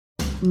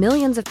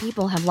Millions of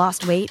people have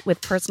lost weight with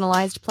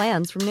personalized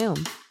plans from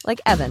Noom. Like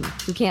Evan,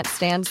 who can't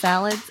stand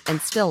salads and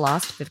still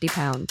lost 50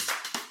 pounds.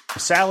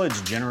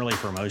 Salads generally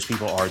for most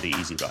people are the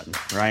easy button,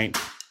 right?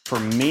 For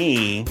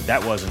me,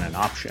 that wasn't an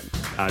option.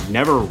 I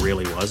never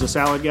really was a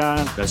salad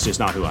guy. That's just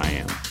not who I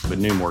am. But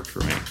Noom worked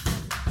for me.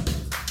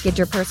 Get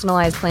your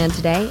personalized plan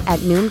today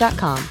at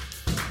Noom.com.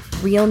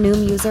 Real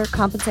Noom user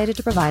compensated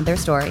to provide their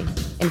story.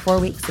 In 4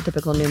 weeks, the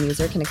typical Noom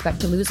user can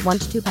expect to lose 1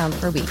 to 2 pounds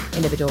per week.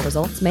 Individual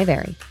results may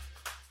vary.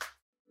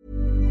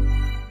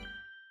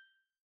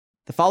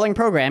 The following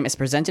program is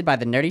presented by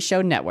the Nerdy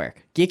Show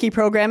Network, geeky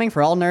programming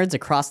for all nerds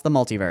across the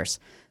multiverse.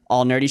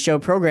 All Nerdy Show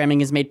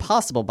programming is made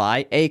possible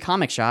by A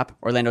Comic Shop,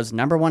 Orlando's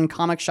 #1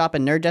 comic shop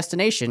and nerd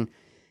destination,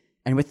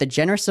 and with the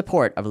generous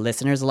support of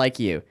listeners like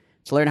you.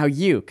 To learn how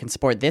you can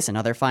support this and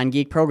other fine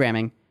geek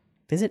programming,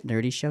 visit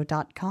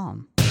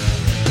nerdyshow.com.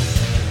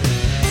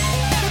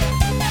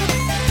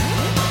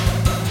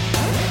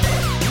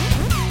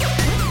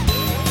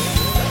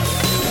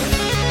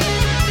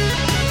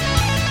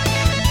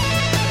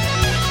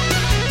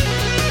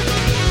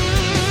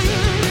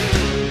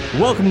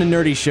 Welcome to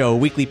Nerdy Show, a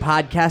weekly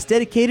podcast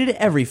dedicated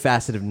to every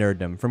facet of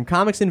nerddom, from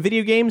comics and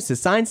video games to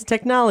science and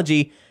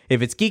technology.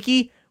 If it's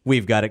geeky,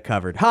 we've got it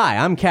covered. Hi,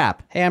 I'm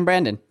Cap. Hey, I'm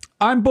Brandon.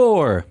 I'm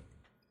Boar.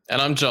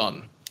 And I'm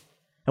John.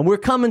 And we're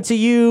coming to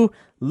you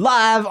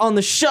live on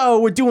the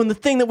show. We're doing the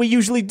thing that we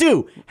usually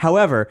do.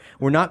 However,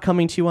 we're not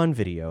coming to you on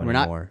video We're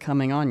anymore. not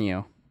coming on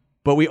you.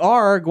 But we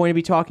are going to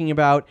be talking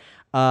about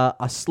a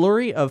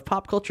slurry of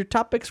pop culture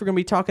topics. We're going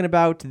to be talking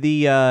about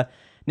the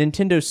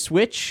Nintendo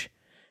Switch.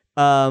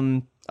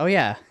 Oh,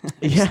 yeah.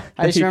 Yeah,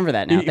 I just remember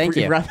that now. Thank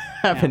you. That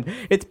happened. Yeah.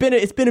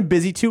 It's been a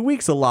busy 2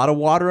 weeks. A lot of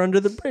water under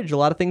the bridge. A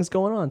lot of things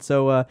going on.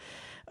 So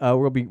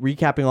we'll be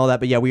recapping all that.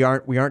 But yeah, we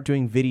aren't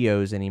doing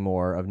videos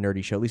anymore of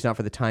Nerdy Show. At least not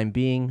for the time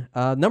being.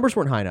 Numbers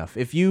weren't high enough.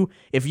 If you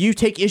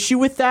take issue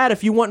with that,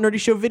 if you want Nerdy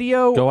Show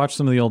video, go watch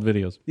some of the old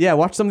videos. Yeah,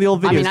 watch some of the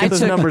old videos. Get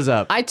those numbers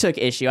up. I took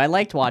issue. I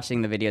liked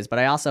watching the videos, but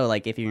I also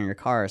if you're in your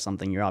car or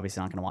something, you're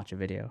obviously not going to watch a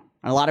video.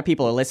 And a lot of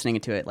people are listening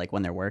to it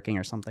when they're working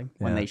or something,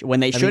 when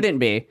they shouldn't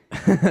be.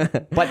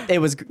 But it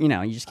was, you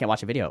just can't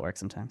watch a video at work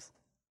sometimes.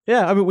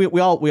 Yeah, I mean, we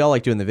all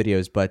like doing the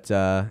videos, but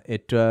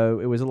it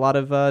was a lot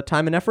of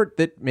time and effort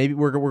that maybe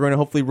we're going to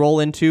hopefully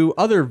roll into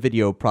other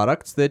video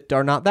products that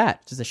are not that.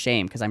 It's just a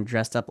shame because I'm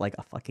dressed up like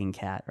a fucking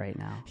cat right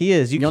now. He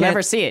is. You'll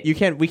never see it.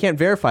 We can't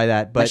verify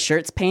that. But my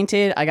shirt's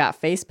painted. I got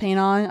face paint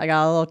on. I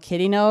got a little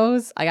kitty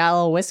nose. I got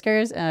little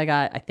whiskers, and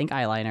I think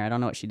eyeliner. I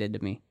don't know what she did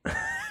to me.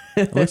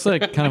 It looks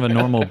like kind of a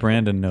normal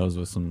Brandon nose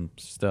with some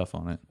stuff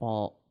on it.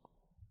 Well,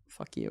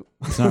 fuck you.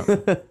 It's not.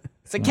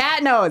 It's a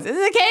cat nose. It's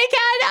a kitty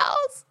cat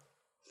nose.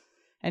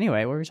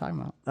 Anyway, what were we talking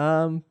about?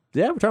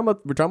 Yeah, we're talking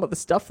about the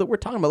stuff that we're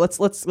talking about.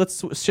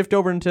 Let's shift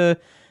over into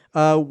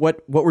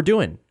what we're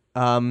doing.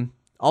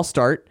 I'll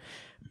start.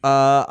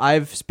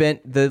 I've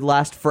spent the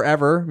last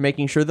forever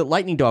making sure that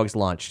Lightning Dogs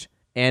launched,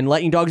 and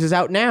Lightning Dogs is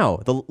out now.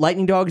 The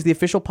Lightning Dogs, the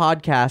official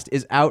podcast,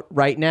 is out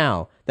right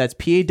now. That's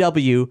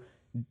DCast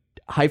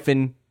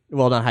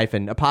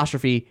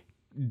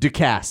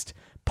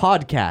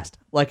podcast,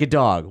 like a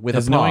dog with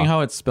Is a paw. knowing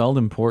how it's spelled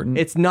important?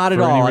 It's not at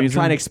all. I'm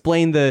trying to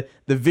explain the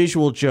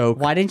visual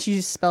joke. Why didn't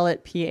you spell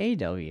it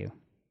PAW?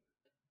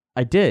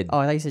 I did. Oh,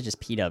 I thought you said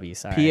just PW.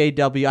 Sorry.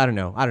 PAW. I don't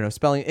know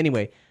spelling.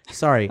 Anyway,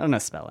 sorry. I don't know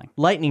spelling.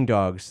 Lightning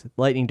Dogs.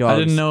 I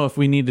didn't know if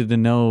we needed to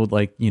know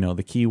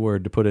the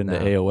keyword to put into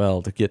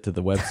AOL to get to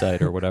the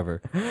website or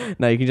whatever.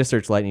 No, you can just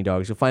search Lightning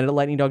Dogs. You'll find it at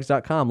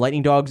lightningdogs.com.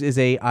 Lightning Dogs is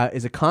a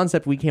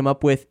concept we came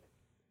up with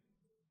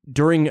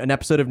during an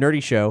episode of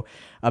Nerdy Show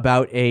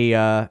about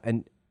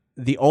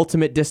the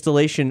ultimate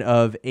distillation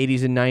of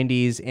 80s and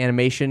 90s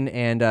animation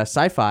and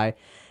sci-fi,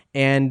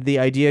 and the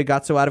idea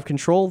got so out of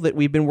control that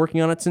we've been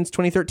working on it since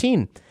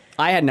 2013.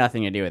 I had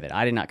nothing to do with it.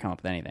 I did not come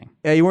up with anything.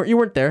 Yeah, you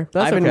weren't there.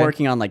 I've been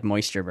working on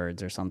Moisture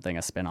Birds or something,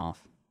 a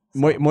spin-off.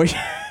 Moisture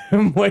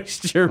Well,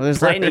 there's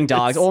Birds. Lightning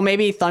Dogs. Well,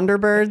 maybe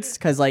Thunderbirds,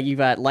 because you've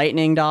got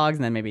Lightning Dogs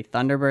and then maybe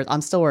Thunderbirds.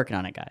 I'm still working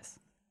on it, guys.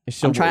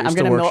 I'm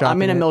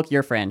gonna milk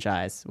your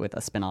franchise with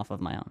a spin-off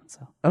of my own.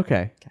 So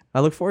okay.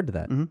 I look forward to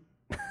that. Mm-hmm.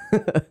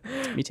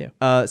 Me too.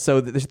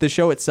 So the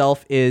show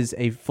itself is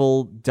a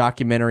full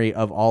documentary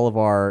of all of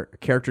our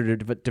character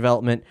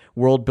development,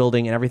 world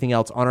building, and everything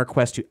else on our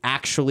quest to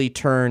actually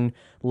turn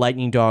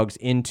Lightning Dogs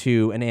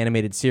into an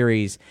animated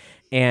series.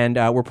 And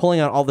we're pulling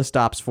out all the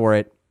stops for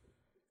it.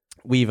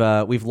 We've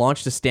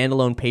launched a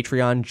standalone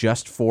Patreon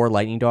just for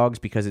Lightning Dogs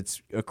because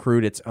it's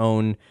accrued its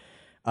own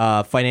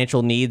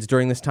financial needs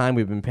during this time.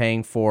 We've been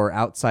paying for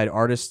outside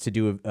artists to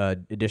do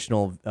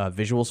additional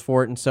visuals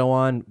for it and so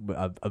on.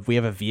 We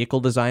have a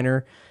vehicle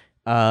designer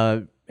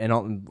and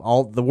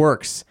all the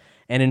works.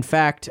 And in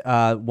fact,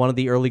 one of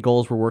the early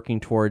goals we're working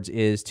towards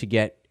is to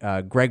get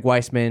Greg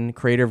Weisman,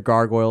 creator of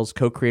Gargoyles,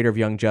 co-creator of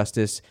Young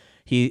Justice,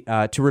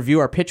 to review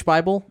our pitch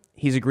Bible.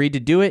 He's agreed to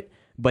do it,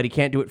 but he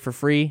can't do it for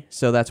free.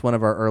 So that's one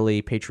of our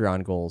early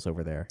Patreon goals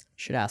over there.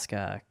 Should ask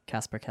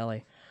Casper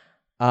Kelly.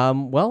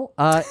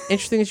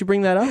 Interesting that you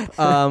bring that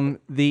up.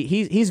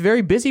 He's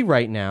very busy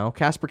right now.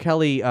 Casper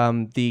Kelly,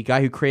 the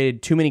guy who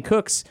created Too Many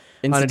Cooks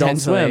on Adult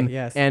Swim,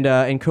 yes.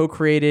 and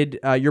co-created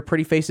Your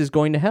Pretty Face is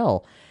Going to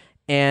Hell.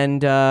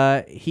 And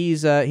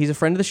he's a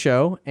friend of the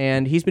show,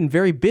 and he's been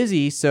very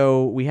busy,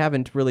 so we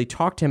haven't really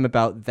talked to him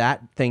about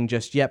that thing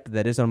just yet, but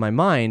that is on my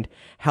mind.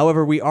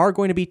 However, we are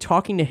going to be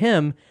talking to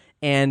him,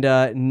 and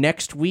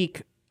next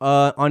week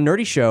on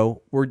Nerdy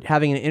Show, we're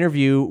having an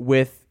interview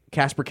with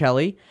Casper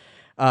Kelly,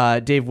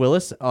 Dave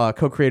Willis,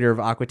 co-creator of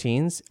Aqua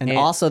Teens. And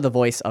also the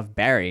voice of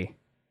Barry,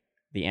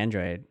 the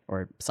android,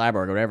 or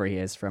cyborg, or whatever he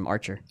is, from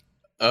Archer.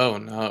 Oh,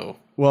 no.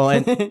 Well,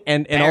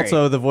 and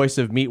also the voice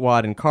of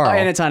Meatwad and Carl. Oh,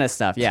 and a ton of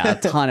stuff. Yeah, a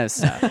ton of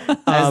stuff.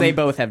 As they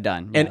both have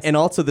done. Yes. And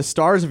also the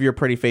stars of Your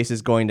Pretty Face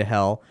is Going to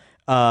Hell.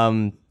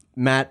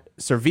 Matt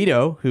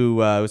Servito, who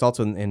was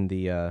also in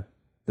the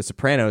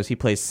Sopranos, he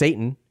plays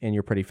Satan in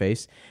Your Pretty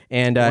Face.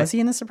 And was he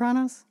in The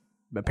Sopranos?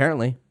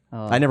 Apparently.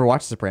 I never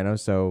watched The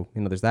Sopranos, so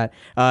there's that.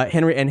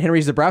 Henry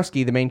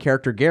Zabrowski, the main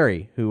character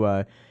Gary, who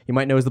you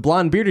might know as the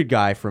blonde bearded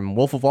guy from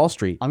Wolf of Wall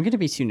Street. I'm gonna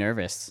be too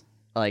nervous.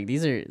 Like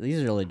these are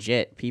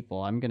legit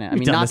people. I mean,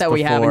 done not this that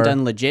we haven't before.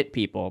 done legit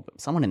people,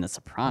 but someone in The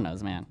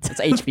Sopranos, man.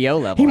 It's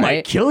HBO level, He right?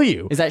 might kill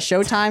you. Is that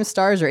Showtime,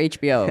 Stars, or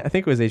HBO? I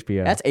think it was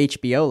HBO. That's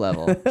HBO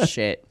level.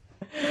 Shit.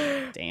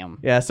 Damn.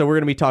 Yeah, so we're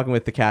going to be talking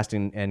with the cast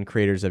and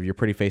creators of Your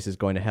Pretty Face is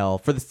Going to Hell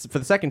for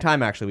the second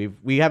time. Actually,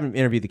 we haven't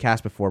interviewed the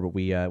cast before, but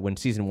we when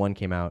season 1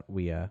 came out,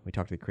 we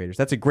talked to the creators.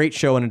 That's a great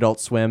show on Adult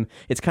Swim.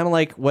 It's kind of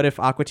like what if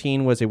Aqua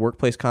Teen was a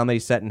workplace comedy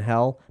set in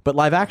hell, but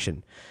live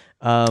action.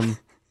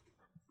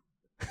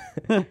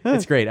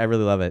 It's great. I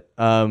really love it.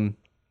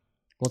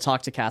 We'll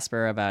talk to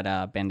Casper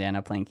about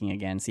bandana planking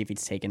again. See if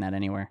he's taken that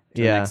anywhere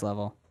to the next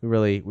level. We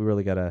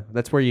really gotta.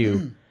 That's where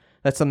you.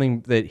 That's something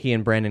that he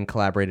and Brandon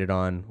collaborated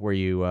on, where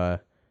you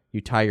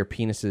tie your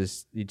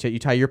penises. You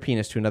tie your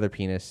penis to another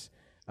penis.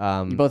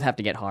 You both have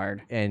to get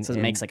hard, and- so it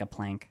and- makes like a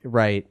plank.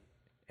 Right.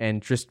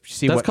 And just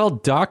see That's what.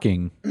 called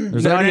docking.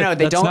 There's No, already no, a-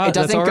 they that's don't. not- It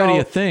doesn't that's already go.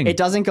 a thing. It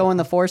doesn't go in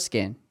the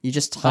foreskin. You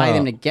just tie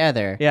them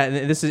together. Yeah,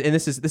 and this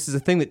is a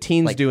thing that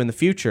teens do in the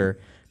future.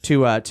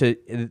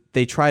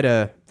 They try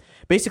to.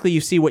 Basically,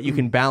 you see what you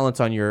can balance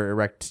on your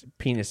erect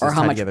penis, Or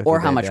how much, together or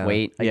through how the much down.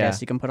 weight I Yeah.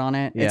 guess you can put on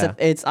it. Yeah.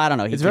 It's I don't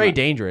know. It's very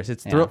dangerous.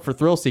 It's for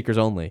thrill seekers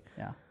only.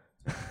 Yeah.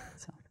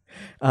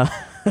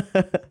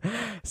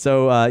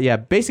 So yeah,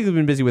 basically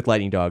been busy with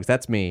lightning dogs.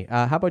 That's me.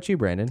 How about you,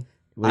 Brandon?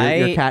 Well,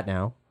 you're a cat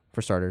now,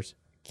 for starters.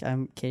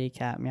 I'm kitty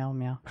cat meow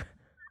meow.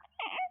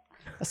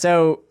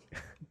 So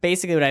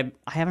basically, what I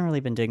haven't really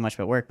been doing much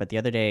but work. But the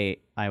other day,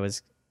 I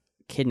was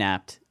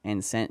kidnapped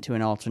and sent to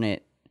an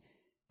alternate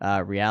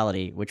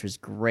reality, which was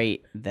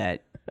great.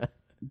 That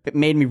it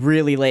made me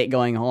really late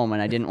going home,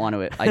 and I didn't want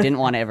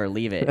to ever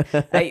leave it.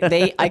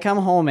 I come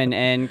home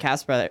and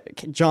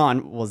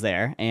John was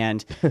there,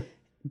 and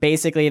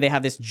basically they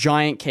have this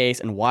giant case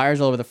and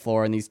wires all over the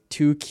floor and these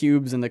 2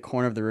 cubes in the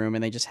corner of the room,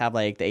 and they just have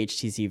like the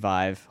HTC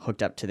Vive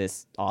hooked up to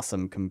this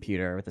awesome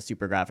computer with a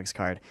super graphics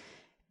card,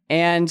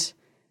 and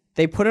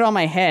they put it on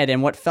my head,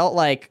 and what felt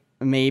like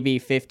maybe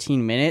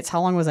 15 minutes.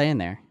 How long was I in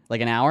there?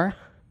 Like an hour?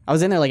 I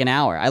was in there like an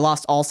hour. I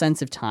lost all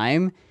sense of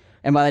time.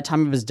 And by the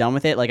time I was done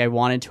with it, like I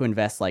wanted to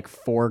invest like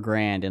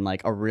 $4,000 in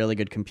like a really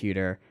good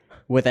computer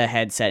with a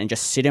headset and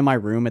just sit in my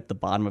room at the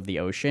bottom of the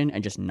ocean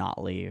and just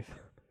not leave.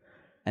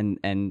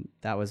 And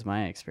that was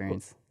my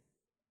experience.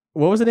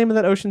 What was the name of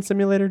that ocean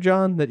simulator,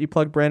 John, that you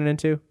plugged Brandon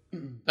into?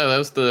 Oh, that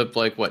was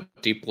the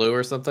Deep Blue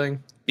or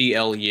something.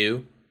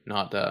 BLU,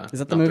 not. Is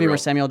that the movie where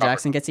Samuel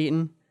Jackson gets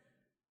eaten?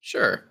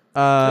 Sure.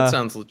 That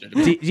sounds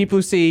legitimate. Deep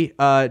Blue Sea,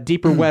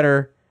 deeper,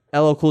 wetter.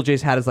 LL Cool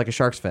J's hat is like a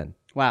shark's fin.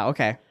 Wow.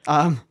 Okay.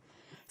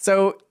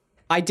 So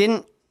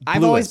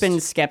I've always been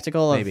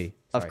skeptical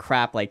of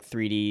crap like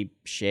 3D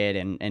shit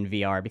and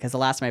VR, because the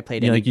last time I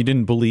played like you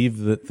didn't believe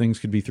that things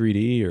could be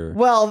 3D, or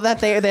that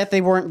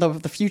they weren't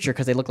the future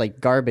because they looked like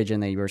garbage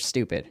and they were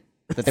stupid.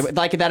 That they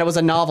like that it was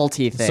a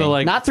novelty thing. So,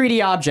 like, not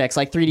 3D objects,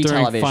 like 3D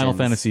during television. Final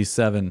Fantasy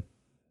VII,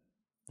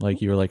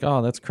 like you were like,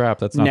 oh, that's crap.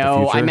 That's not the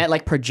No, future. I meant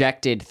like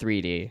projected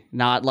 3D,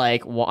 not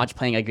like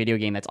playing a video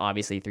game that's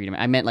obviously 3D.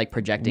 I meant like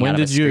projecting. When out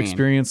of did a you screen.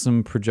 experience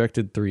some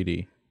projected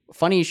 3D?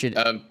 Funny you should.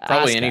 Probably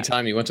ask any that.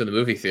 time you went to the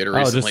movie theater Oh,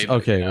 recently. just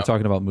okay. We're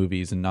talking about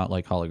movies and not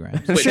like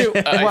holograms. Which, I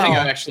think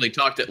I actually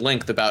talked at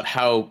length about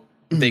how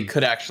they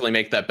could actually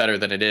make that better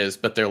than it is,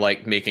 but they're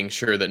like making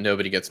sure that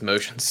nobody gets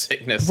motion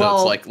sickness. So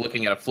it's like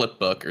looking at a flip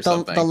book or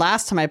something. The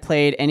last time I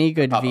played any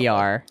good Probably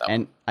VR, that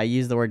and I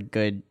use the word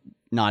good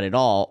not at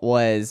all,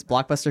 was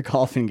Blockbuster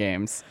Golfing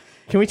Games.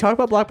 Can we talk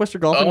about Blockbuster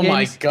Golfing Oh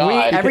my games?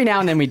 god! Every now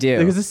and then we do.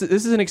 Because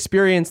this is an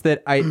experience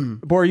that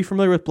Bo, are you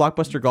familiar with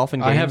Blockbuster Golfing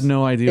games? I have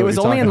no idea. It what was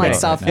you're only talking in, like,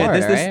 about South right now.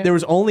 Florida. right? There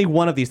was only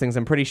one of these things,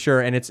 I'm pretty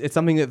sure, and it's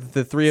something that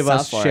the three of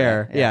South us Florida,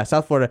 share. yeah.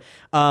 South Florida.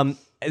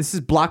 This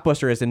is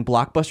Blockbuster, as in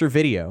Blockbuster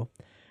Video,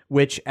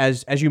 which,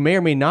 as you may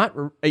or may not,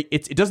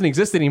 it doesn't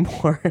exist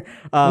anymore.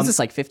 Was this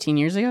like 15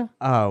 years ago?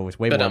 Oh, it was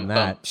way more than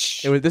that.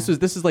 This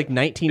is like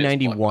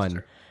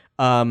 1991.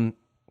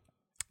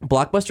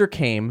 Blockbuster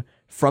came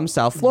from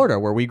South Florida,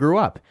 where we grew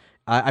up,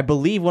 I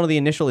believe one of the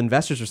initial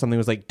investors or something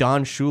was like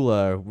Don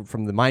Shula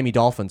from the Miami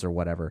Dolphins or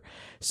whatever.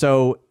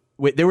 So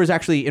there was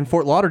actually in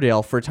Fort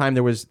Lauderdale for a time,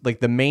 there was like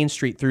the main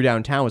street through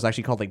downtown was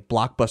actually called like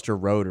Blockbuster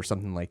Road or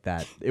something like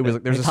that. It was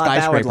there's a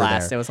skyscraper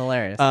there. It was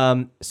hilarious.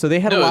 So they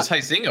had No, a it lot. was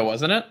Huizinga,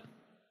 wasn't it?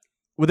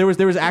 Well, there was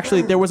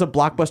a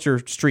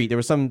Blockbuster Street. There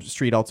was some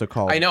street also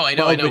called. I know.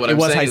 Well, What it I'm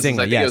was saying is, Huizinga, I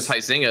think yes. it was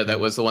Huizinga that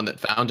was the one that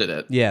founded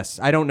it. Yes,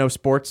 I don't know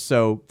sports,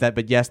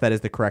 but yes, that is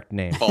the correct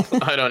name. Well,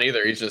 I don't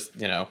either. He's just,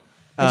 I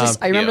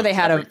remember they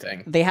had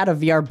everything. a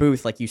VR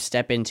booth like you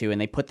step into, and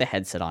they put the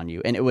headset on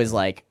you, and it was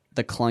like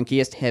the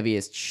clunkiest,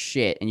 heaviest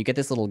shit. And you get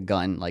this little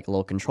gun, like a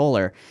little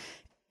controller.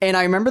 And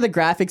I remember the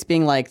graphics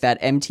being like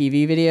that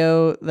MTV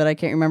video that I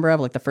can't remember of,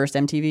 like the first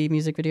MTV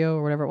music video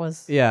or whatever it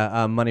was.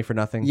 Yeah, Money for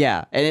Nothing.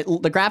 Yeah, and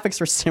the graphics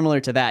were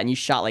similar to that, and you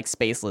shot like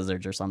space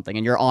lizards or something,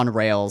 and you're on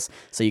rails,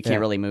 so you can't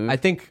really move. I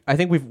think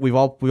we've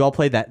all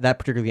played that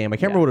particular game. I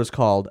can't remember what it was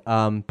called.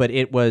 But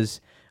it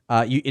was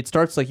it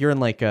starts like you're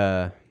in like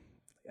a.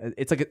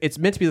 It's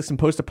meant to be like some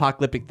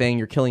post-apocalyptic thing.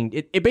 You're killing.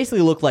 It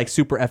basically looked like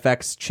Super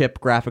FX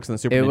chip graphics on the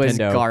Super Nintendo. It was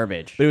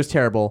garbage. But it was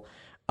terrible.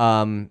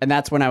 And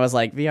that's when I was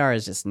like, VR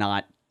is just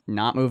not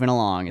moving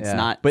along. It's it's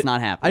not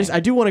happening. I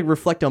do want to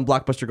reflect on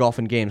Blockbuster Golf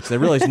and Games because I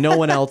realize no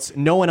one else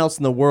in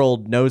the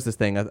world knows this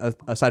thing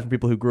aside from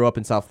people who grew up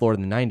in South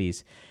Florida in the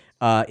 90s.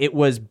 It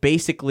was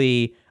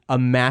basically a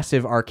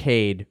massive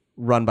arcade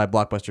run by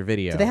Blockbuster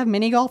Video. Did they have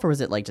mini golf or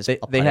was it like just a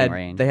putting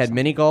range? They had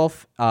mini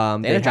golf. They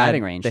had a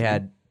driving range. They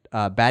had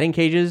batting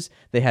cages.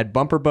 They had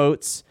bumper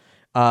boats.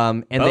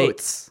 And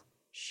boats.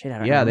 Shit, I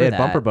don't they remember had that.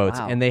 bumper boats,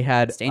 Wow. and they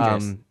had It's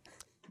dangerous.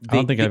 I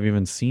don't think I've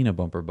even seen a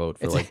bumper boat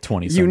for like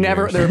 20 You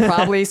never. years. There were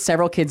probably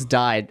several kids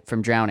died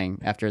from drowning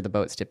after the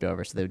boat tipped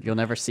over, so you'll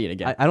never see it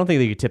again. I don't think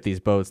they could tip these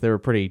boats. They were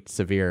pretty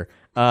severe.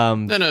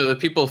 No, the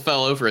people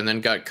fell over and then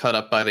got cut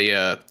up by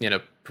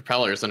the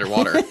propellers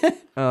underwater.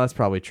 Oh, that's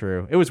probably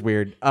true. It was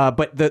weird.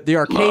 But the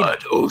arcade.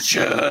 Blood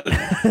ocean.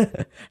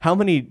 How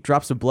many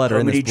drops of blood are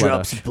in this blood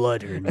ocean? of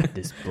blood are in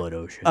this blood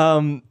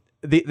ocean?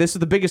 This is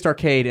the biggest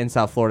arcade in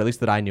South Florida, at least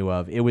that I knew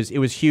of. It was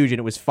huge, and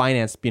it was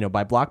financed,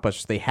 by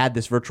Blockbusters. They had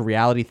this virtual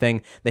reality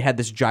thing. They had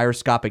this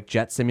gyroscopic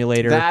jet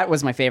simulator. That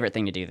was my favorite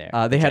thing to do there.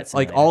 They had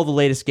like all the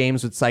latest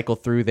games would cycle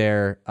through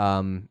there,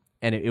 and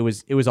it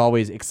was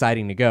always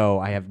exciting to go.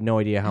 I have no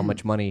idea how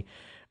much money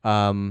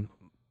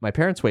my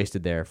parents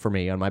wasted there for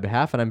me on my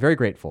behalf, and I'm very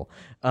grateful.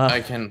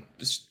 I can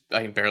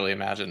barely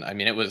imagine. I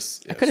mean,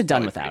 I could have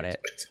done without it.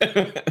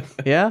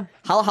 Yeah.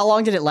 How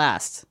long did it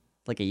last?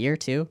 Like a year,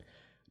 2,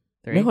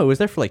 3? No, it was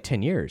there for like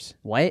 10 years.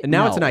 What? And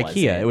now No, it's an it IKEA.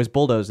 wasn't. It was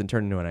bulldozed and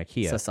turned into an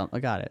IKEA. So I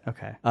got it.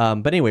 Okay.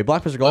 But anyway,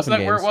 Blockbuster Golf Wasn't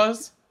and that where Games. it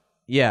was?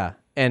 Yeah,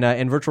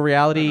 and virtual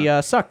reality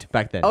sucked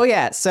back then. Oh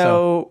yeah,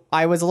 so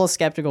I was a little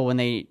skeptical when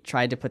they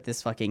tried to put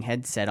this fucking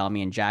headset on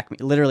me and jack me.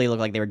 Literally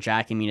looked like they were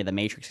jacking me into the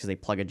Matrix because they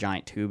plug a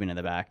giant tube into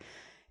the back.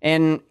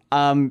 And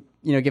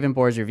given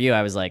Boar's review,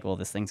 I was like, well,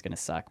 this thing's gonna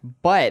suck.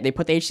 But they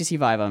put the HTC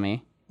Vive on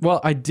me. Well,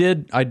 I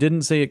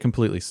didn't say it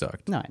completely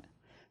sucked. No,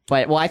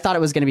 but I thought it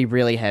was gonna be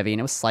really heavy, and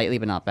it was slightly,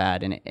 but not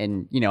bad.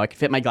 And I could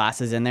fit my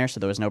glasses in there, so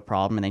there was no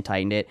problem. And they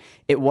tightened it.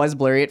 It was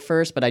blurry at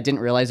first, but I didn't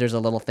realize there's a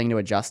little thing to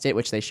adjust it,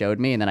 which they showed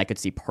me, and then I could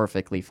see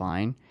perfectly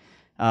fine.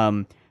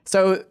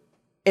 So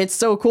it's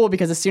so cool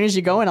because as soon as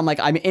you go in, I'm like,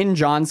 I'm in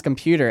John's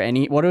computer,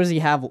 and what does he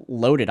have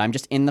loaded? I'm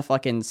just in the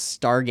fucking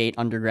Stargate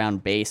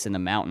underground base in the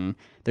mountain.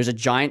 There's a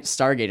giant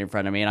Stargate in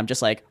front of me, and I'm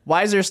just like,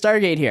 why is there a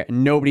Stargate here?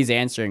 And nobody's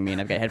answering me,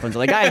 and I've got headphones. I'm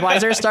like, guys, why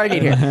is there a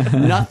Stargate here?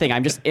 Nothing.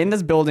 I'm just in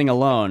this building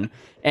alone.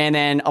 And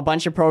then a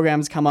bunch of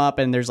programs come up,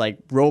 and there's like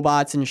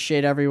robots and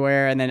shit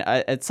everywhere. And then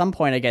at some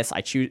point, I guess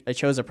I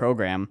chose a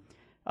program.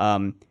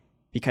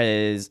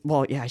 Because,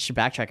 I should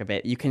backtrack a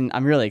bit.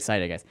 I'm really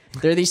excited, guys.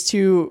 There are these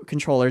 2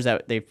 controllers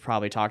that they've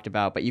probably talked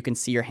about, but you can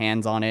see your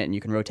hands on it, and you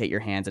can rotate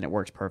your hands, and it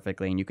works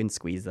perfectly, and you can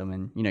squeeze them,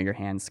 and, your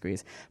hands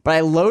squeeze. But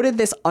I loaded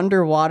this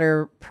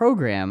underwater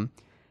program,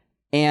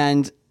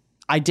 and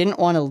I didn't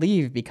want to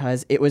leave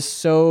because it was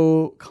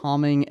so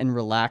calming and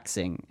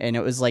relaxing. And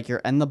it was like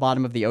you're in the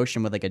bottom of the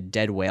ocean with like a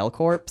dead whale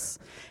corpse.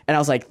 And I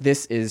was like,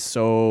 this is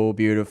so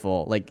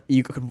beautiful. Like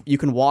you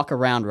can walk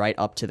around right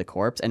up to the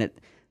corpse, and it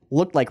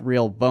looked like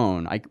real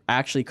bone. I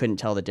actually couldn't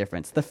tell the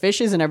difference. The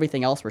fishes and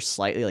everything else were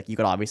slightly, like you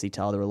could obviously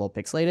tell they were a little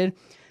pixelated,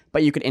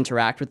 but you could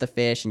interact with the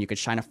fish and you could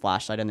shine a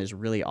flashlight on these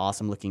really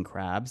awesome looking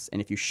crabs. And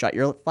if you shut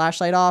your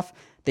flashlight off,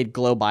 they'd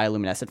glow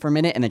bioluminescent for a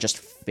minute and then just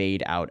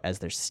fade out as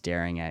they're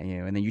staring at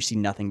you. And then you see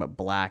nothing but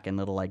black and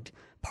little like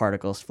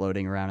particles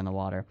floating around in the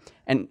water.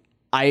 And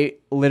I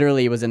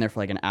literally was in there for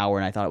like an hour,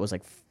 and I thought it was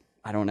like,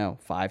 I don't know,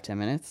 5-10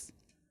 minutes.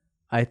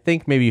 I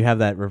think maybe you have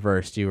that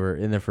reversed. You were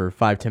in there for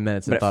 5-10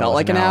 minutes, and But it thought felt was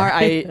like an hour.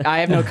 I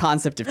have no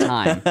concept of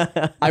time.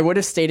 I would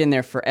have stayed in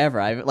there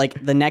forever.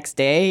 The next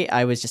day,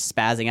 I was just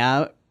spazzing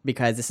out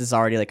because this is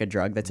already like a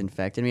drug that's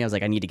infected me. I was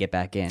like, I need to get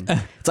back in.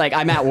 It's like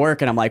I'm at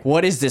work, and I'm like,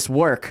 what is this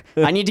work?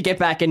 I need to get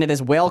back into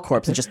this whale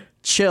corpse and just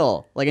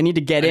chill. Like I need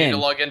to get I in. need to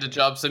log into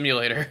Job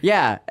Simulator.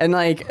 Yeah,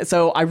 and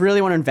so I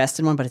really want to invest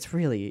in one, but it's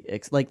really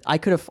like I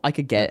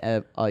could get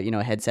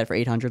a headset for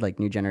 $800,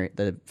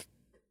 like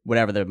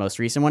whatever the most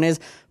recent one is.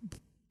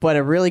 But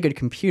a really good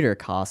computer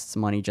costs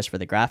money just for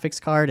the graphics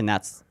card, and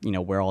that's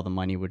where all the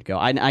money would go.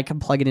 I can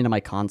plug it into my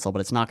console, but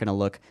it's not going to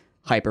look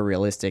hyper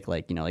realistic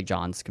like like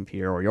John's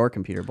computer or your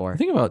computer board. I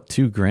think about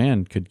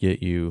 $2,000 could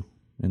get you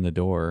in the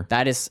door.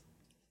 That is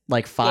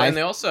like 5 Well, and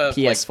they also have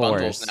PS4s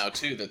bundles now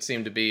too that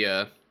seem to be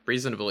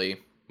reasonable,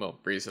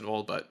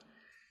 but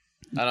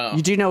I don't know.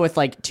 You do know with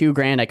like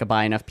 $2,000 I could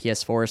buy enough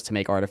PS4s to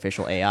make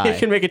artificial AI. You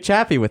can make a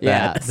Chappie with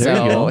yeah, that. There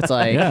you so go. it's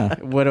like, Yeah.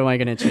 what am I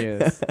going to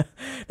choose?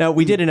 Now,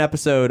 we did an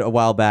episode a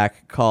while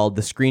back called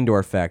The Screen Door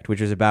Effect, which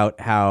is about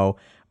how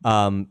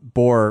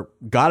Bohr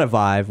got a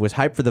Vive, was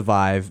hyped for the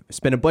Vive,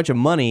 spent a bunch of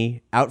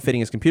money outfitting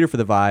his computer for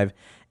the Vive,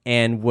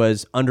 and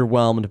was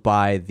underwhelmed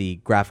by the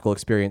graphical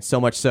experience. So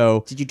much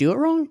so... Did you do it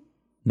wrong?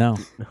 No.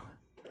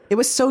 It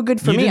was so good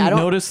for You me. didn't I don't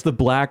notice the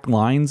black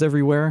lines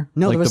everywhere?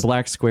 No, like there was- the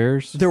black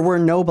squares? There were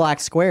no black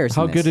squares.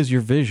 How in good this. is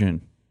your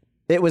vision?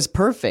 It was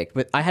perfect,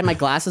 but I had my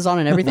glasses on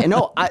and everything.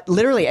 No,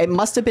 literally, it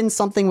must have been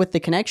something with the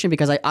connection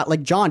because I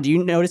like John. Do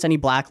you notice any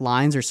black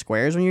lines or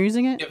squares when you're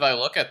using it? If I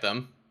look at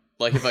them,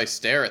 like if I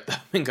stare at them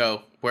and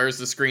go, "Where's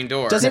the screen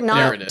door?" Does it There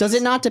not? it is. Does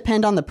it not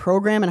depend on the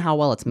program and how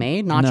well it's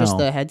made, not just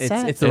No. the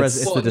headset? It's the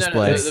Well,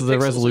 display. It's the pixels are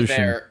resolution.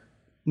 there,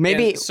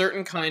 maybe and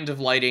certain kind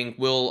of lighting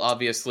will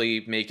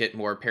obviously make it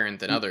more apparent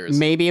than others.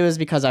 maybe it was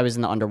because I was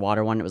in the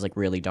underwater one. It was like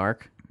really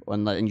dark,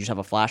 and you just have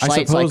a I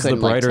flashlight. suppose so I the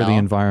couldn't, like, brighter the tell.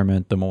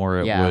 environment, the more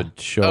it Yeah. would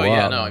show Oh,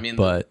 yeah, up. no, I mean,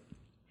 but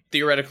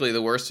Theoretically,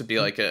 the worst would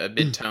be like a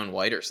mid-tone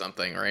white or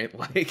something, right?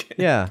 Like,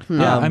 Yeah.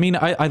 yeah, I mean,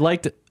 I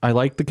liked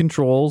the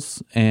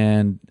controls,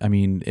 and I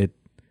mean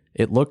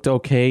it looked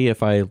okay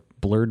if I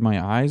blurred my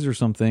eyes or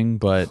something,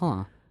 but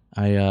Huh.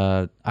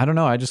 I don't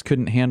know. I just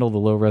couldn't handle the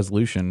low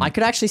resolution. I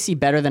could actually see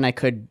better than I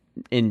could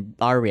in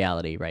our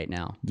reality right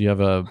now. Do you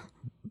have a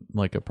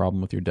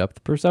problem with your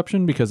depth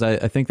perception? Because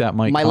I think that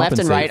might My left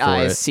and compensate right for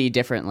eyes it. see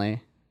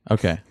differently,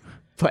 Okay.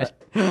 but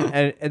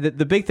And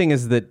the big thing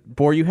is that,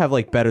 Bohr, you have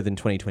like better than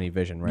 20/20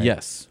 vision, right?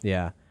 Yes.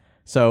 Yeah.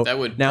 So that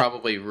would now,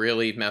 probably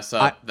really mess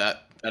up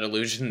that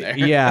illusion there.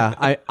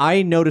 yeah,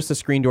 I noticed the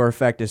screen door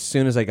effect as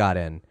soon as I got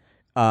in.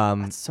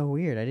 it's so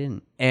weird. I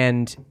didn't.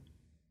 And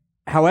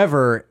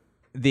however,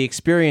 the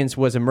experience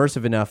was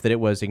immersive enough that it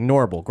was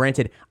ignorable.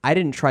 Granted, I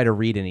didn't try to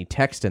read any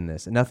text in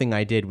this. Nothing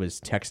I did was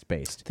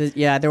text-based.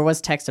 Yeah, there was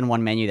text in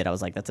one menu that I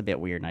was like, that's a bit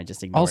weird, and I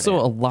just ignored Also,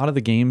 it. a lot of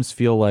the games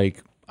feel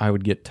like I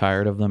would get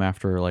tired of them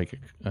after like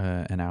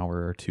an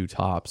hour or two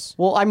tops.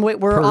 Well, we're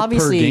per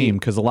obviously game,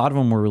 because a lot of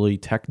them were really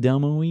tech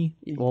demo-y.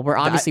 Well, we're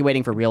obviously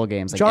waiting for real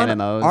games like John,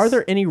 MMOs. are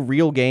there any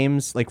real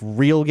games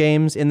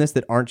in this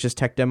that aren't just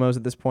tech demos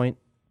at this point?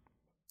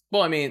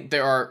 Well, I mean,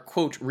 there are,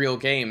 quote, real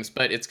games,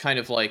 but it's kind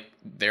of like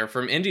they're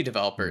from indie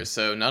developers,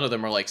 so none of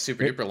them are like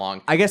super duper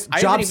long. I guess I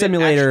Job haven't even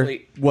Simulator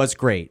actually- was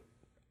great.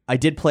 I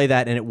did play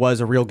that, and it was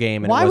a real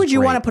game. And Why it was would you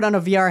great. want to put on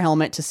a VR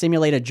helmet to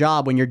simulate a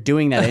job when you're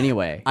doing that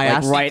anyway? I Like,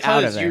 asked- right out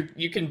of Because there.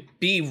 you can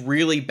be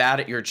really bad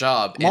at your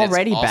job. I'm and it's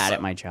already bad awesome.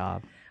 at my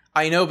job.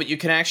 I know, but you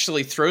can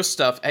actually throw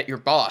stuff at your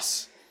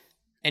boss,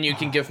 and you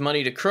can give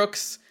money to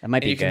crooks. That might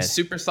and be you can good.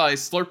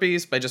 supersize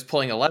Slurpees by just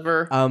pulling a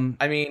lever. I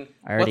mean,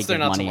 I already what's there give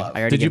not money. to love? I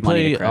already Did you give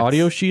money play to crooks.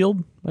 Audio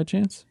Shield by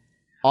chance?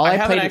 All I I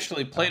haven't played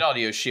actually played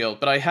Audio Shield,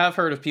 but I have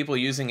heard of people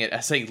using it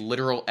as a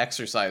literal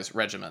exercise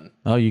regimen.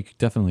 Oh, you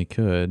definitely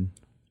could.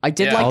 I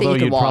did Yeah. like Although that you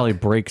could you'd walk. probably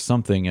break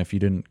something if you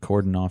didn't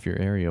cordon off your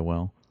area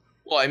well.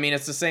 Well, I mean,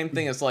 it's the same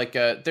thing as like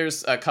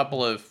there's a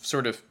couple of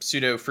sort of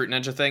pseudo Fruit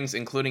Ninja things,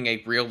 including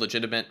a real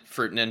legitimate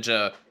Fruit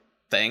Ninja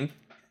thing.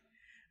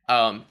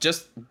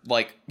 Just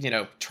like,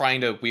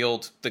 trying to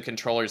wield the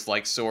controllers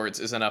like swords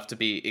is enough to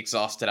be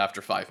exhausted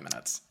after 5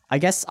 minutes. I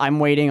guess I'm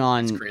waiting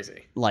on It's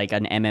crazy. like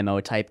an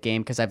MMO type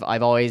game because I've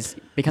always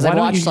Why I've don't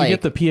watched you like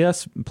get the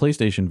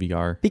PlayStation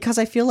VR? because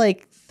I feel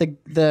like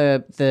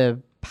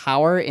the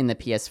power in the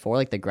PS4,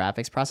 like the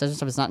graphics processor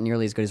stuff, is not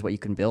nearly as good as what you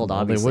can build. Well,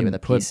 they obviously with a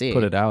wouldn't PC.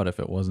 put it out if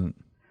it wasn't.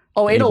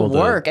 Oh, it'll able to-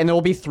 work, and there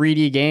will be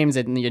 3D games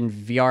in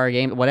VR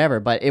games, whatever.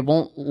 But it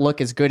won't look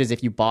as good as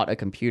if you bought a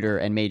computer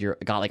and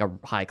got like a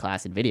high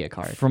class Nvidia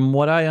card. From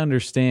what I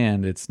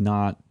understand, it's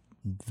not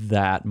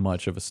that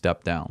much of a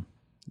step down.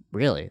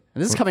 Really,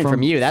 this is coming From-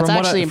 from you. That's from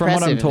what actually from what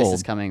impressive. I'm If this told.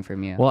 is coming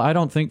from you. Well, I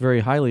don't think very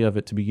highly of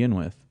it to begin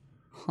with.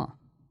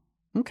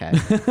 Okay.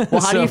 Well,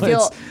 how do you So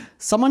feel? it's-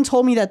 Someone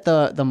told me that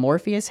the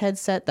Morpheus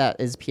headset that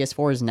is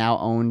PS4 is now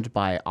owned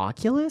by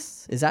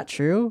Oculus. Is that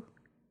true?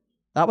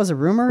 That was a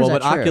rumor. Well, is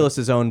but that true? Oculus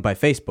is owned by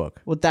Facebook.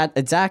 Well, that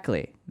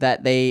exactly.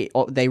 That they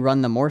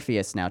run the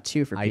Morpheus now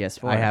too for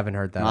PS4. I haven't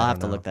heard that. I'll I have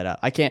to don't know. look that up.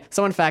 I can't.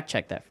 Someone fact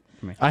check that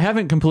for me. I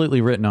haven't completely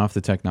written off the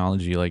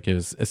technology. Like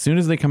as soon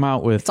as they come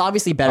out with It's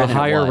obviously better a than it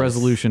higher was.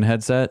 resolution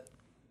headset,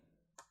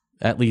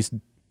 at least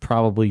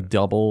probably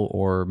double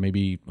or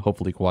maybe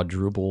hopefully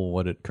quadruple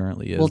what it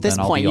currently is. Well, at this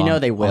then I'll point, be you know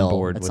on- they on will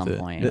board at with some it.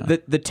 point. Yeah.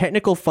 The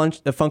technical the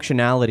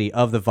functionality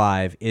of the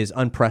Vive is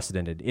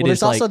unprecedented. It Well, there's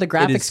is also like- the it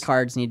graphics is-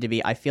 cards need to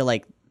be. I feel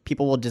like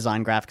people will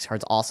design graphics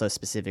cards also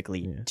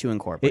specifically to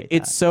incorporate.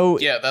 It's so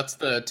Yeah, that's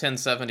the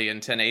 1070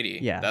 and 1080.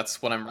 Yeah.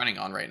 That's what I'm running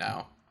on right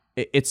now.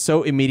 it's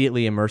so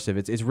immediately immersive.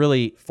 It's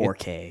really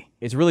 4K.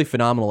 It's really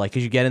phenomenal. Like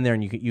because you get in there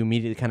and you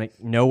immediately kind of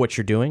know what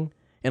you're doing.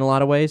 in a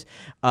lot of ways.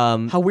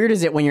 How weird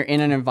is it when you're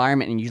in an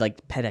environment and you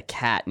like pet a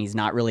cat and he's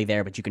not really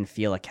there, but you can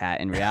feel a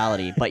cat in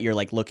reality, but you're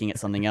like looking at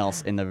something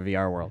else in the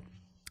VR world?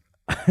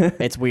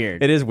 It's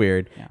weird. It is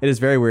weird. Yeah. It is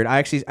very weird.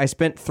 I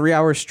spent 3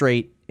 hours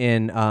straight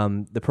in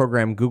the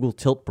program Google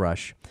Tilt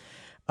Brush,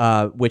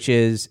 which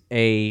is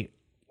a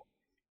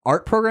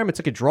art program. It's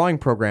like a drawing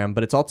program,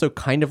 but it's also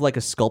kind of like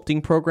a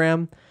sculpting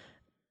program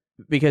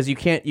because you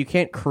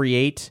can't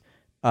create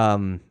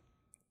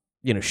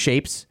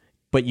shapes,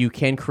 but you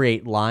can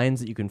create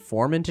lines that you can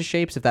form into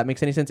shapes, if that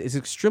makes any sense. It's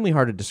extremely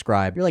hard to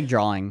describe. You're like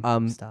drawing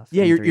stuff.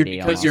 Yeah,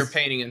 because you're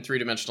painting in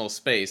three-dimensional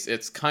space.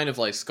 It's kind of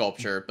like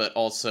sculpture, but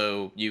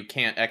also you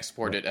can't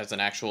export it as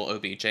an actual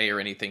OBJ or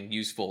anything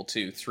useful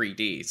to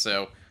 3D.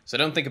 So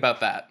don't think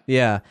about that.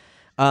 Yeah.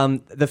 This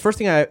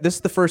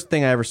is the first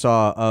thing I ever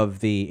saw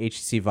of the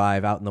HTC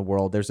Vive out in the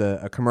world. There's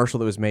a commercial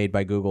that was made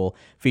by Google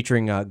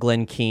featuring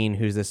Glenn Keane,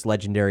 who's this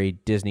legendary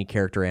Disney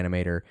character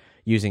animator,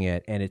 using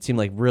it, and it seemed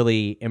like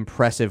really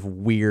impressive,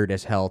 weird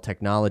as hell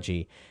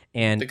technology.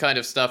 And the kind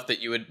of stuff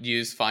that you would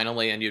use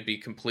finally, and you'd be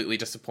completely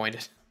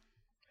disappointed.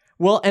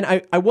 Well, and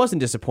I wasn't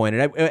disappointed.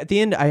 At the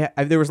end, I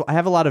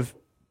have a lot of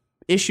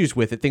issues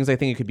with it, things I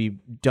think it could be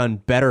done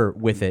better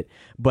with it,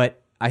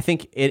 but I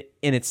think it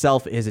in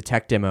itself is a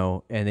tech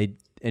demo, and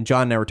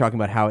John and I were talking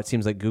about how it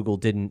seems like Google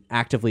didn't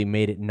actively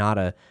made it not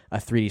a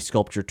 3D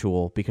sculpture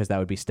tool because that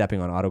would be stepping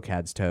on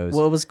AutoCAD's toes.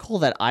 Well, it was cool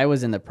that I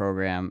was in the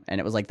program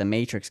and it was like the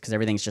Matrix because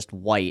everything's just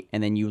white,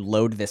 and then you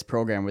load this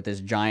program with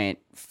this giant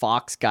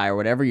fox guy or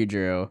whatever you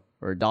drew,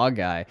 or dog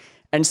guy,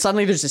 and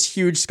suddenly there's this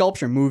huge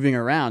sculpture moving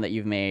around that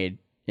you've made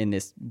in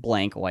this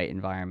blank white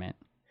environment.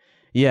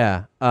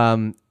 Yeah.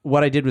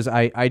 What I did was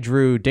I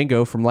drew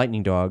Dingo from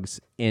Lightning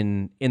Dogs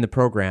in the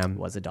program. It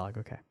was a dog,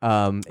 okay.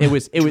 It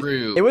was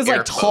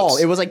like tall.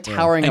 It was like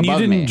towering and above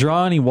me. And you didn't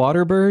draw any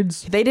water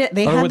birds? They did.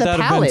 They or had would the that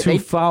palette. have been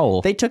too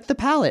foul? They took the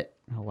palette.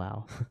 Oh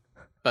wow.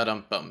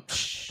 Ba-dum-bum.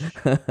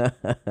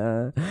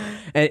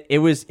 And it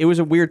was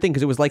a weird thing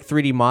because it was like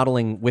 3D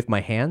modeling with my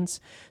hands.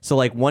 So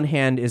like one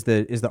hand is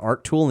the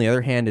art tool and the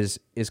other hand is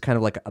kind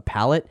of like a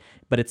palette,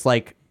 but it's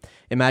like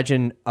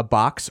imagine a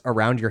box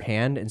around your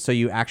hand, and so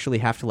you actually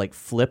have to like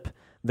flip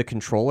the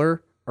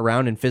controller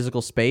around in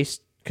physical space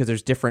because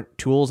there's different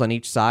tools on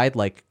each side,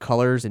 like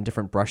colors and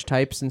different brush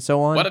types and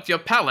so on. What if your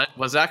palette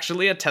was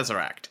actually a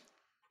tesseract?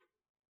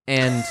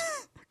 And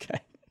okay.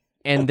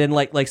 And then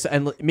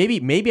and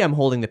maybe I'm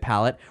holding the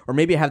palette, or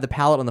maybe I have the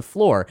palette on the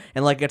floor,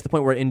 and like get to the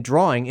point where in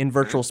drawing in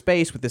virtual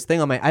space with this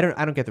thing on my I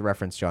don't get the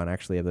reference, John.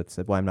 Actually, that's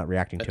why I'm not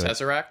reacting to it. A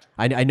tesseract?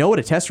 I know what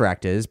a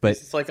tesseract is, but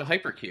it's like a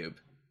hypercube.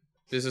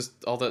 This is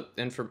all the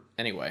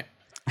anyway.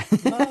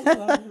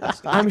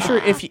 I'm sure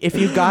if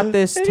you got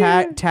this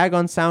tag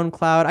on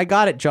SoundCloud, I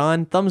got it,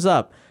 John. Thumbs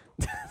up.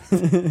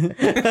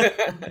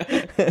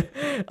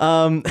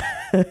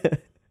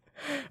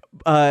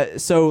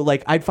 So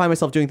like I'd find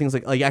myself doing things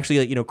like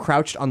actually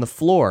crouched on the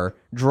floor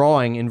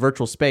drawing in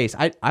virtual space.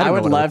 I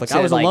would love to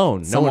I was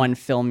alone. Someone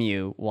film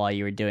you while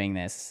you were doing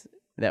this.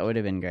 That would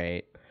have been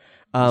great.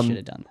 You should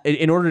have done that.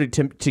 In order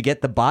to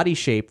get the body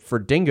shape for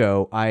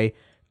Dingo, I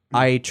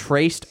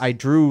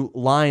drew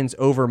lines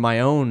over my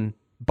own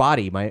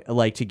body,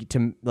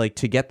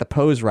 to get the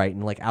pose right,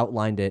 and like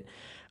outlined it.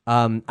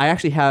 I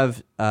actually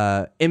have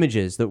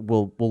images that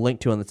we'll link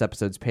to on this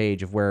episode's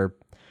page of where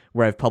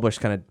I've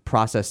published kind of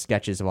process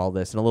sketches of all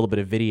this and a little bit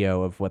of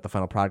video of what the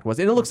final product was.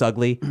 And it looks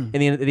ugly. At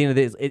the end of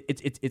the day,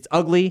 it's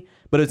ugly,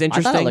 but it was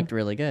interesting. I thought it looked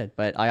really good,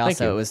 but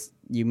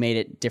you made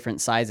it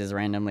different sizes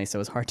randomly, so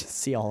it was hard to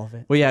see all of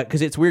it. Well, yeah,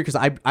 because it's weird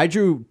because I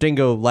drew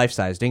Dingo life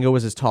size. Dingo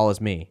was as tall as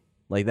me.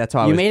 Like that's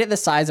how you made it the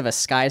size of a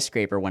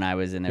skyscraper when I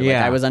was in there. Yeah.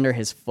 Like I was under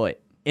his foot.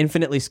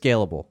 Infinitely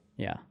scalable.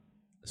 Yeah.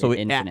 So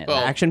infinite.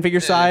 Action figure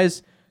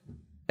size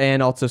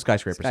and also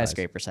skyscraper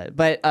size.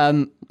 But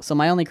so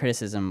my only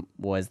criticism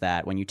was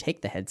that when you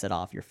take the headset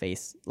off, your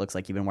face looks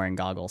like you've been wearing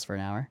goggles for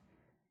an hour.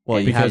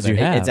 Well, because you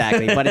have.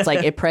 Exactly. But it's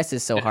like it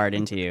presses so hard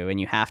into you,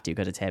 and you have to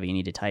because it's heavy. You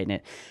need to tighten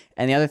it.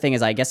 And the other thing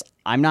is, I guess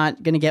I'm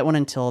not going to get one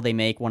until they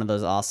make one of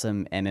those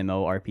awesome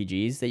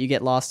MMORPGs that you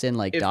get lost in,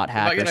 like Dot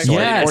Hack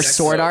or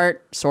Sword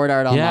Art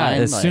Online. Yeah,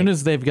 as soon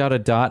as they've got a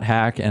Dot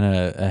Hack and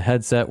a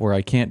headset where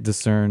I can't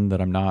discern that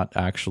I'm not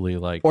actually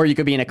like, or you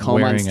could be in a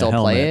coma and still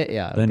play it.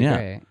 Yeah, then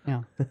great.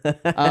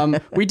 Yeah.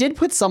 We did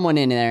put someone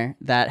in there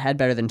that had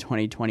better than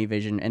 20/20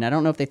 vision, and I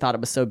don't know if they thought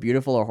it was so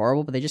beautiful or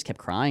horrible, but they just kept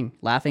crying,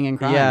 laughing and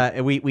crying. Yeah,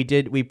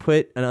 we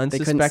put an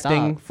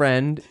unsuspecting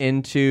friend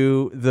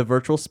into the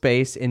virtual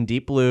space in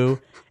Deep Blue.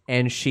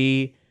 And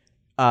she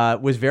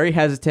was very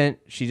hesitant.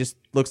 She just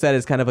looks at it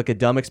as kind of like a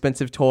dumb,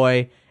 expensive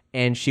toy,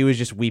 and she was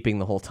just weeping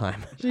the whole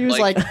time. She was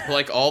like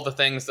all the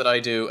things that I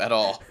do at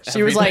all.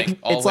 She was like,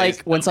 it's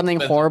like when something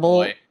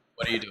horrible, toy,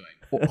 what are you doing?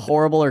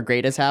 Horrible or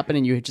great has happened,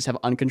 and you just have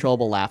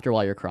uncontrollable laughter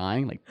while you're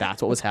crying. Like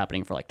that's what was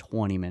happening for like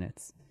 20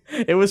 minutes.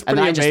 It was pretty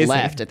amazing. And I just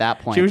left at that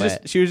point.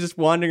 She was just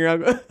wandering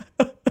around,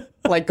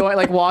 like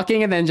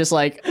walking, and then just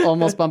like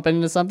almost bumping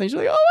into something. She's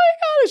like, "Oh my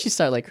god!" And she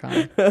started like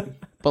crying.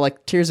 but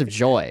like tears of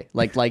joy,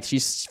 like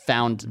she's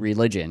found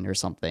religion or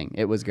something.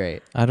 It was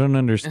great. I don't And then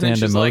understand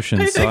she's emotions,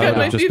 like, I so think I I would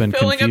might have just be been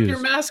filling up your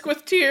confused. mask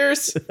with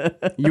tears.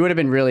 You would have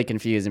been really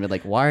confused and been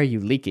like, "Why are you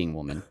leaking,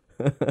 woman?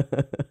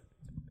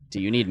 Do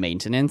you need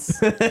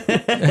maintenance?"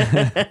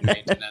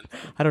 Maintenance.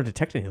 I don't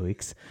detect any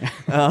leaks.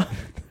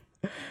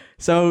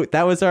 So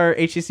that was our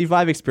HTC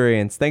Vive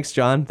experience. Thanks,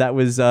 John. That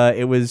was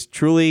it was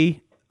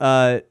truly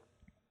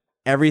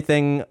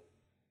everything.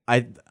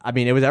 I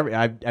mean, it was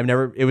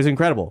it was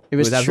incredible. It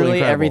was absolutely truly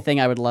incredible. everything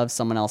I would love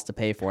someone else to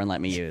pay for and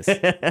let me use.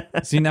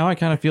 See, now I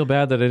kind of feel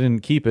bad that I didn't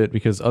keep it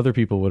because other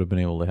people would have been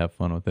able to have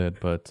fun with it,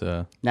 but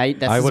Now I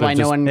that's would why have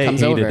no just one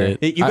comes hated over.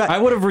 it. You got- I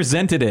would have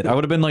resented it. I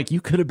would have been like,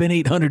 you could have been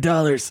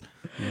 $800.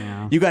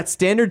 You got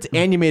standards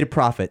and you made a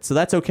profit, so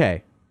that's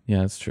okay. Yeah,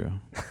 that's true.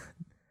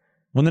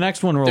 When the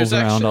next one rolls There's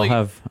around, actually-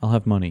 I'll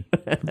have money.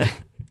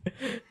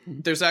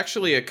 There's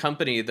actually a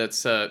company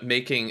that's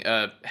making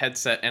a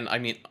headset, and I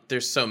mean,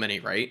 there's so many,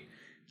 right?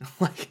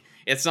 Like,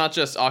 it's not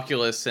just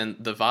Oculus and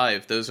the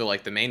Vive; those are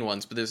like the main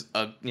ones. But there's,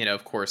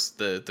 of course,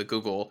 the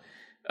Google,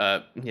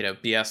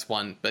 BS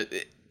one. But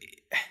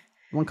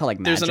One called like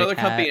Magic there's another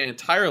Hat. company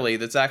entirely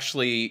that's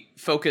actually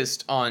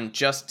focused on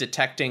just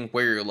detecting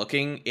where you're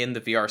looking in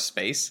the VR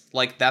space.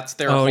 Like, that's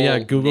their Oh whole yeah,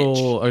 niche.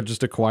 Google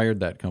just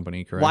acquired that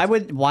company, correct?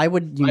 Why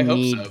would you I hope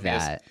need so, because-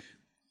 that?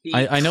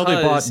 I know they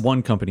bought Because-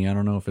 one company. I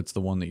don't know if it's the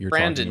one that you're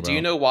Brandon, talking about. do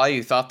you know why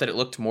you thought that it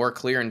looked more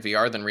clear in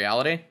VR than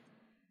reality?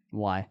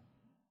 Why?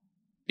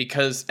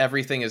 Because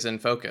everything is in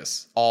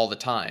focus all the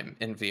time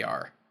in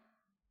VR.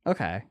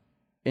 Okay,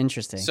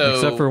 interesting. So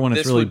Except for when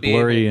it's this really would be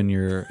blurry able-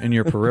 in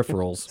your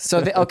peripherals.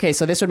 So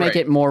so this would make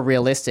Right. it more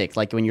realistic.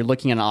 Like when you're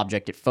looking at an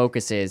object, it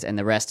focuses and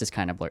the rest is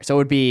kind of blurred. So it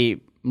would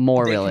be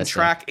more they realistic.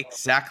 can track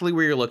exactly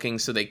where you're looking,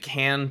 so they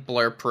can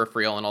blur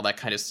peripheral and all that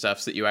kind of stuff,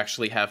 so that you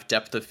actually have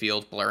depth of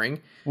field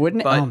blurring.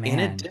 Wouldn't it? But Oh in man.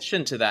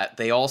 addition to that,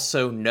 they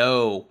also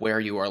know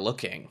where you are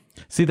looking.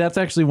 See, that's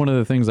actually one of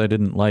the things I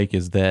didn't like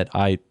is that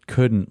I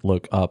couldn't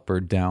look up or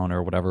down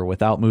or whatever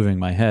without moving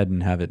my head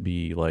and have it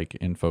be like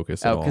in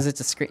focus at Oh, all. because it's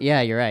a screen.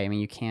 Yeah, you're right. I mean,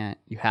 you can't.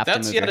 You have to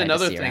That's move yet your head to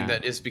another see thing around.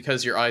 that is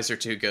because your eyes are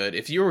too good.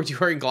 If you were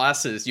wearing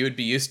glasses, you would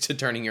be used to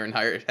turning your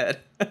entire head.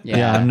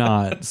 yeah, I'm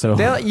not. So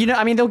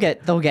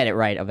they'll get it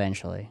right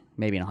eventually.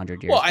 Maybe in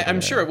 100 years. Well, they'll I'm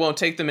get it sure right. it won't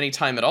take them any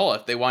time at all.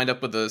 If they wind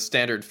up with the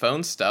standard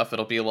phone stuff,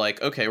 it'll be like,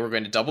 okay, we're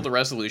going to double the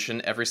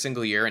resolution every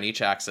single year in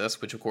each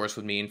axis, which of course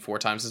would mean 4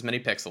 times as many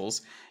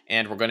pixels,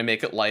 and we're going to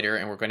make it lighter,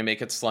 and we're going to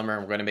make it slimmer,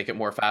 and we're going to make it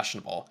more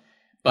fashionable.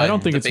 But I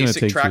don't think the it's gonna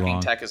basic take too tracking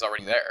long. tech is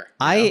already there.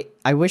 you know?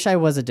 I wish I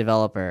was a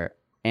developer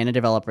and a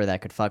developer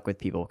that could fuck with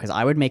people, because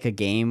I would make a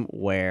game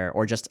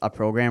or just a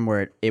program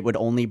where it would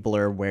only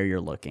blur where you're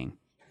looking.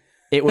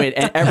 It would,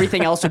 and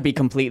everything else would be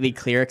completely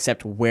clear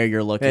except where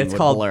you're looking. It's would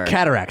called blur.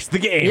 Cataracts, the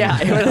game. Yeah,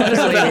 it would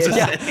literally, That's what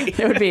yeah, I'm saying.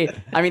 it would be.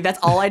 I mean, that's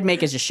all I'd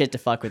make is just shit to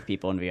fuck with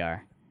people in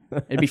VR.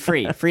 It'd be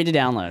free to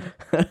download.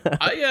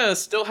 I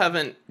still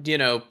haven't,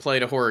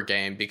 played a horror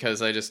game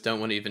because I just don't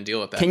want to even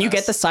deal with that. Can you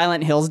get the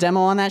Silent Hills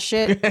demo on that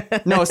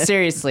shit? No,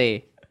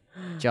 seriously,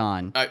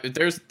 John.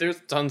 There's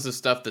tons of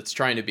stuff that's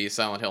trying to be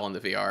Silent Hill in the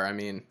VR. I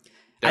mean,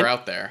 they're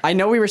out there. I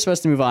know we were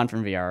supposed to move on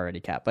from VR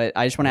already, Cap, but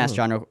I just want to ask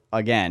John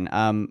again.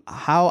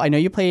 How I know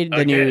you played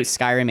the new Okay.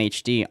 Skyrim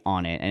HD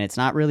on it, and it's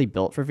not really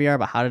built for VR,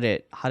 but how did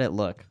it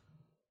look?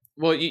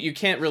 Well, you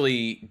can't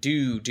really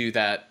do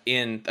that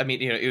in. I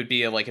mean, it would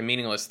be like a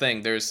meaningless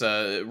thing. There's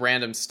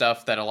random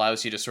stuff that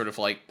allows you to sort of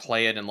like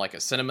play it in like a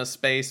cinema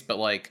space, but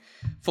like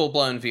full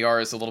blown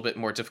VR is a little bit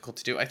more difficult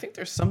to do. I think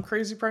there's some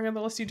crazy program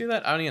that lets you do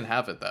that. I don't even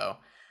have it though.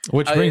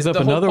 Which brings up the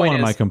whole another point one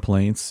of my is-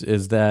 complaints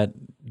is that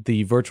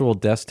the virtual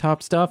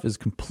desktop stuff is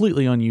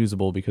completely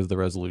unusable because the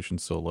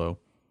resolution's so low.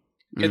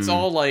 It's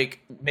all like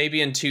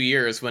maybe in 2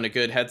 years when a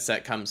good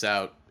headset comes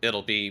out,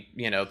 it'll be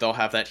they'll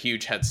have that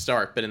huge head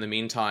start. But in the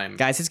meantime,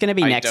 Guys, it's gonna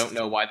be I next. don't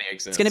know why they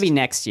exist. It's gonna be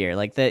next year.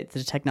 Like the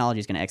technology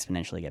is gonna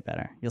exponentially get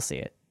better. You'll see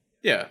it.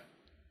 yeah.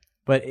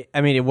 But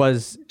I mean, it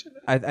was.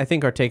 I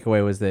think our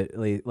takeaway was that,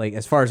 like,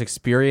 as far as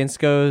experience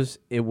goes,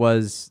 it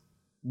was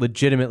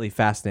legitimately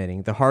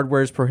fascinating. The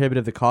hardware is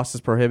prohibitive, the cost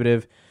is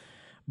prohibitive,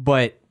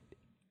 but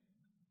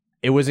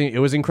it was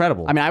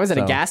incredible. I mean, I was at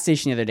a So- gas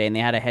station the other day, and they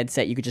had a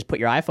headset you could just put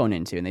your iPhone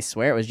into, and they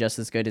swear it was just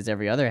as good as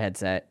every other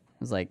headset. It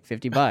was like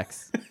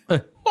 $50.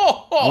 I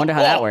wonder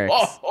how that works.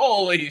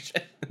 Holy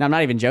shit! No, I'm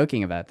not even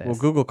joking about this. Well,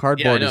 Google Yeah, I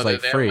Cardboard know is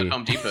like they have free. them at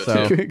Home Depot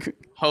so too.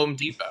 Home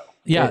Depot.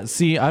 Yeah,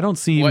 see, I don't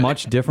see What-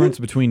 much difference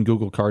between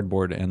Google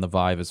Cardboard and the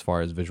Vive as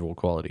far as visual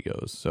quality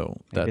goes.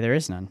 So that Maybe there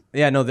is none.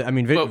 yeah, no, I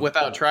mean, But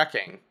without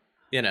tracking,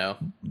 That's- all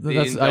I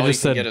you just can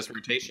said- get is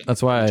rotation.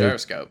 that's why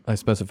gyroscope. I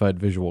specified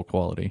visual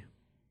quality.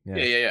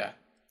 Yeah.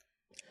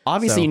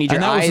 Obviously, So- you need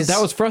your And eyes.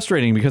 that was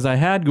frustrating because I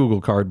had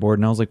Google Cardboard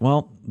and I was like,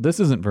 well, this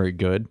isn't very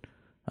good.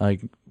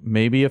 Like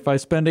maybe if I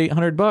spend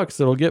 $800,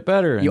 it'll get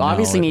better. And you no,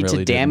 obviously it need to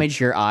really didn't. damage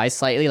your eyes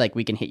slightly, like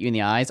we can hit you in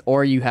the eyes,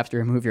 or you have to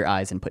remove your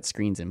eyes and put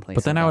screens in place.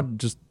 But then of I them. would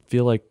just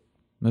feel like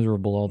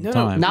miserable all the No,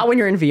 time. Not when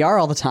you're in VR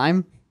all the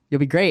time. You'll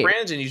be great.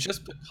 Brandon, you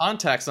just put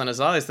contacts on his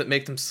eyes that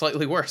make them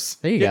slightly worse.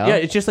 There you go. Yeah,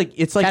 it's like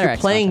you're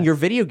Cataracts playing contest. your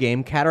video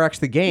game, Cataracts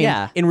the game.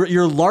 Yeah. And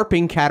you're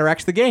LARPing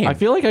Cataracts the game. I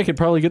feel like I could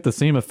probably get the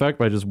same effect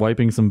by just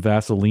wiping some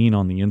Vaseline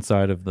on the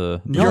inside of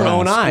the your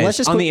own mask. eyes Let's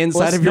just on put- the inside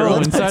let's- of your no, own.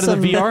 let's put Inside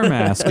of the VR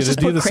mask. Let's It'd just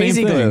do put the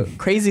crazy same glue. thing.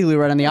 Crazy glue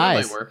right on the That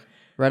eyes. might work.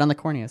 Right on the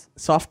corneas.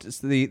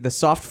 The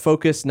soft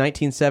focus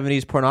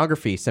 1970s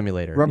pornography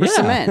simulator. Rubber Yeah.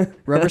 cement.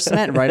 Rubber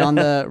cement right on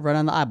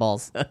the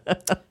eyeballs.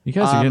 You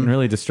guys are getting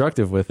really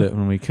destructive with it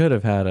when we could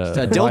have had a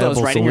dildos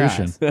viable right in your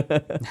solution.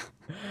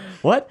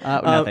 What?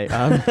 Nothing.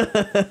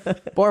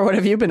 Bor, what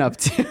have you been up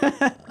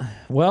to?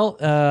 Well,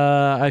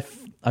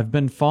 I've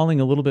been falling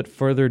a little bit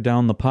further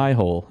down the pie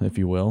hole, if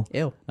you will.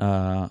 Ew.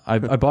 I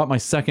bought my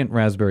second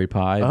Raspberry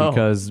Pi Oh.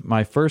 because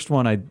my first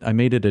one, I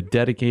made it a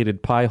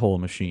dedicated pie hole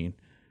machine.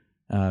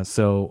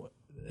 So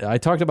I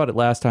talked about it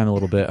last time a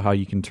little bit, how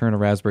you can turn a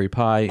Raspberry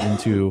Pi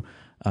into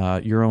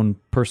your own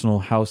personal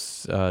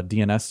house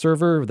DNS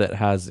server that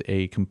has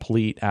a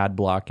complete ad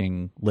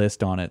blocking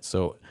list on it.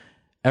 So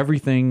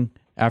everything,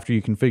 after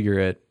you configure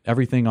it,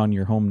 everything on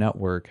your home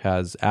network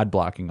has ad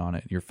blocking on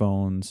it, your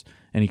phones,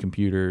 any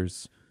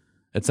computers,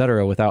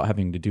 etc., without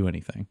having to do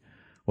anything,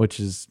 which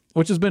has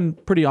been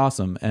pretty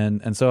awesome.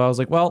 And so I was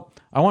like, well,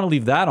 I want to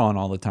leave that on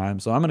all the time,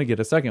 so I'm going to get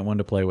a second one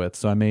to play with.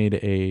 So I made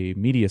a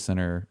media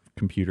center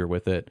computer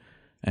with it,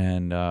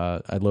 and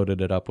I loaded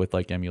it up with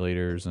like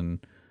emulators, and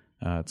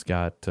it's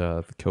got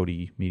the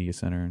Kodi Media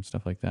Center and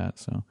stuff like that.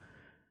 So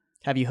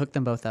Have you hooked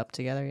them both up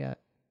together yet?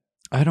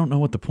 I don't know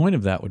what the point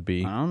of that would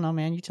be. I don't know,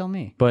 man. You tell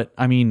me. But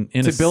I mean,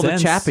 in To a build a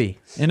sense, chappy.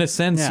 In a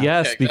sense, Yeah.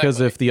 yes, Yeah, because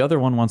exactly. if the other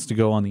one wants to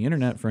go on the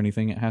internet for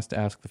anything, it has to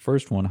ask the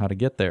first one how to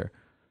get there.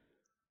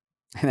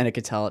 And then it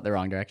could tell it the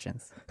wrong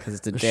directions because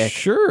it's a dick.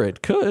 Sure,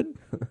 it could,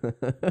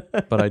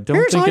 but I don't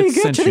Here's think how you it's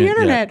get to sentient the yet.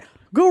 internet.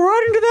 Go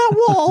right into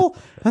that wall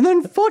and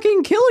then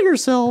fucking kill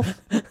yourself.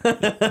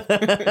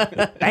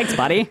 Thanks,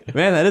 buddy.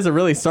 Man, that is a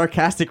really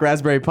sarcastic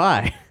Raspberry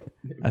Pi.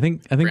 I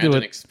think Brandon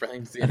what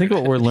explains the I think what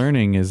internet. we're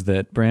learning is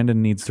that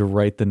Brandon needs to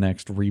write the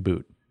next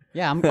reboot.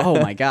 Yeah.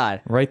 Oh my god.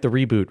 Write the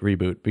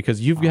reboot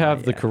because you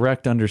have the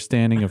correct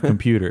understanding of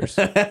computers.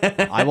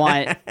 I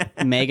want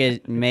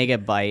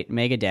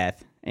megadeath,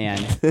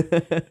 and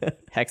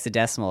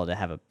hexadecimal to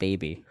have a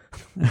baby.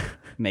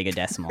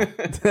 Megadecimal.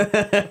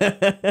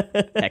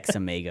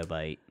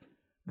 Hexamegabyte.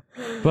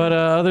 But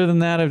other than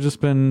that, I've just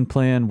been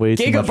playing way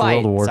too much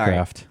Gigabyte! World of Sorry.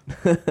 Warcraft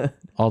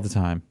all the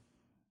time.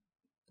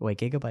 Wait,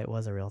 Gigabyte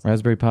was a real thing.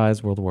 Raspberry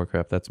Pis, World of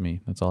Warcraft. That's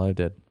me. That's all I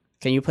did.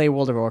 Can you play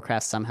World of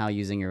Warcraft somehow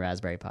using your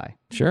Raspberry Pi?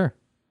 Sure.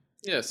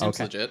 Yeah, seems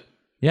Okay. legit.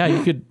 Yeah,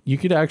 you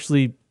could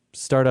actually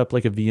start up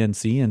like a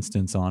VNC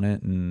instance on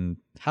it and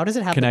How does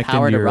it have the connect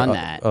power into to your run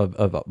that?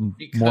 more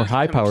Because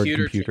high-powered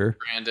computer computer. chip,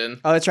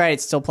 Brandon. Oh, that's right.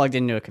 It's still plugged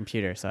into a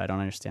computer, so I don't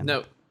understand.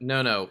 No.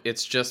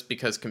 It's just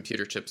because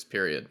computer chips,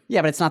 period.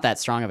 Yeah, but it's not that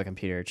strong of a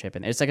computer chip,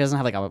 and it's like it doesn't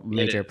have like a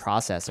major is.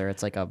 processor.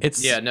 It's like a.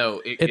 It's Yeah, no,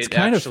 it, it's it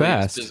kind of actually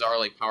fast. is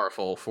bizarrely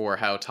powerful for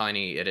how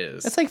tiny it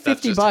is. It's like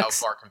That's $50 just bucks.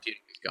 How far computing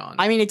has gone.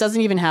 I mean, it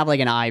doesn't even have like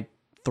an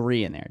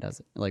i3 in there, does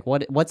it? Like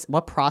what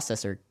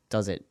processor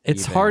does it?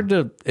 it's even- hard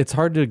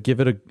to give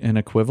it an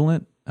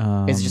equivalent.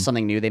 Is it just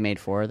something new they made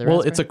for the?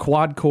 Well, it's a Raspberry?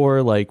 quad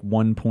core like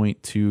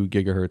 1.2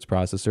 gigahertz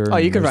processor. Oh,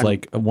 you and could there's run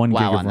like a 1 WoW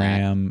gig of on that.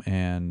 RAM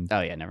and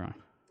Oh yeah, never mind.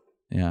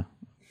 yeah.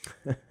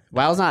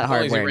 WoW's not As long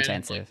as you hardware ran it,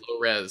 intensive. like, low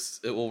res,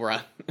 it will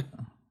run.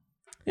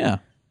 Yeah.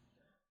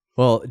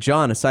 Well,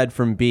 John, aside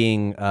from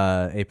being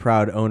a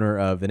proud owner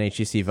of an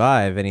HTC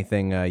Vive,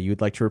 anything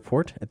you'd like to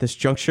report at this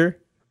juncture?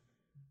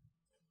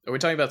 Are we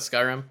talking about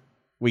Skyrim?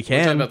 We Are we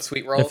talking can. about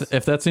Sweet Rolls?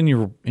 If that's in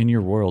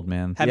your world,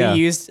 man. Have Yeah.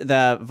 you used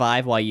the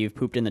Vive while you've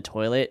pooped in the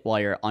toilet while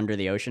you're under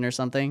the ocean or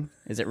something?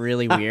 Is it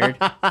really weird?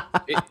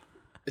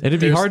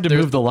 It'd be hard to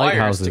there's move the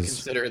wires lighthouses. to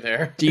consider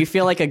there. Do you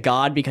feel like a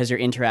god because you're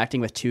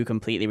interacting with two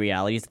completely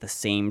realities at the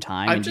same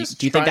time? I'm And just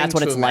do you think trying that's what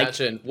to it's like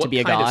imagine to what be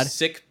a kind god? of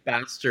sick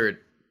bastard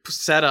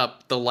set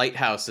up the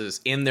lighthouses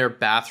in their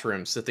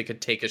bathrooms so that they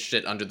could take a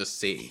shit under the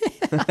sea.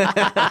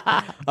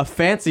 A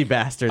fancy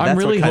bastard. I'm That's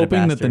really what kind of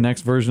hoping that the bastard.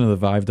 next version of the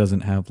Vive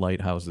doesn't have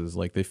lighthouses.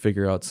 Like they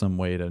figure out some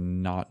way to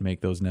not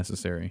make those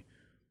necessary.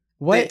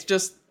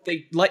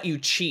 They let you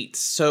cheat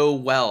so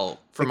well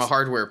from a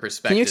hardware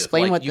perspective. Can you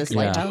explain Like, what you this can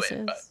do lighthouse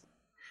it, but is?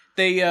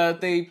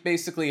 They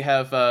basically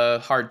have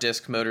hard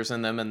disk motors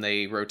in them, and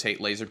they rotate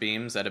laser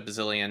beams at a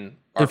bazillion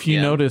RPM. If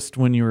you noticed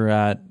when you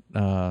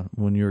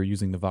were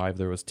using the Vive,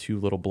 there was two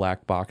little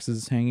black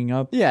boxes hanging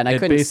up. Yeah, and I It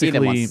couldn't see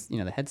them basically-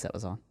 once the headset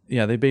was on.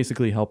 Yeah, they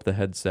basically help the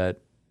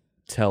headset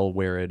tell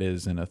where it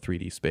is in a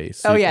 3D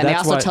space. Oh yeah, and they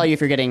That's also why- tell you if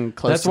you're getting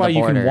close That's to why the you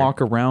border. can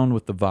walk around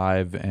with the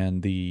Vive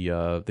and the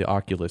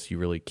Oculus. You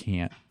really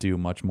can't do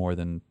much more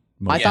than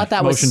I thought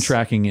that was motion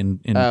tracking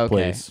in Oh, okay.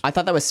 place. I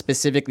thought that was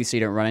specifically so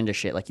you don't run into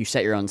shit. Like you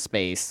set your own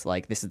space.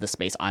 Like this is the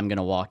space I'm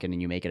gonna walk in, and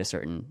you make it a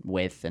certain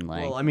width and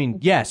length. Well, I mean,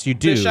 yes, you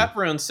do. The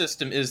chaperone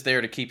system is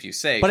there to keep you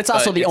safe, but it's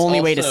also the only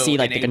way to also see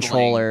like the enabling-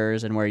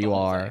 controllers and where you whole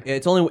are. thing.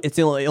 It's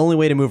the only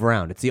way to move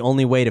around. It's the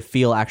only way to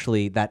feel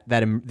actually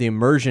the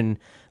immersion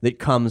that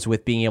comes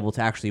with being able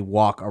to actually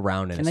walk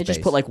around in Can a they space.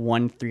 just put like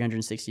one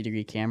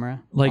 360-degree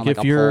camera? Like on, if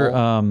a you're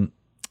pole?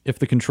 if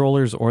the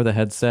controllers or the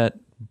headset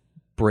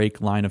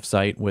break line of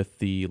sight with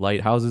the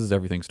lighthouses,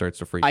 everything starts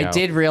to freak out. I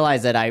did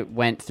realize that I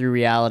went through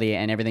reality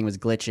and everything was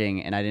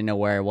glitching, and I didn't know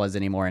where I was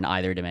anymore in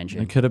either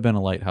dimension. It could have been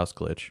a lighthouse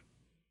glitch.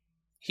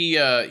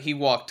 He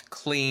walked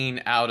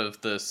clean out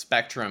of the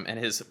spectrum, and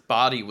his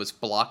body was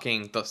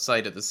blocking the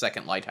sight of the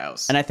second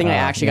lighthouse. And I think I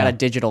actually got a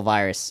digital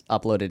virus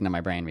uploaded into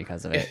my brain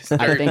because of it. It's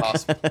very I think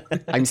possible.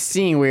 I'm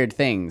seeing weird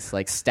things,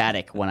 like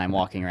static when I'm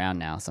walking around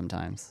now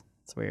sometimes.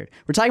 It's weird.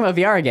 We're talking about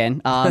VR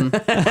again.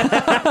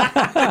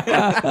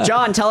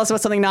 John, tell us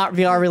about something not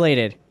VR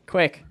related.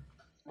 Quick.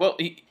 Well,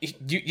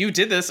 you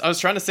did this. I was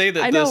trying to say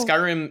that the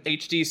Skyrim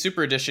HD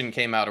Super Edition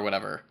came out or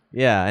whatever.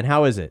 Yeah, and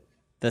how is it?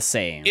 The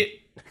same.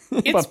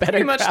 It's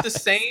pretty much the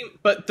same,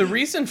 but the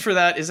reason for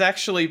that is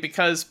actually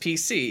because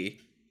PC.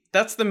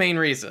 That's the main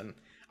reason.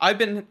 I've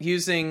been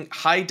using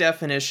high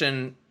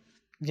definition,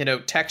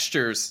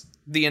 textures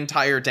the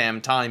entire damn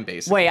time,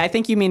 basically. Wait, I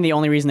think you mean the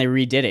only reason they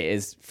redid it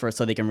is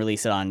so they can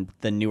release it on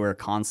the newer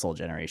console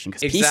generation.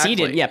 Because exactly. PC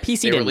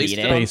didn't need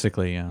it.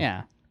 Basically, yeah.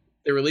 Yeah.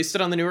 They released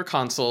it on the newer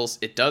consoles.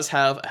 It does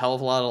have a hell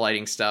of a lot of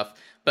lighting stuff,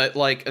 but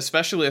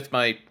especially with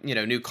my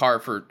new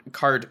card for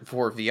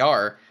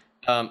VR,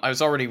 I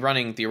was already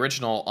running the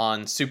original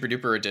on Super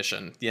Duper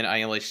Edition.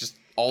 Just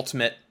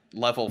ultimate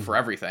level for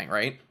everything,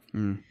 right?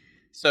 Mm.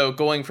 So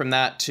going from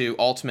that to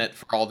ultimate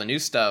for all the new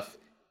stuff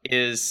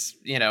is,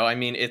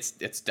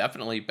 it's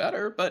definitely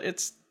better, but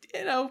it's,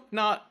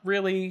 not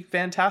really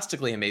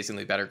fantastically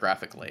amazingly better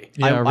graphically.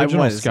 Yeah, I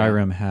original was,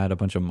 Skyrim had a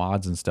bunch of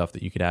mods and stuff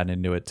that you could add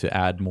into it to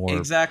add more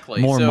more So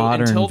until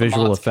modern the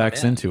visual mods come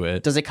effects in. into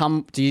it. Does it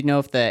come? Do you know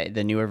if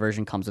the newer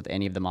version comes with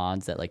any of the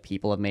mods that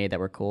people have made that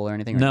were cool or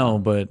anything? Or No,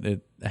 not? but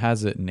it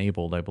has it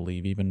enabled, I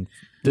believe. Even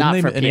Not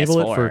didn't for they enable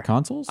it PS4. for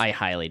consoles? I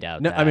highly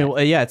doubt No, that. I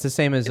mean, yeah, it's the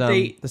same as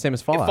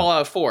Fallout.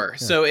 Fallout 4.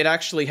 So it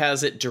actually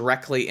has it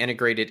directly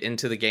integrated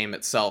into the game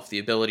itself, the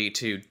ability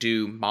to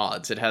do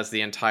mods. It has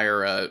the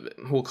entire,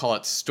 we'll call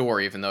it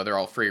store, even though they're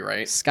all free,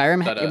 right?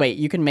 Skyrim. But, Wait,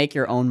 you can make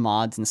your own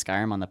mods in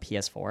Skyrim on the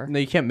PS4. No,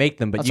 you can't make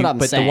them, but That's what I'm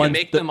saying. the You ones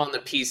make them on the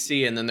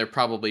PC, and then they're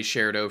probably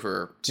shared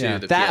over to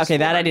the PS4.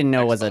 That I didn't know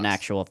and was an Xbox.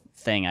 actual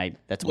thing.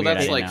 That's Well, weird. I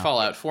that's didn't like know.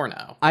 Fallout 4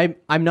 now. I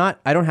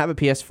don't have a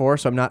PS4,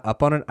 so I'm not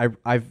up on it.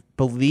 I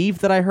believe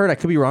that I heard, I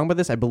could be wrong about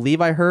this, I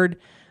believe I heard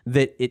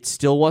that it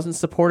still wasn't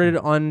supported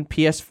on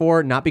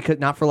PS4,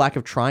 not for lack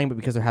of trying, but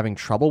because they're having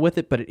trouble with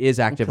it, but it is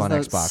active on the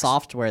Xbox.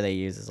 software they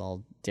use is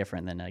all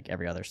different than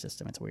every other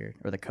system. It's weird.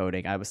 Or the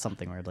coding. I was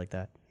something weird like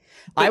that.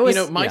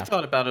 But, my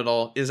thought about it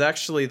all is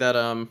actually that,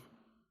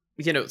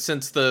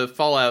 since the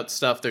Fallout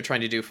stuff, they're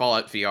trying to do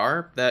Fallout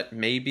VR, that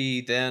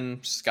maybe then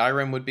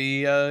Skyrim would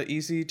be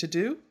easy to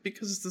do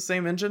because it's the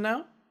same engine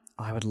now.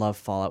 Oh, I would love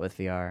Fallout with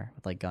VR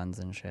with guns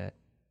and shit.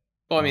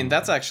 Well, I mean,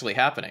 that's actually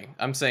happening.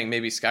 I'm saying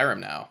maybe Skyrim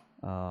now.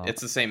 Oh. It's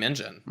the same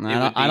engine.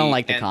 I don't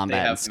like the and combat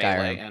they in have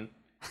melee Skyrim. And,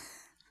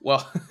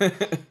 well,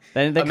 The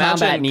imagine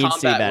combat needs to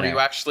be combat better. where you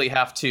actually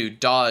have to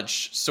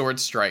dodge sword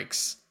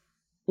strikes.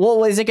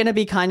 Well, is it going to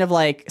be kind of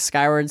like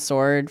Skyward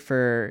Sword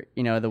for,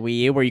 the Wii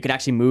U, where you could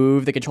actually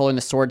move the controller and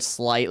the sword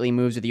slightly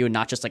moves with you and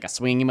not just like a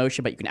swinging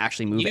motion, but you can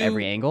actually move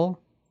every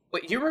angle?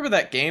 Wait, you remember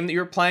that game that you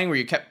were playing where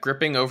you kept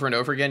gripping over and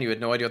over again? You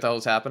had no idea what the hell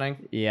was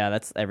happening? Yeah,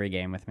 that's every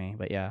game with me,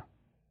 but yeah.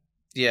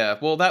 Yeah,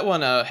 well, that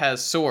one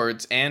has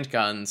swords and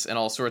guns and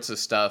all sorts of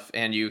stuff,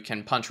 and you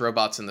can punch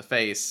robots in the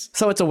face.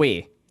 So it's a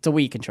Wii. It's a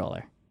Wii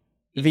controller.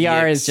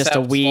 VR is just a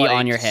Except, Wii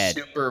on your head.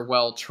 Super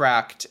well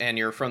tracked, and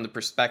you're from the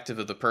perspective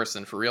of the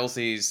person for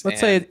realsies.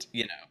 Let's say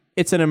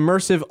it's an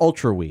immersive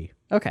Ultra Wii.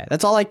 Okay,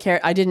 that's all I care.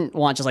 I didn't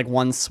want just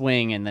one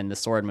swing and then the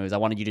sword moves. I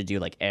wanted you to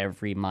do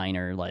every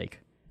minor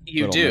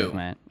You little do.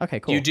 movement. Okay,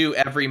 cool. You do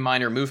every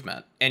minor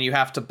movement, and you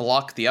have to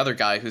block the other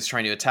guy who's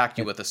trying to attack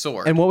you with a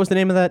sword. And what was the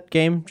name of that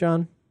game,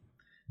 John?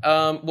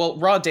 Well,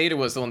 Raw Data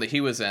was the one that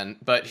he was in,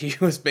 but he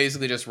was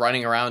basically just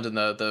running around in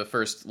the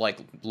first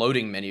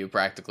loading menu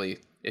practically,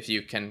 if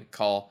you can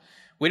call.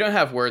 We don't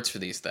have words for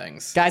these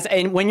things. Guys,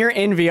 and when you're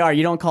in VR,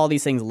 you don't call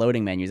these things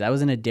loading menus. I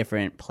was in a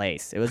different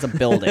place. It was a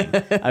building.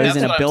 I was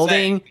in a what I'm building.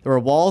 saying. There were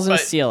walls and a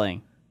But-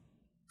 ceiling.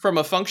 From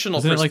a functional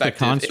Isn't it like the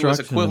perspective, it was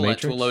construct in the equivalent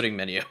to a Matrix? loading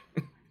menu.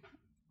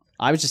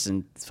 I was just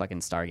in fucking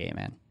Stargate,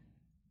 man.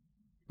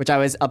 Which I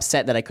was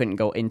upset that I couldn't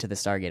go into the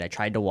Stargate. I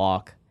tried to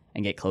walk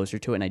and get closer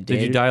to it, and I did.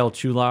 Did you dial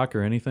Chulak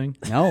or anything?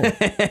 No.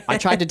 I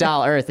tried to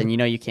dial Earth, and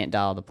you can't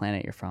dial the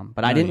planet you're from.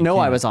 But I No, didn't you know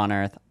I can't. was on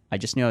Earth. I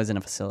just knew I was in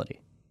a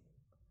facility.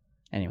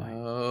 Anyway,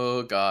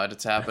 Oh God,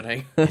 it's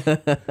happening. I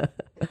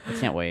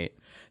can't wait.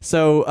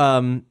 So,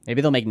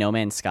 Maybe they'll make No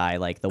Man's Sky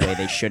the way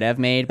they should have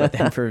made, but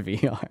then for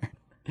VR.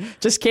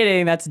 Just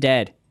kidding, that's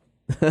dead.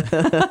 What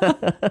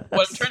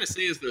I'm trying to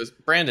say is there's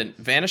Brandon,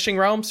 Vanishing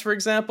Realms, for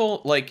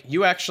example,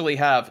 you actually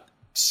have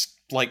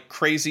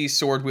crazy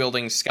sword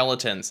wielding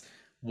skeletons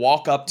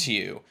walk up to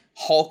you,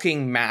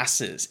 hulking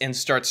masses, and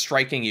start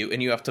striking you,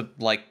 and you have to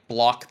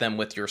block them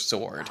with your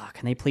sword. Oh,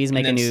 can they please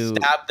make And a then new...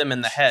 stab them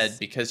in the head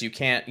because you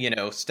can't,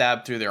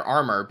 stab through their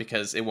armor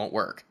because it won't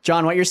work.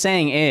 John, what you're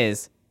saying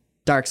is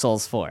Dark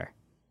Souls 4.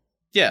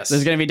 Yes.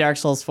 There's going to be Dark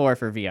Souls 4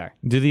 for VR.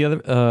 Do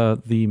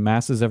the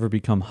masses ever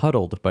become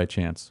huddled by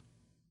chance?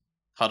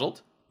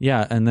 Huddled?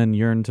 Yeah, and then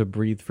Yearn to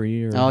Breathe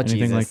Free or anything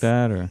Jesus. like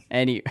that, or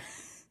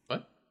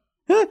What?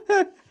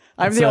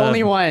 I'm It's, the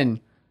only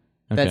one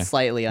okay. that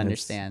slightly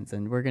understands,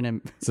 and we're gonna.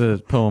 It's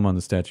a poem on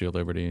the Statue of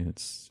Liberty.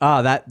 It's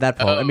that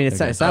poem. I mean, it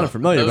sounded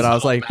familiar, but I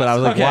was like,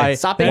 Okay. why?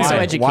 Stop being so why?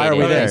 educated. Why are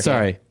we Okay, there?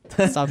 sorry,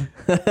 Stop.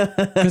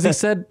 because he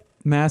said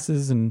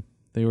masses and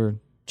they were.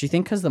 Do you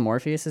think because the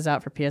Morpheus is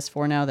out for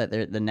PS4 now that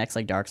the next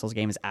like Dark Souls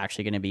game is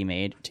actually going to be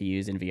made to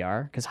use in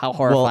VR? Because how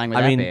horrifying would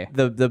I that mean, be?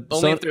 the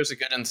Only if there's a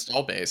good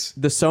install base.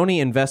 the Sony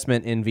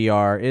investment in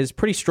VR is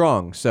pretty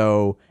strong,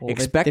 so Well,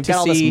 expect they've to got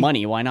all this see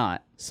money. Why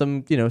not?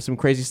 some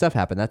crazy stuff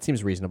happen. That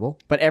seems reasonable.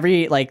 But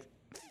every like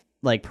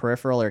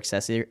peripheral or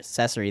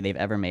accessory they've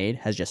ever made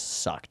has just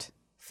sucked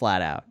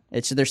flat out.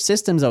 It's their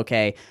system's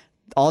okay.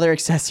 All their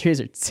accessories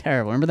are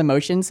terrible. Remember the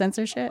motion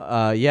sensor shit?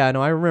 Yeah, no,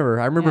 I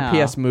remember.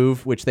 Yeah. PS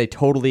Move, which they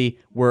totally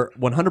were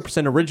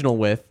 100% original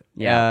with.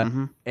 Yeah,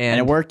 and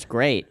it worked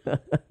great.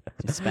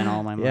 Just spent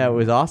all my money. Yeah, it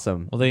was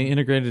awesome. Well, they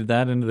integrated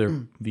that into their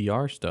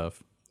VR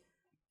stuff.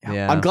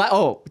 Yeah, I'm glad.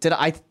 Oh,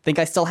 I think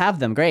I still have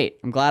them. Great.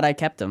 I'm glad I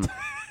kept them.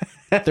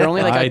 They're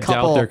only like I a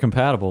couple. doubt they're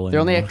compatible. They're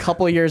only a anymore.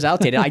 couple years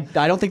outdated.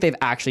 I don't think they've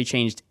actually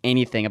changed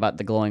anything about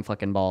the glowing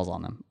fucking balls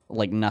on them.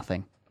 Like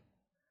nothing.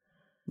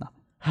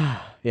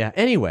 Yeah.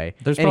 Anyway,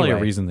 There's probably a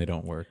reason they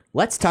don't work.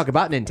 Let's talk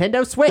about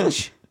Nintendo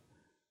Switch.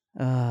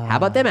 How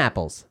about them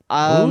apples?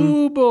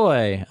 Oh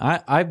boy,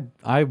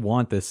 I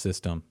want this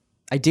system.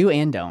 I do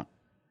and don't.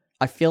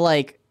 I feel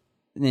like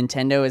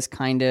Nintendo is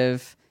kind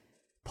of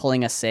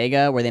pulling a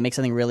Sega where they make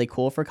something really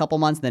cool for a couple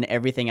months, then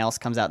everything else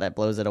comes out that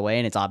blows it away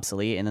and it's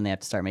obsolete, and then they have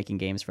to start making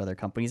games for other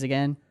companies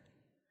again.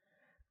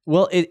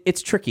 Well,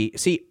 it's tricky.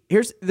 See,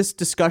 here's this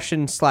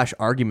discussion /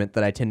 argument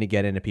that I tend to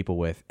get into people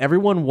with.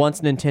 Everyone wants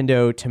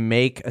Nintendo to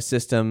make a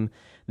system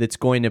that's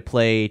going to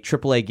play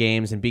AAA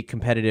games and be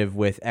competitive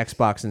with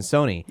Xbox and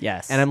Sony.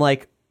 Yes. And I'm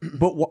like,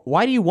 but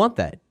why do you want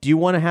that? Do you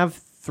want to have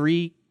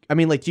three? I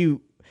mean, like,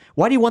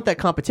 why do you want that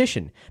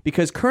competition?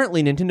 Because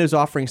currently Nintendo's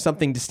offering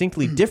something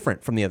distinctly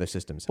different from the other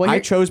systems. Well, I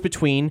chose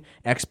between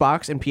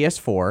Xbox and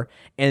PS4,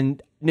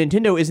 and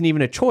Nintendo isn't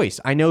even a choice.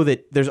 I know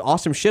that there's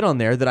awesome shit on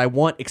there that I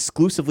want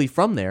exclusively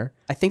from there.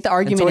 I think the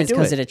argument I is do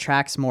because it. it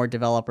attracts more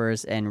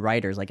developers and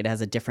writers. Like it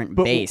has a different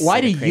But base. why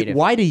like do a you creative-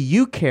 why do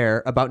you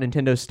care about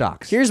Nintendo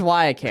stocks? Here's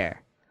why I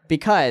care.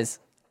 Because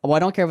I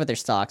don't care about their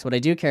stocks. What I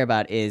do care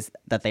about is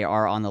that they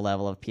are on the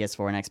level of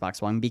PS4 and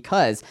Xbox One,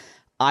 because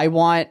I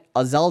want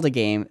a Zelda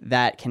game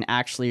that can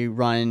actually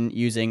run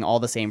using all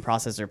the same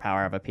processor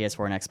power of a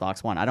PS4 and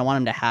Xbox One. I don't want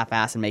them to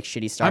half-ass and make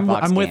shitty Star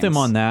Fox I'm with games. him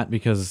on that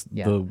because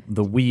Yeah.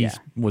 the Wii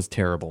was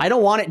terrible. I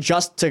don't want it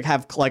just to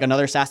have like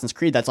another Assassin's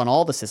Creed that's on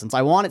all the systems.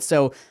 I want it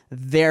so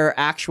their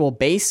actual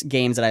base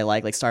games that I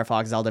like Star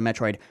Fox, Zelda,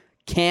 Metroid,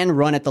 can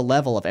run at the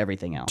level of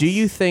everything else. Do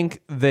you think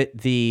that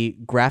the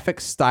graphic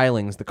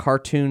stylings, the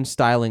cartoon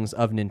stylings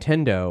of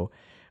Nintendo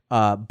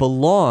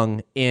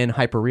belong in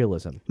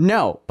hyperrealism?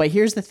 No, but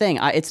here's the thing.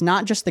 It's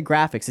not just the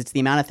graphics. It's the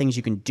amount of things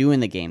you can do in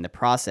the game, the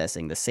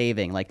processing, the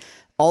saving, like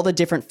all the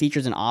different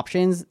features and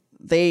options.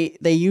 They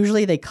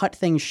usually cut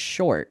things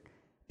short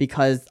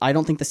because I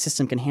don't think the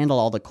system can handle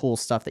all the cool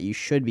stuff that you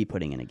should be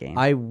putting in a game.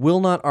 I will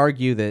not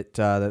argue that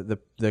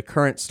the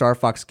current Star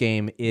Fox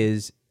game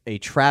is a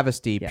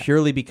travesty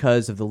purely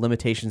because of the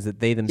limitations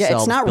that they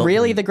themselves it's not built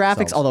really the graphics,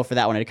 themselves. although for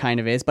that one it kind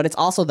of is, but it's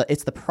also the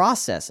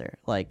processor.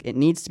 Like it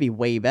needs to be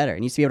way better.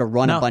 It needs to be able to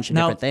run a bunch of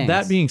different things.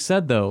 That being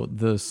said, though,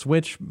 the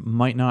Switch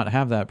might not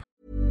have that.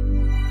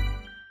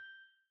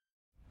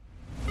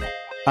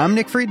 I'm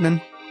Nick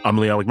Friedman. I'm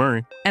Lee Alec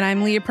Murray. And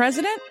I'm Leah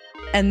President,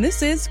 and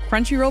this is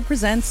Crunchyroll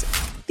Presents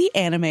The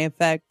Anime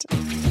Effect.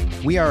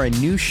 We are a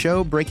new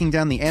show breaking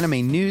down the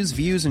anime news,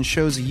 views, and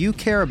shows you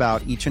care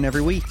about each and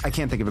every week. I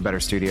can't think of a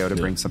better studio to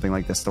bring something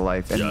like this to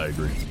life. And Yeah, I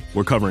agree.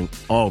 We're covering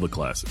all the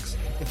classics.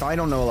 if I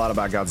don't know a lot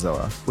about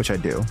Godzilla, which I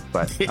do,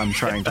 but I'm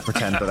trying to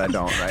pretend that I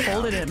don't right now.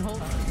 Hold it in, hold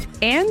on.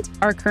 And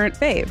our current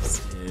faves.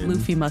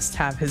 Luffy must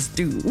have his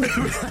due.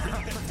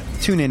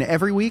 Tune in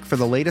every week for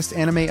the latest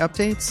anime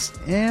updates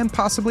and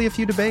possibly a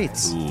few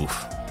debates.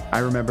 Oof. I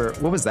remember,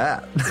 what was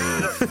that?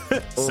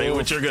 Say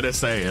what you're going to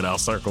say, and I'll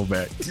circle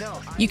back.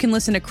 You can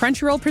listen to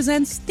Crunchyroll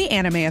Presents The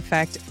Anime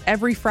Effect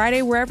every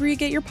Friday wherever you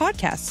get your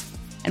podcasts.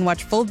 And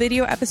watch full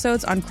video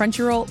episodes on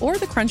Crunchyroll or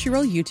the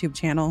Crunchyroll YouTube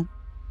channel.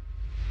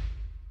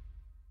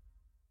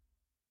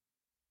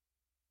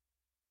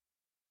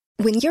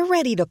 When you're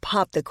ready to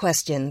pop the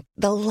question,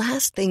 the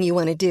last thing you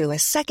want to do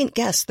is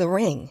second-guess the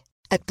ring.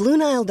 At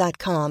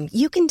BlueNile.com,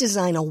 you can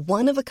design a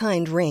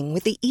one-of-a-kind ring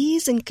with the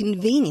ease and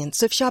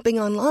convenience of shopping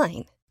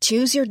online.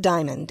 Choose your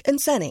diamond and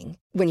setting.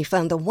 When you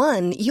find the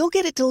one, you'll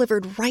get it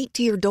delivered right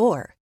to your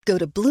door. Go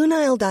to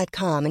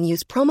BlueNile.com and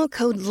use promo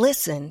code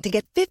LISTEN to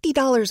get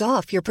 $50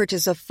 off your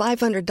purchase of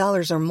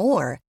 $500 or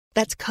more.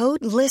 That's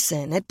code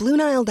LISTEN at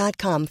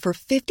BlueNile.com for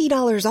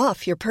 $50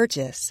 off your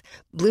purchase.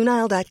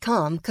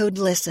 BlueNile.com, code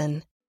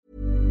LISTEN.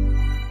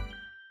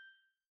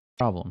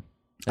 Problem.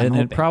 And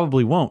it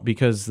probably won't,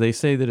 because they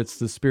say that it's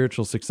the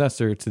spiritual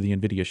successor to the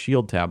NVIDIA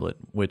Shield tablet,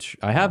 which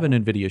I have an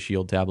NVIDIA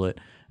Shield tablet,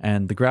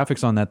 and the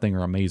graphics on that thing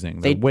are amazing.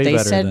 They're way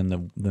better than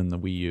the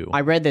Wii U.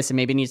 I read this, and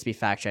maybe it needs to be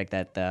fact-checked,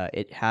 that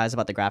it has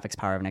about the graphics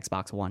power of an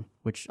Xbox One,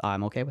 which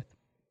I'm okay with.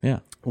 Yeah.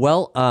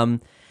 Well,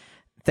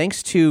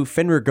 thanks to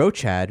Fenrir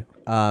Gochad,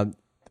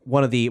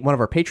 one of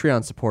our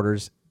Patreon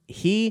supporters,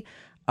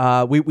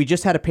 we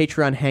just had a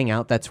Patreon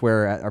hangout. That's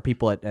where our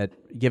people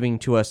at giving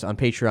to us on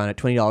Patreon at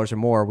 $20 or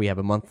more, we have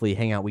a monthly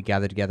hangout. We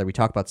gather together. We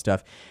talk about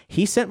stuff.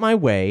 He sent my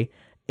way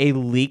a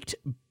leaked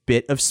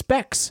bit of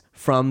specs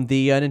from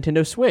the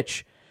Nintendo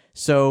Switch.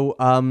 So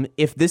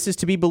if this is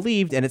to be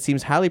believed, and it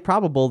seems highly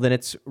probable, then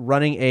it's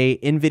running a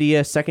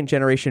NVIDIA second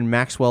generation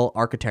Maxwell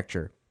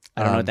architecture.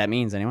 I don't know what that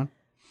means. Anyone?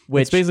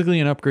 It's basically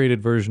an upgraded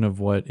version of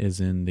what is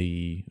in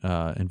the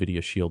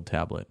NVIDIA Shield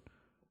tablet.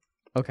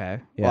 Okay.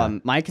 Yeah. Well,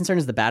 my concern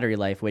is the battery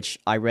life, which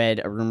I read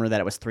a rumor that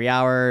it was 3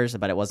 hours,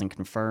 but it wasn't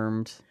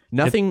confirmed.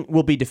 Nothing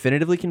will be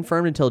definitively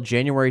confirmed until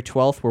January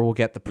 12th, where we'll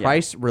get the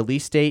price,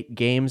 release date,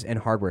 games, and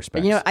hardware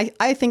specs. You know,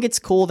 I think it's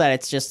cool that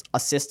it's just a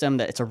system,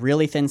 that it's a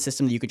really thin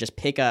system that you could just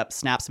pick up,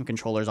 snap some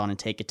controllers on, and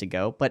take it to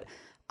go. But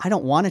I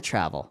don't want to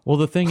travel. Well,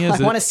 the thing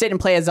is, I want to sit and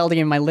play a Zelda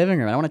game in my living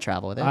room. I don't want to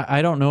travel with it.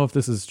 I don't know if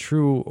this is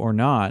true or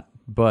not,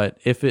 but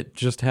if it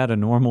just had a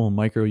normal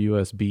micro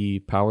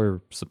USB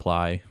power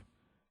supply,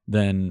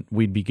 then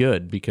we'd be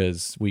good,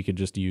 because we could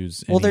just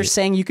use. Well, they're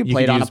saying you could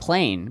play it on a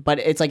plane, but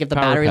it's like if the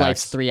battery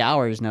life's 3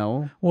 hours,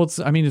 no. Well, it's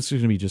going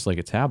to be just like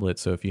a tablet.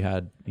 So if you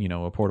had,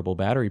 a portable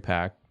battery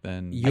pack,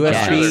 then there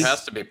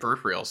has to be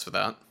peripherals for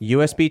that.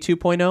 USB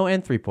 2.0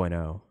 and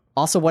 3.0.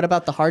 Also, what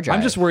about the hard drive?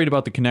 I'm just worried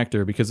about the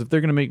connector, because if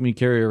they're going to make me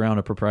carry around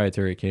a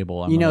proprietary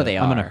cable, I'm going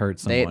to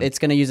hurt someone. It's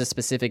going to use a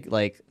specific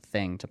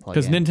thing to plug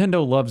in. Because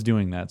Nintendo loves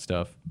doing that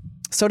stuff.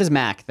 So does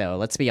Mac, though.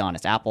 Let's be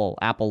honest. Apple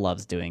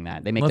loves doing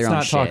that. They make their own shit.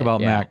 Let's not talk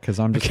about Mac, because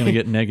I'm just going to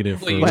get negative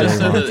for you a very just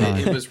said long that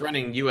time. it was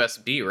running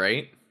USB,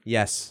 right?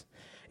 Yes.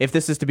 If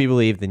this is to be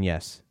believed, then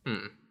yes.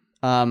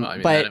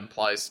 But that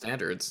implies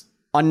standards.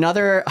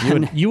 Another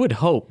you would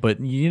hope, but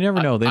you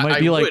never know. They might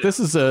be like, this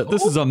is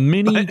a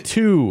Mini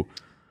 2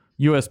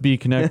 USB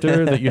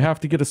connector that you have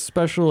to get a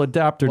special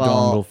adapter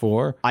dongle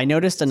for. I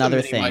noticed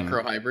another thing.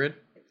 Micro hybrid.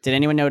 Did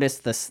anyone notice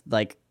this,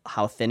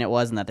 how thin it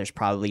was, and that there's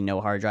probably no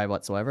hard drive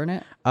whatsoever in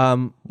it?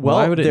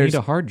 Why would it need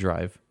a hard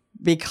drive?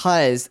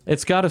 Because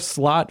it's got a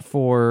slot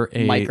for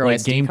micro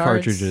SD game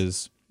cards?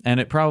 cartridges, and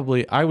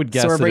I would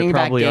guess that it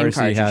probably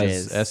already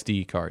has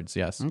SD cards.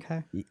 Yes.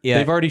 Okay. Yeah.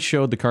 They've already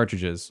showed the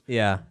cartridges.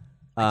 Yeah.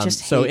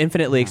 So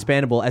infinitely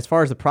expandable. As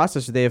far as the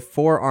processor, they have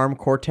 4 ARM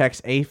Cortex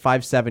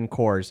A57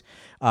 cores,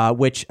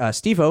 which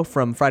Steve-O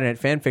from Friday Night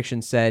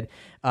Fanfiction said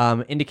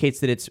indicates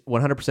that it's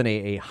 100%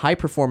 a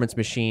high-performance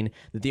machine,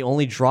 that the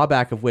only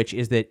drawback of which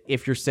is that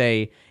if you're,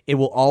 say,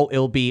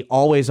 it'll be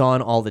always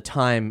on all the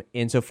time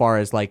insofar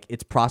as,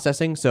 its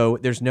processing. So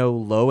there's no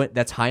low,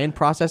 that's high-end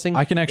processing.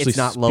 I can actually it's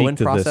not speak low-end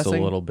to processing. this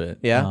a little bit.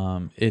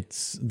 Yeah.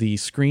 It's the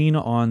screen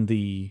on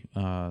the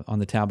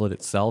tablet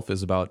itself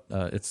is about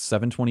it's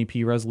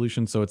 720p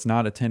resolution, so it's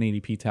not a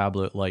 1080p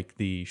tablet like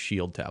the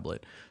Shield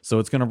tablet. So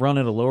it's going to run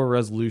at a lower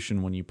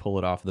resolution when you pull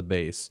it off the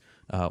base.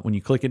 When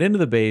you click it into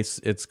the base,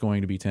 it's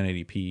going to be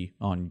 1080p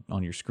on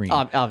your screen.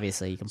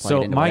 Obviously, you can plug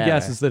it into my whatever.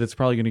 guess is that it's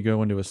probably going to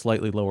go into a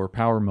slightly lower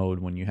power mode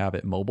when you have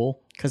it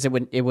mobile. Because it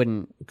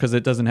wouldn't. Because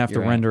it doesn't have to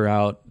render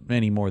out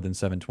any more than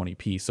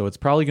 720p. So it's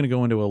probably going to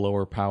go into a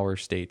lower power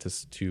state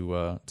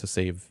to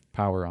save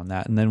power on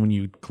that. And then when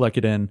you click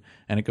it in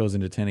and it goes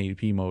into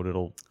 1080p mode,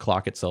 it'll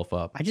clock itself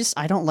up.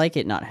 I don't like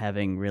it not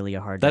having really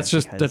a hard drive.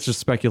 That's just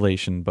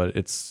speculation, but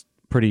it's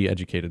pretty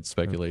educated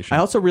speculation. I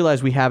also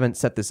realize we haven't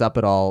set this up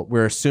at all.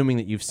 We're assuming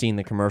that you've seen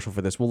the commercial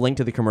for this. We'll link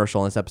to the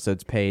commercial on this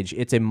episode's page.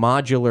 It's a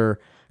modular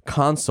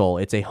console.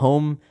 It's a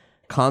home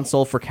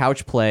console for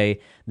couch play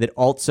that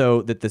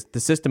the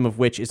system of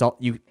which is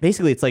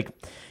it's like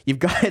you've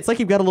got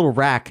a little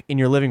rack in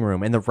your living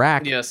room, and the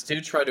rack. Yes,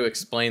 do try to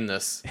explain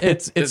this.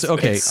 It's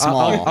okay. It's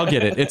small. I'll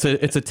get it.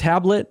 It's a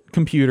tablet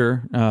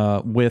computer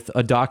with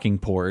a docking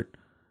port.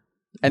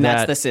 And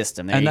that's the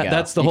system. There you go.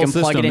 That's the you whole can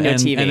system. Plug it into a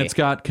TV. And it's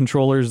got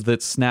controllers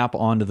that snap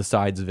onto the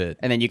sides of it.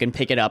 And then you can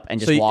pick it up and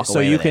just walk away. So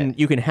you with can it.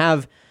 you can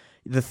have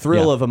the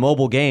thrill of a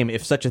mobile game,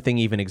 if such a thing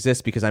even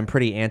exists, because I'm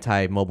pretty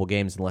anti-mobile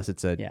games unless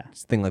it's a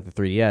thing like the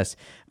 3DS.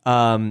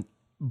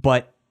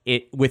 But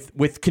it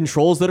with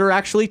controls that are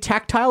actually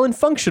tactile and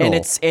functional. And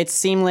it's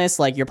seamless.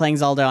 Like you're playing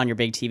Zelda on your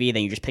big TV,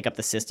 then you just pick up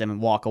the system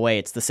and walk away.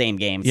 It's the same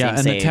game. Yeah, same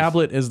and save. the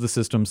tablet is the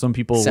system. Some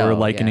people were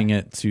likening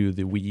it to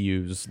the Wii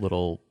U's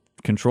little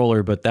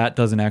controller, but that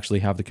doesn't actually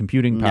have the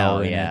computing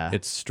power in it.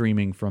 It's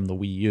streaming from the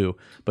Wii U.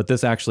 But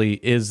this actually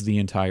is the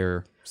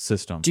entire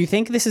system. Do you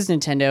think this is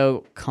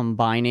Nintendo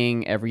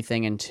combining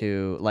everything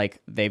into,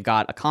 they've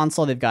got a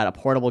console, they've got a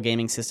portable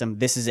gaming system,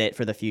 this is it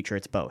for the future,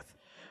 it's both?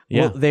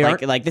 Yeah. Well, they are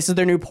this is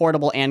their new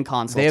portable and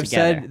console They have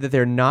together. said that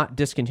they're not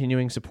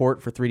discontinuing support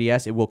for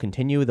 3DS. It will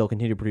continue. They'll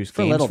continue to produce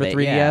For a games little for bit,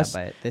 3DS. yeah,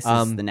 but this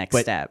is the next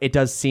but step. It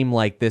does seem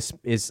like this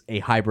is a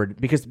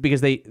hybrid because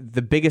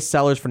the biggest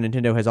sellers for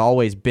Nintendo has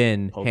always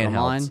been Pokemon.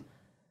 handhelds.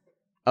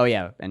 Oh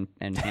yeah, and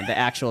the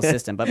actual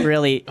system, but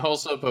really,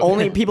 Also,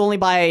 Pokemon. only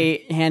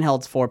buy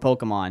handhelds for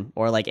Pokemon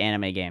or like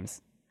anime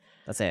games.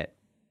 That's it.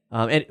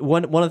 And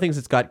one of the things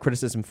it's got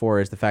criticism for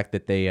is the fact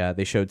that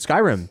they showed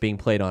Skyrim being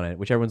played on it,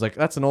 which everyone's like,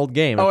 that's an old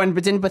game. Oh, and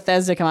but didn't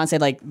Bethesda come out and say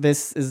like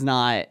this is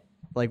not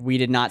like we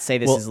did not say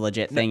this is a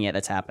legit thing yet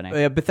that's happening?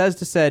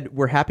 Bethesda said,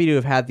 we're happy to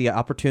have had the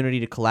opportunity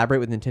to collaborate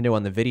with Nintendo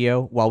on the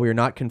video. While we are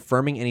not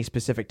confirming any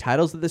specific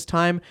titles at this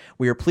time,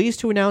 we are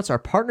pleased to announce our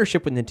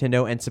partnership with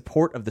Nintendo and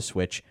support of the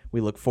Switch. We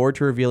look forward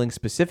to revealing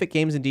specific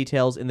games and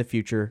details in the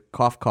future.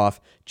 Cough,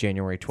 cough,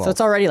 January 12th. So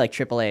it's already like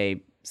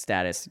AAA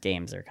status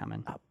games are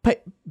coming.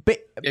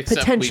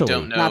 Except potentially. we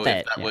don't know Not if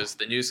that, that yeah. was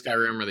the new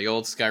Skyrim or the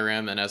old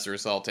Skyrim, and as a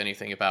result,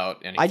 anything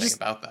about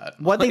that.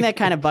 One thing that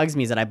kind of bugs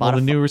me is that I bought Well,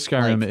 the newer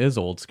Skyrim is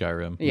old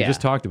Skyrim. We Yeah.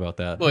 just talked about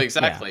that. Well,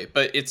 exactly,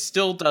 but it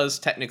still does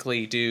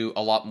technically do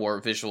a lot more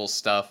visual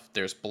stuff.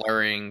 There's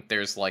blurring.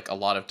 There's like a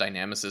lot of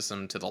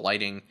dynamicism to the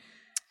lighting.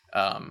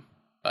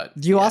 But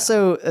Do you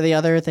also the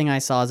other thing I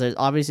saw is that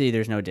obviously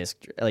there's no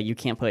disc, like you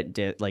can't put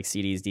like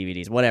CDs,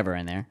 DVDs, whatever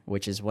in there,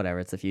 which is whatever,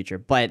 it's the future.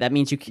 But that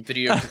means you can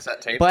video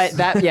cassette tapes? But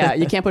that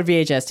you can't put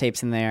VHS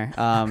tapes in there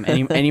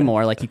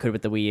anymore like you could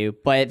with the Wii U.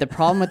 But the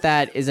problem with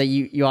that is that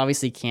you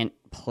obviously can't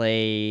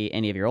play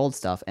any of your old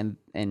stuff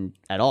and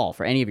at all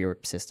for any of your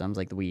systems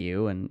like the Wii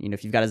U. And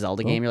if you've got a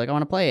Zelda game, you're like I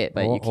want to play it,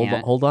 but you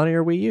can't. Hold on to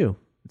your Wii U.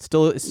 It's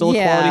still a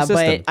quality system.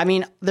 But I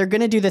mean, they're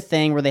gonna do the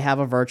thing where they have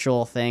a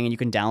virtual thing and you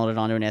can download it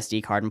onto an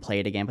SD card and play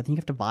it again. But then you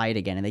have to buy it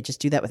again, and they just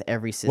do that with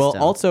every system. Well,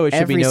 also it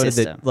should be noted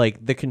system. that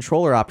like the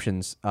controller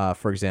options,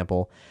 for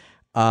example,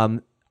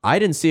 I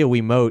didn't see a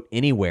Wiimote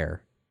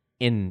anywhere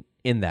in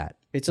that.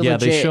 It's a yeah,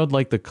 legit... they showed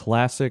like the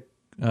classic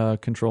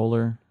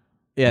controller.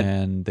 Yeah.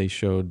 And they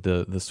showed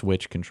the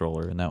Switch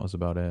controller, and that was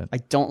about it. I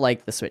don't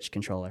like the Switch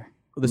controller.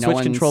 The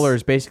Switch controller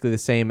is basically the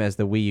same as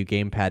the Wii U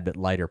gamepad, but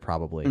lighter,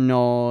 probably.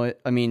 No,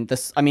 I mean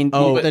this. I mean,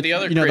 but the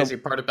other crazy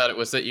part about it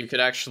was that you could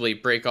actually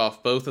break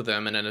off both of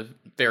them, and in a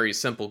very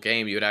simple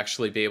game, you would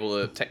actually be able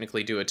to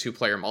technically do a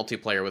 2-player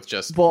multiplayer with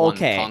just one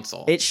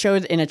console. It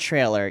showed in a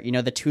trailer,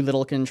 the two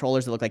little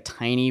controllers that look like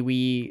tiny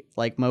Wii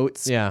like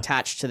motes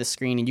attached to the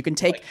screen, and you can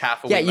take like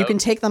half a you Wiimote? can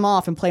take them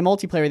off and play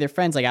multiplayer with your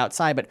friends like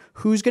outside. But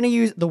who's gonna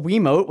use the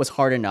Wiimote? Was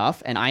hard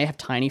enough, and I have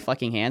tiny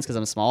fucking hands because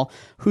I'm small.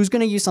 Who's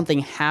gonna use something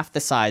half the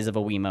size of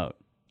a Wiimote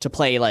to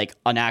play like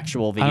an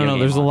actual video I don't know. game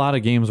There's on? a lot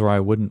of games where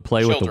I wouldn't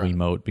play with the Children.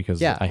 Wiimote because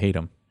Yeah. I hate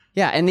them.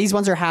 Yeah, and these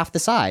ones are half the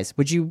size.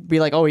 Would you be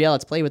like, oh yeah,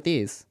 let's play with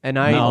these? And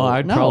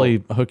I'd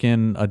probably hook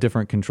in a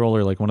different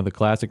controller, like one of the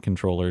classic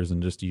controllers,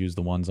 and just use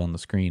the ones on the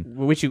screen.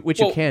 Which you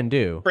can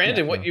do.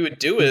 Brandon, what you would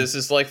do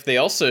is like they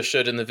also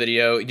showed in the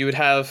video, you would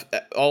have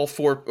all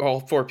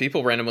four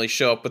people randomly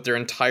show up with their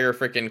entire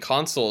freaking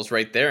consoles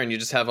right there, and you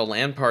just have a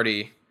LAN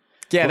party.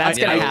 Yeah, that's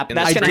gonna happen.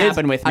 That's gonna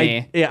happen with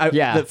me.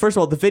 First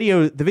of all, the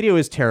video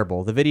is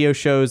terrible. The video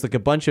shows like a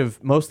bunch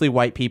of mostly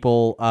white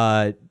people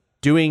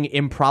doing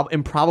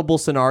improbable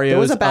scenarios. There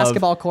was a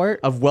basketball court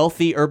of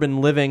wealthy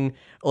urban living,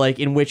 like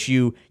in which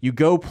you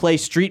go play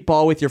street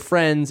ball with your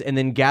friends and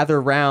then gather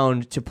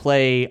around to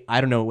play,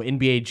 I don't know,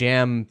 NBA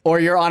Jam,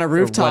 or you're on a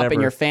rooftop in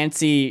whatever.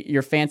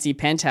 your fancy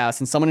penthouse,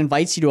 and someone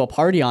invites you to a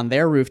party on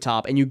their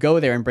rooftop, and you go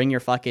there and bring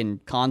your fucking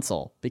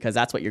console because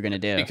that's what you're gonna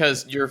do.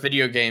 Because your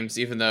video games,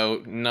 even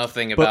though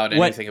nothing about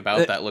anything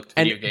about that looked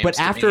video games. But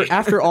to me.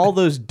 after all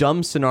those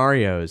dumb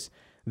scenarios,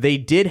 they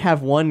did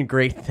have one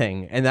great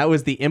thing, and that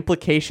was the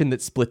implication that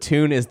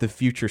Splatoon is the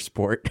future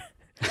sport.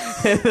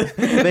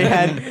 They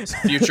had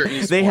future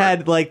esport. They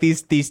had like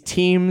these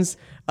teams,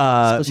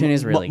 Splatoon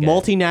is really good.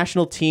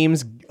 multinational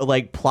teams,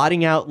 like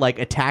plotting out like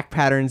attack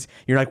patterns.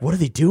 You're like, what are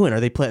they doing? Are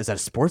they playing? Is that a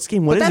sports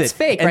game? What but is that's it?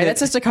 fake, And right? it- That's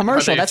just a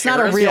commercial. That's not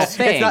a real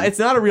thing. It's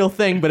not a real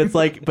thing, but it's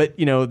like, but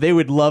they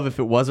would love if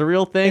it was a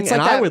real thing, It's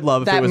and like I that- would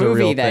love if that it was a movie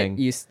real that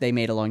thing. they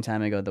made a long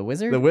time ago, The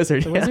Wizard. The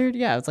Wizard, The yeah. Wizard.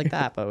 Yeah, it's like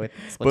that, but with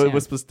Splatoon. But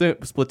with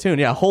Splatoon,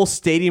 yeah, a whole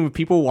stadium of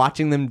people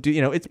watching them do.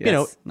 It's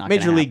Yes, not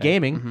Major gonna League happen.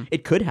 Gaming. Mhm.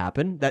 It could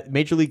happen. That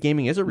Major League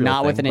Gaming is a real Not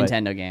thing. with a but-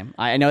 Nintendo game.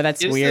 I know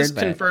that's Is weird, this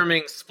but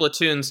confirming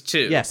Splatoon's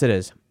 2? Yes, it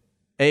is.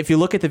 If you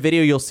look at the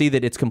video, you'll see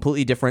that it's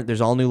completely different.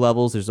 There's all new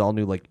levels. There's all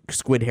new like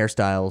squid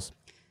hairstyles.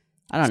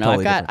 I don't It's know.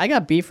 totally different. I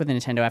got beef with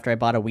Nintendo after I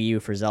bought a Wii U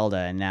for Zelda,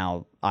 and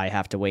now I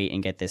have to wait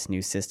and get this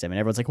new system. And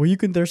everyone's like, "Well,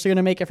 they're still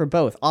gonna make it for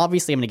both."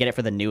 Obviously, I'm gonna get it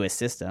for the newest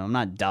system. I'm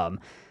not dumb,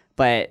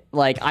 but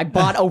like I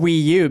bought a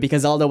Wii U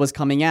because Zelda was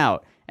coming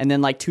out, and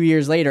then like 2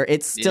 years later,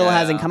 it still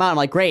hasn't come out. I'm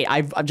like, great,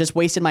 I've just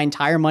wasted my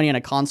entire money on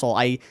a console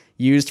I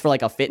used for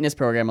like a fitness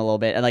program a little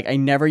bit, and like I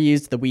never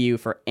used the Wii U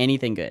for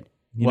anything good.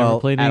 You never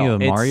played at any all. of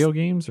the It's- Mario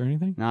games or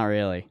anything? Not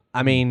really.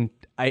 I mean,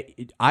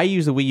 I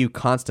use the Wii U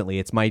constantly.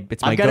 It's my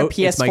I've got a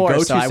it's my PS4,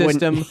 go-to so I wouldn't-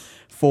 system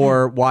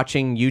for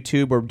watching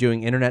YouTube or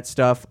doing internet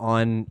stuff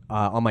on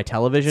my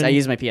television. So I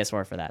use my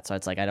PS4 for that, so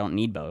it's like I don't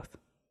need both.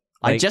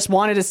 I Like- just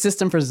wanted a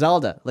system for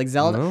Zelda, like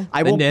Zelda. No.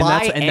 I will and buy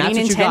that's, any and that's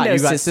what Nintendo you got. You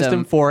got system,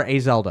 system for a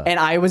Zelda. and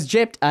I was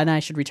gypped, and I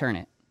should return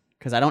it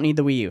because I don't need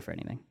the Wii U for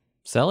anything.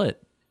 Sell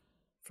it.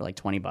 For like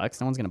 $20,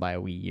 no one's gonna buy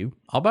a Wii U.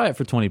 I'll buy it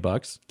for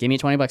 $20. Give me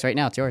 $20 right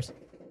now. It's yours.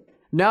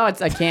 No, I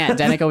can't.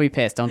 Danica will be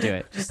pissed. Don't do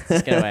it. Just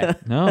get away.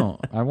 No,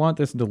 I want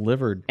this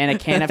delivered. And a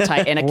can of Or the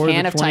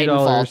 $20.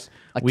 Titanfall.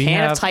 We Can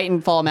have- of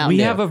Titanfall Mountain We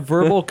Dew. have a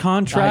verbal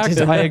contract.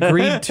 I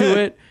agreed to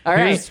it. All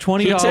right. Here's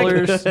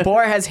 $20.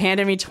 Boar has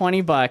handed me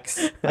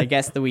 $20. I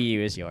guess the Wii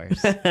U is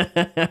yours.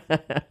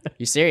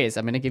 You serious?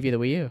 I'm gonna give you the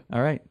Wii U.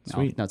 All right,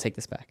 sweet. No, take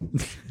this back.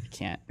 I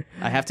can't.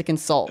 I have to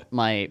consult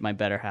my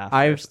better half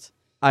first.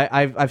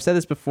 I've said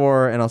this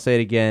before, and I'll say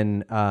it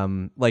again.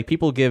 Like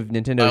people give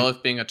Nintendo. I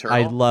love being a turtle.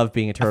 I love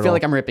being a turtle. I feel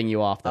like I'm ripping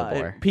you off though,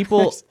 Boar.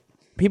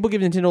 People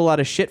give Nintendo a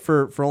lot of shit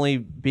for only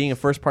being a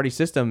first party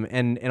system,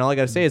 and all I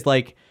gotta say is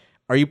like,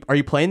 are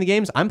you playing the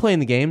games? I'm playing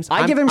the games.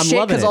 I give him I'm shit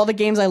loving because it. all the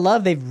games I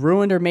love they've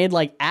ruined or made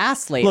like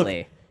ass lately.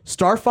 Look,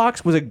 Star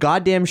Fox was a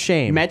goddamn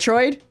shame.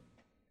 Metroid.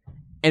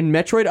 And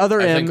Metroid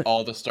Other I M think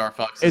all the Star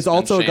Fox is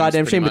also a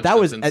goddamn shame, but that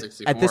was at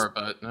this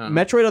but no.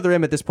 Metroid Other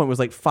M at this point was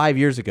like 5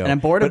 years ago. And I'm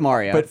bored of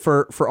Mario. But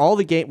for all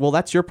the game, well,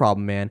 that's your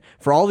problem, man.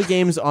 For all the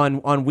games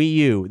on Wii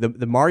U,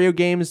 the Mario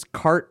games,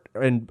 kart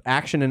and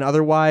action and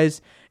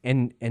otherwise,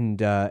 and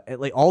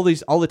like all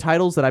the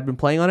titles that I've been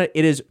playing on it,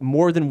 it is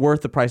more than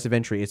worth the price of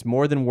entry. It's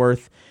more than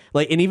worth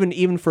like, and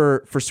even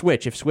for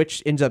Switch, if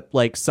Switch ends up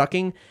like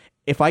sucking.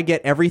 If I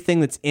get everything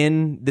that's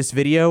in this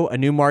video, a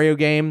new Mario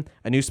game,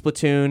 a new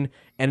Splatoon,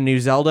 and a new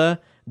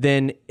Zelda,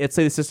 then let's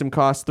say the system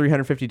costs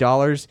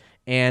 $350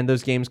 and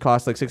those games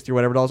cost like $60 or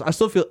whatever dollars. I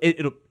still feel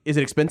is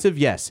it expensive?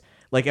 Yes.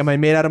 Like, am I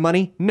made out of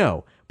money?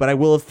 No. But I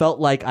will have felt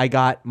like I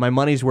got my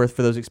money's worth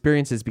for those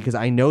experiences because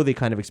I know the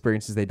kind of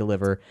experiences they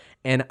deliver.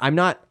 And I'm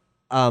not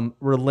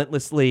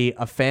relentlessly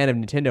a fan of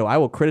Nintendo. I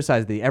will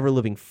criticize the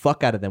ever-living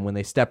fuck out of them when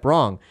they step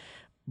wrong.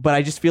 But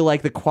I just feel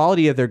like the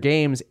quality of their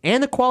games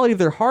and the quality of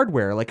their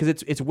hardware, like,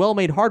 because it's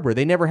well-made hardware.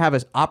 They never have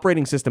an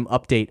operating system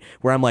update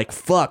where I'm like,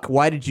 fuck,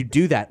 why did you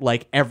do that?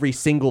 Like every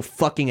single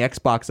fucking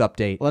Xbox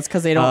update. Well, that's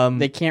because they don't.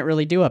 They can't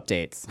really do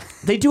updates.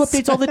 They do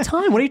updates all the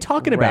time. What are you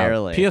talking about?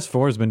 Rarely.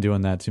 PS4 has been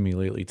doing that to me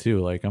lately too.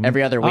 Like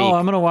every other week. Oh,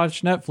 I'm gonna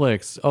watch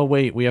Netflix. Oh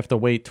wait, we have to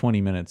wait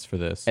 20 minutes for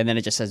this. And then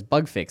it just says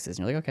bug fixes,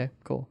 and you're like, okay,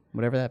 cool,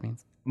 whatever that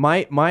means.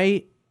 My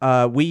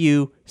Wii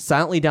U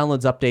silently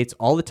downloads updates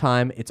all the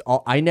time.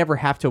 I never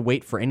have to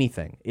wait for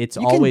anything.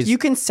 You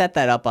can set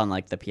that up on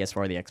like the PS4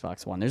 or the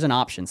Xbox One. There's an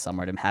option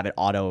somewhere to have it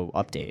auto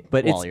update.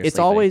 But it's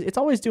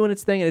always doing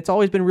its thing, and it's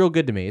always been real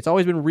good to me. It's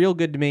always been real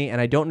good to me, and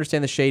I don't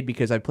understand the shade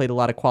because I've played a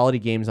lot of quality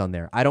games on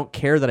there. I don't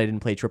care that I didn't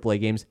play AAA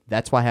games.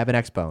 That's why I have an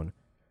Xbone.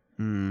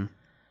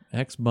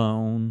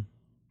 Xbone.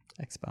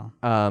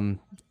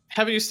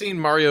 Have you seen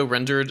Mario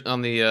rendered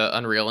on the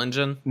Unreal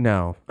Engine?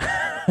 No.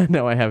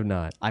 No, I have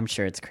not. I'm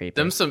sure it's creepy.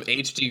 Them some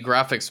HD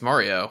graphics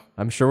Mario.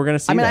 I'm sure we're going to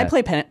see I mean, that. I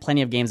play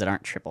plenty of games that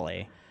aren't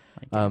AAA.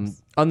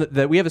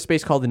 We have a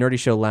space called the Nerdy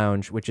Show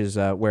Lounge, which is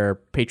where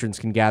patrons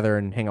can gather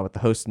and hang out with the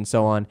hosts and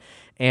so on.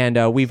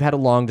 And we've had a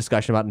long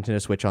discussion about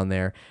Nintendo Switch on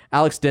there.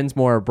 Alex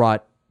Densmore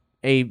brought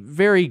a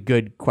very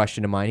good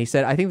question to mind. He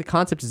said, I think the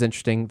concept is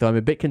interesting, though I'm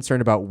a bit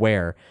concerned about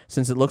wear,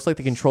 since it looks like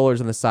the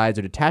controllers on the sides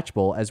are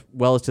detachable as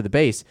well as to the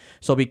base.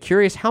 So I'll be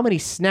curious how many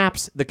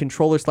snaps the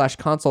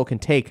controller/console can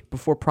take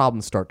before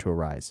problems start to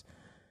arise.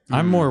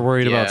 I'm more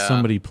worried about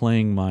somebody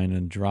playing mine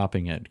and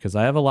dropping it, because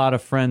I have a lot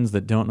of friends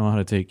that don't know how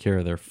to take care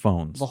of their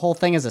phones. The whole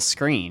thing is a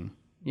screen.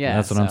 Yeah,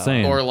 that's what I'm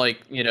saying. Or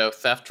like,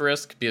 theft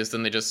risk, because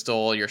then they just stole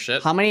all your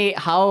shit. How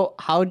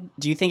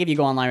do you think if you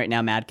go online right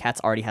now, Mad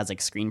Catz already has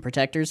like screen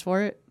protectors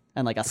for it?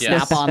 And like a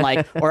snap-on,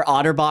 or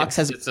OtterBox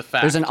has. It's a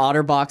fact. There's an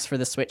OtterBox for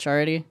the Switch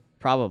already.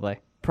 Probably,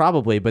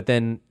 but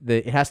then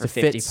it has to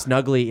fit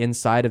snugly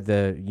inside of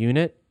the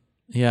unit.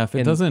 Yeah, if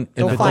it doesn't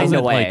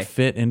like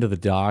fit into the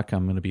dock,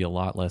 I'm going to be a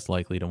lot less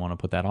likely to want to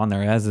put that on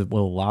there, as it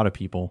will a lot of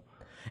people.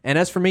 And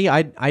as for me,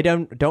 I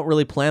don't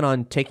really plan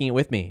on taking it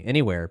with me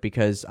anywhere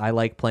because I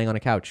like playing on a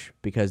couch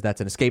because that's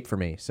an escape for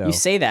me. So you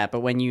say that, but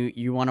when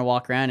you want to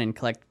walk around and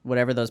collect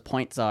whatever those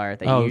points are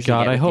that you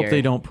usually get I hope your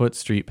they don't put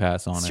Street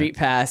Pass on it. Street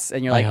Pass,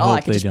 and you're like, I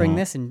could just bring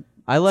this and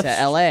I left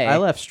to LA. I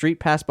left Street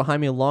Pass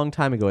behind me a long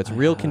time ago. It's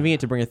real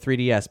convenient to bring a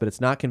 3DS, but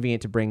it's not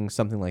convenient to bring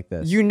something like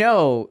this. You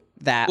know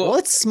that. Well,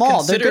 it's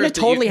small. They're going to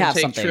totally have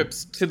something.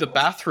 Trips to the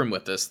bathroom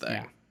with this thing.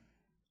 Yeah.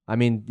 I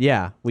mean,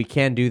 yeah, we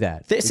can do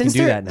that. Since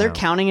they're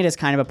counting it as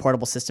kind of a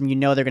portable system,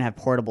 they're going to have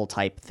portable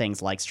type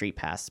things like Street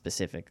Pass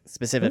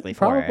specifically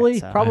for it.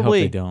 So. I hope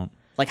they don't.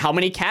 Like, how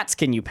many cats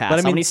can you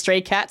pass? How many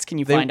stray cats can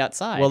you find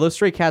outside? Well, those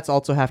stray cats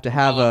also have to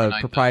have a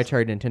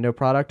proprietary Nintendo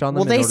product on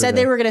them. Well, they said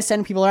they were going to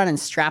send people around and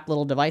strap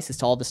little devices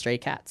to all the stray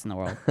cats in the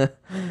world.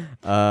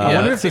 I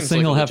wonder if this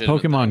thing will have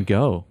Pokemon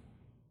Go.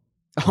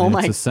 Oh my!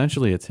 It's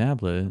essentially a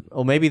tablet.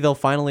 Well, maybe they'll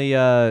finally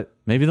build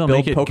make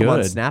it Pokemon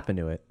good. Snap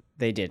into it.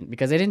 They didn't,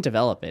 because they didn't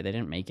develop it. They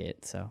didn't make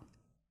it, so.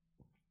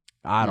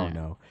 I don't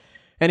know.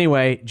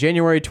 Anyway,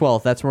 January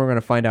 12th, that's when we're going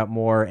to find out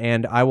more,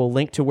 and I will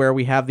link to where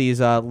we have these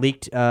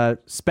leaked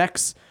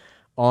specs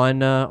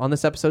on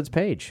this episode's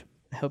page.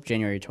 I hope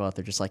January 12th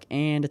they're just like,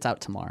 and it's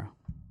out tomorrow.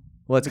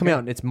 Well, it's coming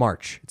out. It's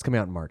March. It's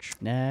coming out in March.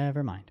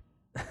 Never mind.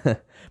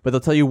 But they'll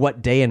tell you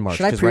what day in March.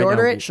 Should I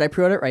pre-order it? Should I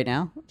pre-order it right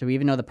now? Do we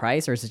even know the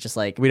price, or is it just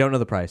like we don't know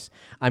the price?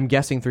 I'm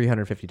guessing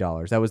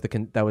 $350. That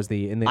was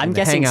the I'm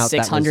guessing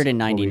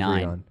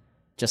 $699.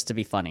 just to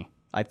be funny.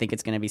 I think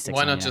it's going to be $699.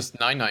 Why not just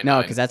 $999?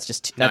 No, because that's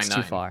just that's too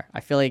 $999. far.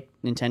 I feel like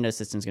Nintendo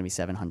system's going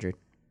to be $700.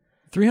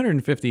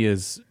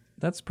 $350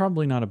 that's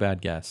probably not a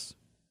bad guess.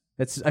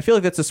 I feel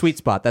like that's a sweet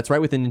spot. That's right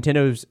within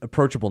Nintendo's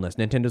approachableness.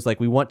 Nintendo's like,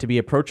 we want to be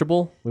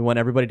approachable. We want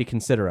everybody to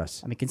consider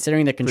us. I mean,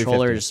 considering the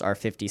controllers are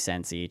 50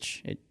 cents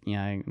each,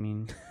 I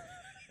mean,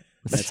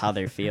 that's how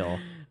they feel.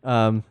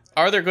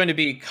 Are there going to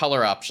be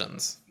color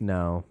options?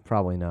 No,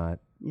 probably not.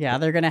 Yeah,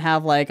 they're gonna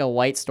have like a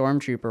white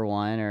Stormtrooper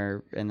one,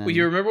 and then. Well,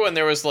 you remember when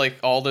there was like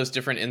all those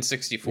different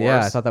N64s?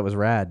 Yeah, I thought that was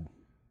rad.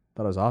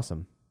 Thought it was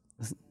awesome.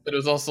 But it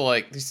was also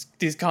like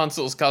these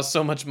consoles cost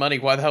so much money.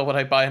 Why the hell would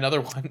I buy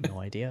another one? No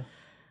idea.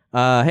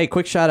 Hey,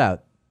 quick shout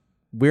out.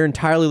 We're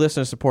entirely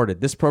listener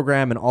supported. This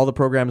program and all the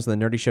programs on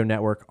the Nerdy Show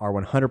Network are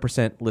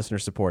 100% listener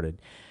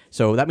supported.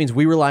 So that means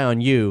we rely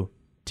on you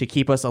to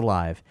keep us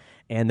alive.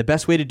 And the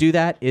best way to do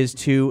that is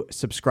to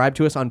subscribe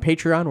to us on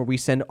Patreon, where we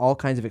send all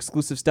kinds of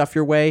exclusive stuff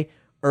your way.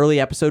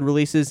 Early episode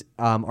releases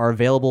are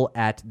available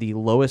at the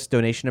lowest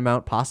donation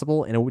amount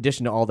possible, in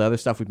addition to all the other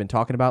stuff we've been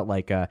talking about,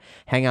 like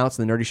Hangouts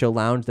in the Nerdy Show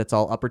Lounge. That's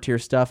all upper tier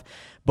stuff.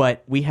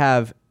 But we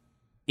have,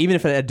 even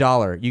if at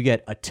 $1, you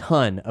get a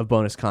ton of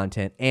bonus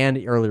content and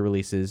early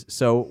releases.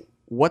 So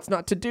what's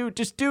not to do?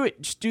 Just do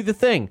it. Just do the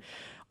thing.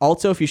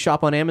 Also, if you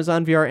shop on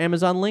Amazon via our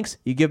Amazon links,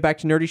 you give back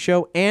to Nerdy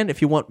Show. And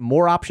if you want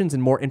more options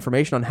and more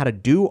information on how to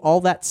do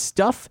all that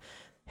stuff,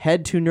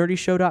 head to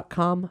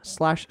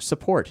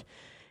nerdyshow.com/support.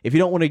 If you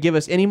don't want to give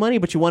us any money,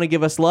 but you want to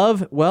give us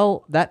love,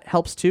 well, that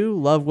helps too.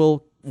 Love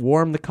will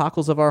warm the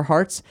cockles of our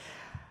hearts.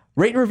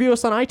 Rate and review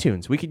us on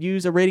iTunes. We could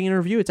use a rating and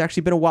review. It's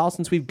actually been a while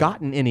since we've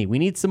gotten any. We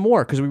need some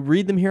more because we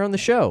read them here on the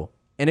show.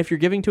 And if you're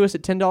giving to us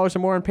at $10 or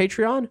more on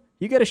Patreon,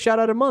 you get a shout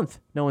out a month.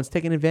 No one's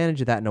taken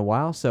advantage of that in a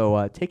while,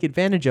 so take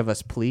advantage of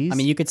us, please. I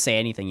mean, you could say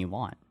anything you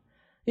want.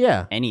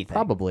 Yeah, anything.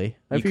 Probably.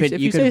 If You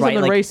you say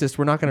something racist,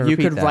 we're not going to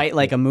repeat that. You could write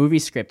like a movie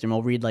script, and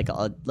we'll read like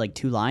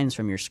 2 lines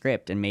from your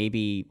script, and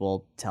maybe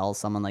we'll tell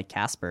someone like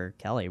Casper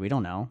Kelly. We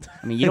don't know.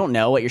 I mean, you don't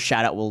know what your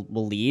shout out will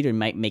lead and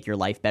might make your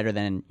life better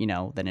than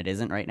it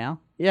isn't right now.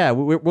 Yeah,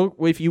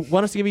 if you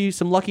want us to give you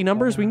some lucky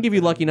numbers, we can give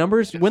you lucky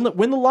numbers. Win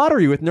the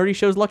lottery with Nerdy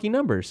Show's lucky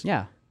numbers.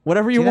 Yeah,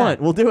 whatever you want,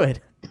 we'll do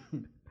it.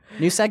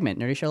 New segment,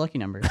 Nerdy Show Lucky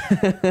Numbers.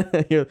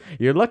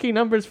 Your lucky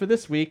numbers for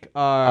this week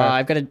are...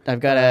 I've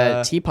got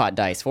a teapot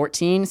dice.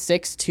 14,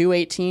 6, 2,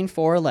 18,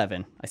 4,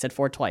 11. I said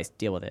 4 twice.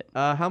 Deal with it.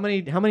 How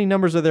many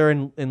numbers are there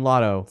in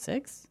Lotto?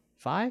 6,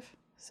 5,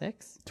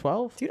 6,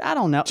 12? Dude, I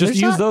don't know.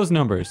 Just use those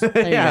numbers.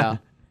 There you go.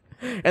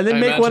 And then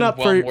make one up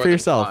for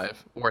yourself.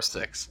 5 or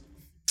 6.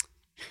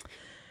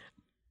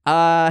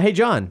 Hey,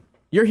 John,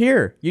 you're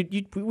here.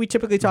 We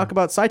typically talk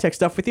about sci-tech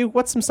stuff with you.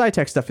 What's some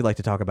sci-tech stuff you'd like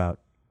to talk about?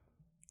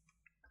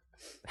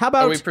 How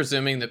about... Are we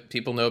presuming that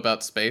people know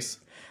about space?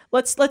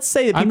 Let's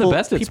say that I'm people, the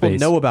best at people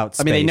space. know about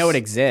space. I mean, they know it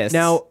exists.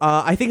 Now,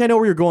 I think I know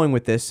where you're going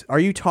with this. Are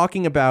you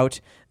talking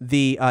about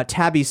the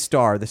Tabby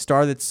star, the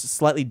star that's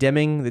slightly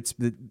dimming, that's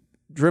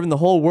driven the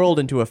whole world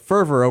into a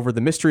fervor over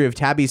the mystery of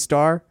Tabby's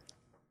star?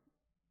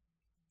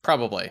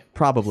 Probably.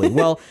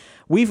 Well,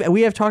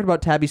 we have talked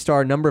about Tabby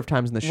star a number of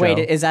times in the show. Wait,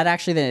 is that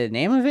actually the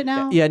name of it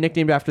now? Yeah,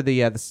 nicknamed after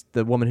the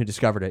woman who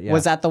discovered it. Yeah.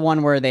 Was that the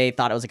one where they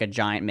thought it was like a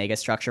giant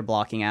megastructure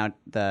blocking out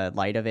the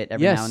light of it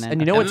every now and then?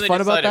 And you know what's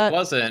fun about that? It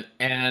wasn't,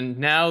 and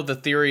now the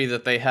theory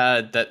that they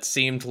had that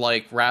seemed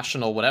like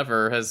rational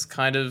whatever has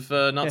kind of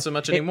not so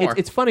much anymore.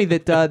 It's funny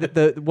that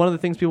the one of the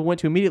things people went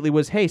to immediately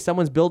was, hey,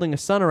 someone's building a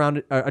sun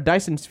around a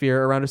Dyson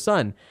sphere around a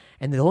sun,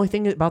 and the only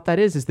thing about that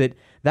is that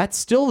that's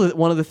still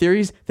one of the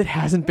theories that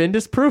hasn't been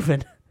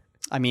disproven.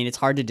 I mean, it's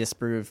hard to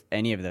disprove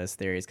any of those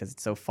theories because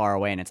it's so far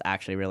away and it's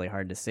actually really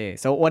hard to see.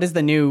 So what is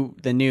the new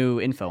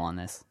info on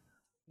this?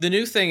 The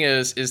new thing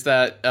is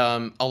that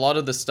a lot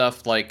of the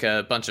stuff, like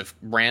a bunch of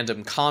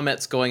random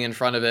comets going in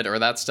front of it or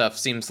that stuff,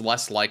 seems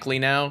less likely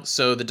now.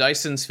 So the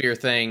Dyson sphere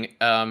thing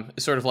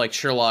is sort of like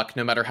Sherlock,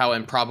 no matter how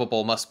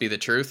improbable must be the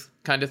truth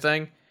kind of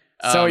thing.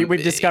 So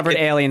we've discovered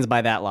aliens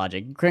by that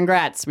logic.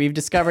 Congrats, we've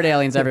discovered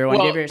aliens, everyone.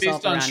 Well, give yourself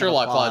based a on round of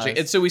Sherlock applause. logic.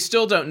 And so we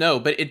still don't know,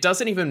 but it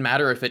doesn't even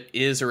matter if it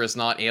is or is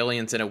not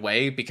aliens in a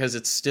way, because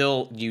it's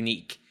still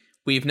unique.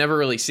 We've never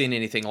really seen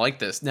anything like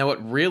this. Now,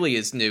 what really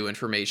is new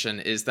information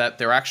is that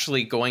they're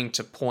actually going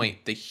to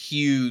point the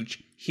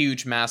huge,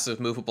 massive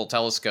movable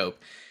telescope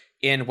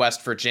in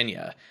West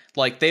Virginia.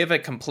 Like, they have a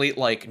complete,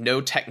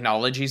 no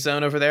technology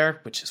zone over there,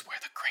 which is where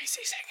the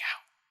crazies hang out.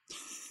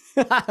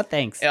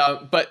 Thanks.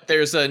 But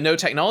there's a no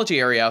technology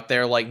area out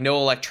there, no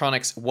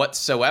electronics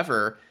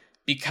whatsoever,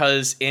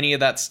 because any of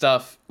that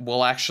stuff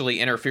will actually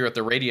interfere with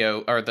the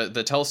radio or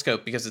the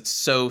telescope because it's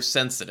so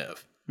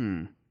sensitive.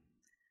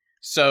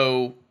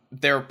 So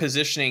they're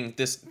positioning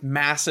this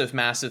massive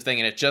thing,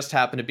 and it just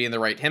happened to be in the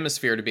right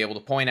hemisphere to be able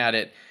to point at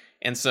it.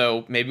 And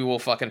so maybe we'll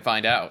fucking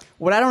find out.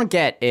 What I don't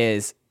get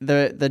is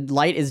the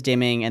light is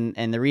dimming,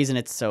 and the reason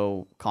it's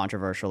so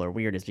controversial or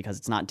weird is because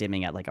it's not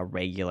dimming at a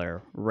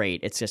regular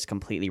rate. It's just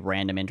completely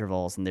random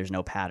intervals, and there's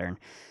no pattern.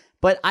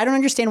 But I don't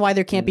understand why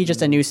there can't be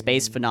just a new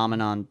space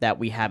phenomenon that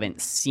we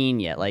haven't seen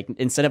yet. Like,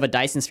 instead of a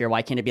Dyson sphere,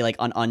 why can't it be like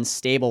an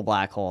unstable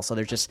black hole? So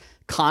there's just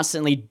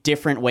constantly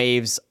different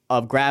waves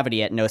of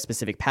gravity at no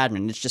specific pattern.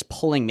 And it's just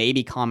pulling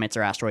maybe comets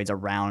or asteroids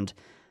around,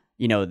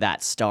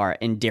 that star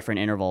in different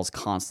intervals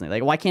constantly.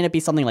 Like, why can't it be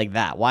something like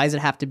that? Why does it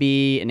have to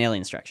be an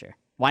alien structure?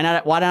 Why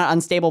not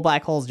unstable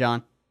black holes,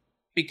 John?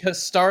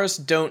 Because stars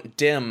don't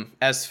dim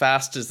as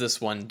fast as this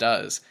one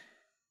does.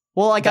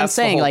 Well, like That's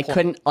I'm the saying,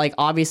 whole like point.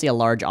 obviously a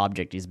large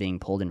object is being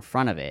pulled in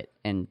front of it,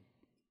 and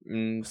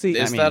Is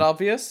that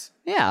obvious?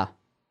 yeah.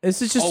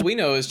 This is just All we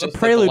know is a just that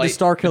prelude the to light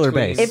Star Killer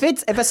between-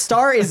 Base. If a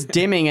star is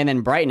dimming and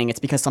then brightening, it's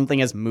because something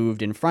has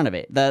moved in front of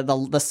it.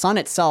 The sun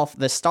itself,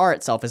 the star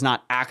itself, is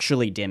not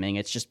actually dimming.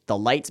 It's just the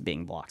light's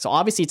being blocked. So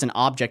obviously, it's an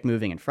object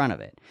moving in front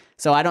of it.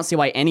 So I don't see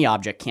why any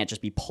object can't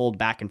just be pulled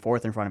back and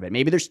forth in front of it.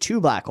 Maybe there's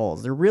two black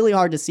holes. They're really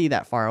hard to see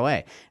that far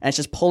away, and it's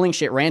just pulling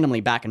shit randomly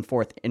back and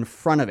forth in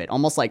front of it,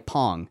 almost like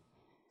Pong.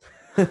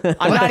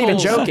 I'm not even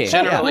joking.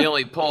 Generally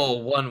only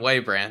pull one way,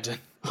 Brandon.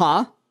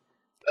 Huh?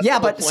 Yeah,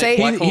 the but point. say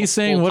Black He's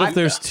saying, what if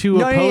there's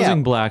two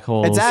opposing black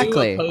holes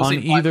Exactly. Two on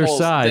opposing black either holes,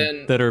 side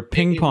then that are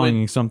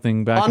ping-ponging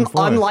something back and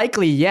forth?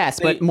 Unlikely, yes,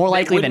 but more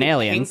likely than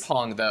aliens. Ping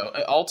pong, though.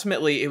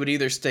 Ultimately, it would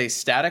either stay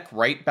static,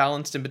 right,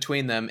 balanced in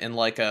between them in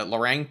like a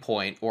Lorentz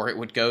point, or it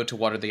would go to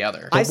one or the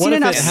other. I've What seen if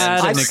enough. it had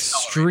I've- an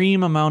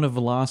extreme amount of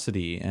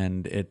velocity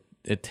and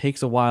it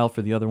takes a while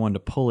for the other one to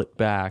pull it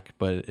back,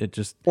 but it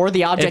just Or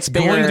the object's it's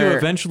going to bigger.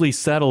 eventually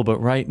settle, but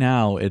right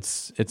now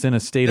it's in a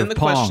state Then of the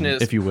Pong, question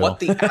is, if you will. what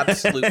the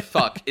absolute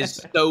fuck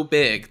is so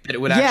big that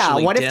it would Yeah,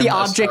 actually what if dim the a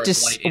object star's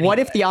is light what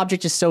if anyway? the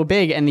object is so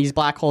big and these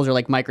black holes are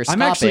like microscopic?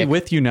 I'm actually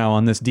with you now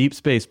on this deep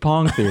space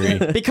Pong theory.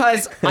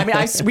 because I mean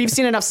we've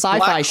seen enough sci-fi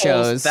Black holes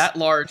shows. that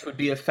large would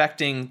be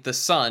affecting the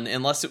sun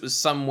unless it was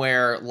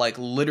somewhere like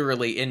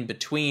literally in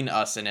between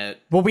us and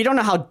it. Well, we don't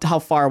know how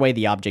far away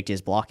the object is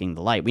blocking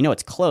the light. We know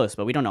it's close,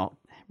 but we don't know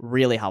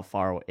really how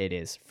far it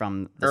is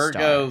from the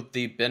Ergo, star.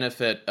 the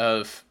benefit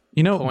of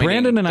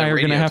Brandon and I are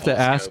going to have to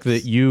ask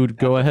that you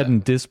go ahead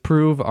and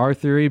disprove our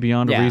theory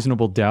beyond Yeah. a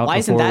reasonable doubt Why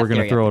isn't before that we're going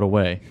to theory throw up? it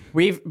away.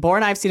 Bor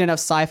and I have seen enough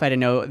sci-fi to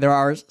know there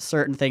are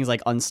certain things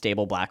like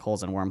unstable black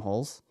holes and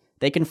wormholes.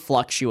 They can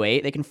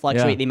fluctuate. They can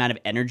fluctuate Yeah. the amount of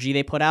energy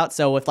they put out.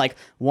 So if like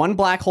one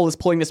black hole is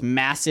pulling this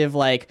massive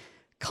like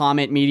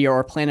comet, meteor,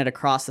 or planet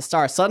across the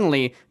star,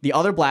 suddenly the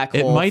other black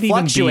It hole might even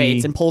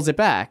fluctuates be- and pulls it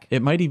back.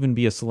 It might even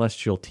be a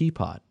celestial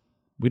teapot.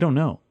 We don't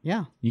know.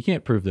 Yeah, You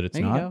can't prove that it's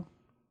there you not. go.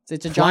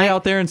 It's a Fly giant.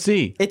 out there and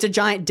see. It's a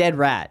giant dead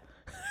rat.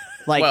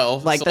 Like well,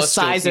 like the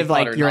celestial size of teapot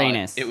like or not,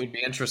 Uranus. it would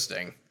be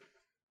interesting.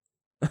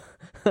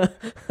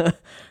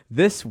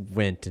 This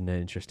went in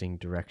an interesting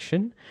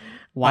direction.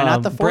 Why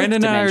not the fourth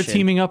Brandon and I are dimension?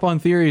 teaming up on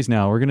theories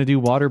now. We're going to do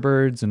water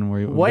birds and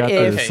we What got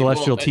if- the Okay,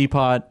 celestial well,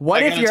 teapot.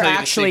 What I if gotta you're tell you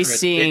the actually secret.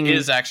 seeing? It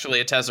is actually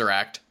a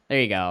tesseract.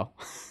 There you go.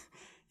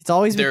 It's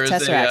always with There is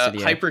tesseracts a with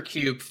you.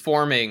 hypercube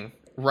forming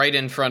right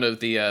in front of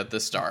the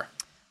star.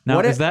 Now,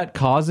 What is if- that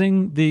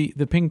causing the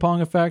ping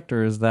pong effect,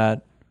 or is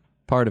that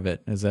part of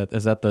it? Is that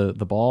the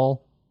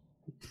ball?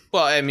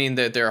 Well, I mean,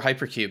 they're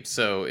hypercubes,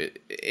 so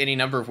any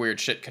number of weird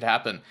shit could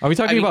happen. Are we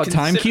talking about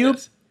Time consider Cube?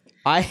 this.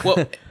 I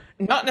Well,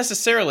 not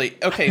necessarily.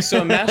 Okay,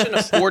 so imagine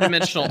a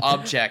four-dimensional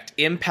object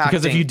impacting.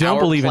 Because if you don't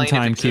our believe in plane of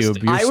Time Cube,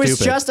 existence. you're I was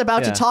stupid. just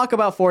about Yeah. to talk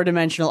about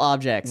four-dimensional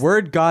objects.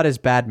 Word God is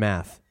bad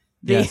math.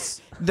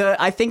 Yes.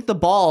 I think the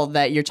ball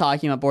that you're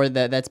talking about, board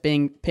that's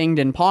being pinged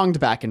and ponged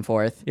back and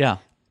forth, Yeah.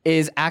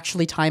 is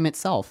actually time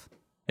itself.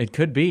 It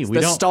could be.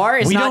 The star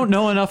is we not- don't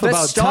know enough the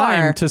about star-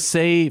 time to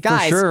say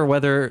Guys, for sure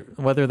whether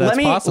that's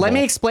possible. Let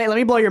me explain. Let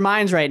me blow your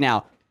minds right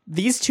now.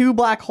 These two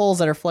black holes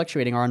that are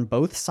fluctuating are on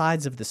both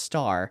sides of the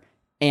star,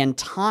 and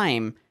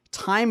time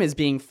is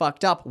being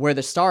fucked up where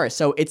the star is.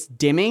 So it's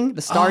dimming.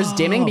 The star is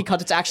dimming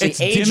because it's actually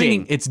aging.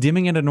 dimming. It's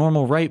dimming at a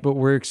normal rate, but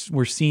we're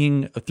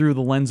seeing through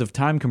the lens of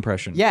time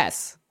compression.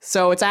 Yes.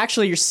 So it's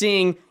actually you're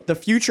seeing the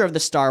future of the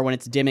star when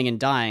it's dimming and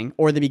dying,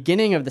 or the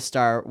beginning of the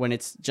star when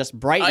it's just I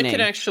brightening. can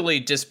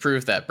actually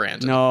disprove that,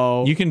 Brandon.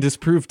 No. You can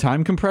disprove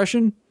time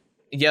compression.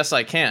 Yes,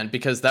 I can,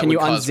 because that Can would you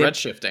cause unzip?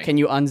 redshifting. Can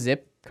you unzip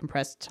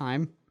compressed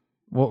time?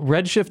 Well,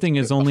 redshifting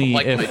is only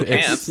Like my if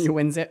pants. it's You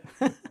unzip.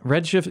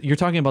 redshift. You're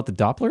talking about the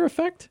Doppler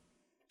effect.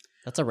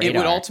 That's a It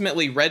radar. would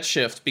ultimately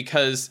redshift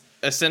because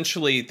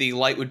essentially the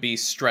light would be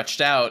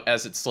stretched out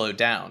as it slowed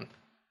down.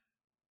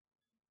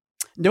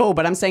 No,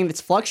 but I'm saying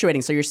it's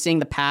fluctuating. So you're seeing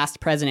the past,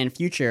 present, and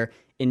future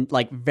in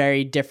like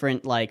very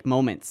different like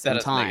moments That in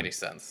doesn't make time. any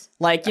sense.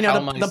 Like How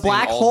am I the seeing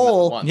black all of them at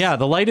hole. once? Yeah,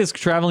 the light is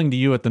traveling to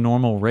you at the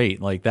normal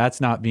rate. Like that's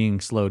not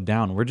being slowed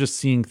down. We're just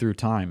seeing through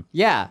time.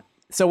 Yeah.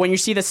 So when you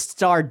see the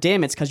star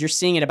dim, it's because you're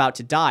seeing it about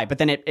to die. But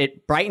then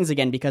it brightens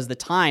again because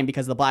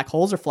the black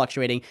holes are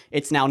fluctuating.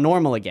 It's now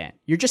normal again.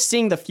 You're just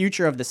seeing the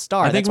future of the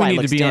star. I think That's why we it need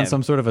to looks be on dim.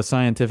 some sort of a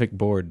scientific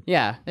board.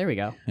 Yeah, there we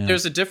go.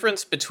 There's a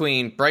difference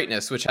between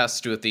brightness, which has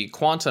to do with the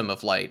quantum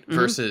of light, Mm-hmm.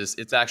 versus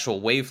its actual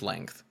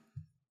wavelength.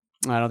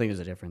 I don't think there's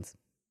a difference.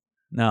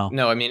 No.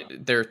 I mean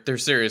there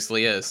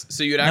seriously is.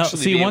 So you'd No, actually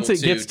see, be once able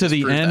it gets to the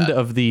disprove end that.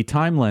 of the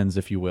time lens,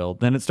 if you will,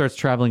 then it starts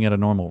traveling at a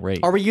normal rate.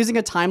 Are we using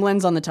a time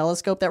lens on the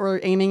telescope that we're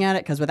aiming at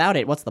it? Because without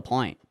it, what's the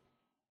point?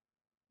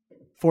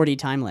 4D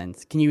time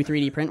lens. Can you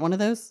 3D print one of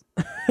those?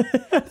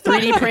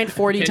 3D print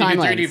 4D Can time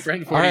you 3D lens.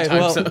 print 40 All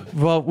right. times?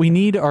 Well, we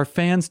need our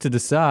fans to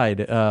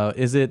decide.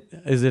 Is it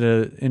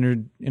a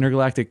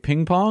intergalactic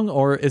ping pong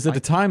or is it a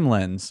time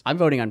lens? I'm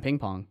voting on ping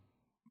pong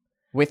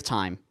with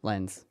time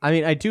lens. I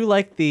mean, I do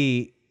like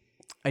the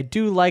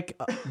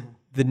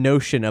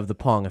notion of the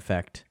Pong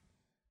effect.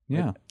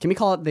 Yeah. Can we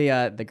call it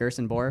the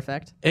Gerson Bohr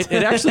effect? It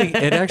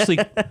actually.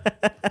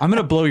 I'm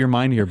gonna blow your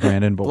mind here,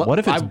 Brandon. But what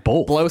if it's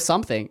both? Blow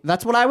something.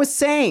 That's what I was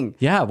saying.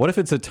 Yeah. What if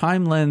it's a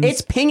time lens? It's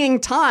pinging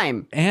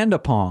time. And a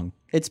pong.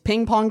 It's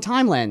ping pong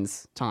time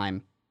lens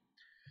time.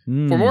 For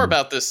more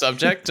about this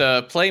subject,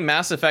 play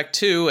Mass Effect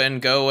 2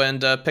 and go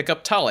and pick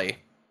up Tully.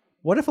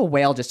 What if a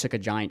whale just took a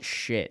giant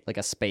shit, like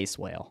a space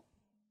whale,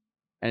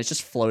 and it's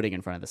just floating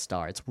in front of the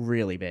star? It's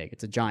really big.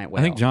 It's a giant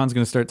whale. I think John's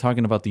gonna start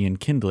talking about the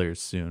enkindlers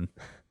soon.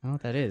 I don't know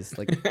what that is.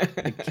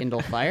 Like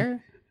Kindle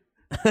Fire?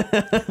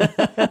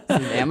 It's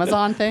an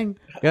Amazon thing?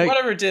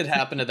 Whatever did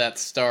happen to that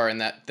star in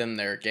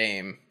their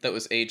game that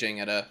was aging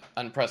at a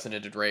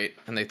unprecedented rate,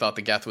 and they thought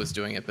the Geth was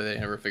doing it, but they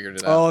never figured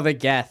it out. Oh, the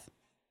Geth.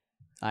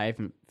 I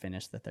haven't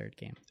finished the third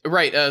game.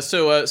 Right.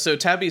 So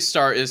Tabby's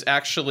star is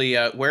actually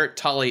where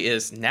Tully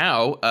is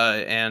now,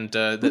 and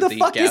Who the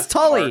fuck is Geth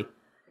Tully?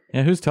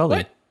 Yeah, who's Tully?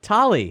 What?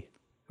 Tully.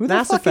 Who the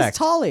Mass fuck Effect. is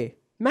Tully?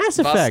 Mass Voss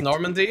Effect.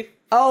 Normandy.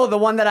 Oh, the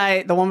one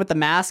with the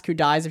mask who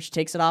dies if she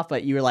takes it off,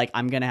 but you were like,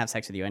 I'm gonna have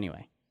sex with you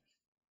anyway.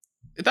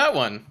 That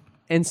one.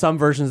 In some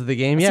versions of the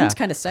game, It yeah. seems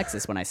kind of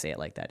sexist when I say it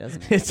like that,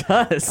 doesn't it? It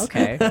does.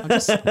 Okay.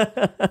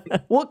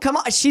 Well, come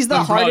on. She's the When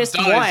Rod hardest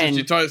dies and one.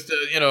 She tries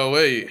to,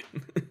 away.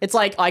 It's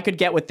like I could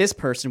get with this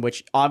person,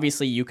 which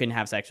obviously you can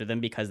have sex with them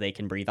because they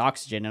can breathe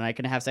oxygen, and I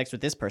can have sex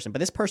with this person, but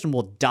this person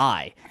will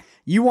die.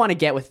 You want to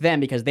get with them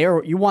because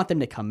you want them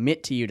to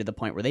commit to you to the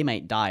point where they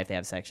might die if they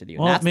have sex with you.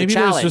 And Well, that's maybe the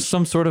challenge. there's just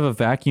some sort of a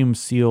vacuum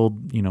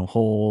sealed,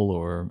 hole,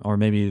 or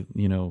maybe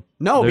No,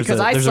 there's because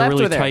I there's slept a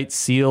really with her. tight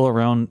seal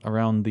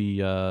around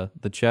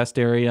the chest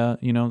area,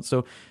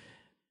 So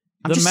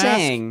I'm just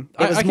saying,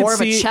 it was more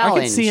of a I can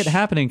challenge. see it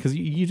happening because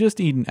you just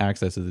need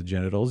access to the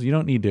genitals. You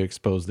don't need to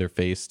expose their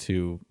face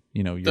to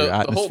your The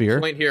atmosphere.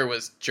 whole point here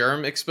was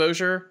germ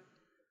exposure.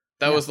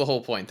 That was the whole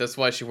point. That's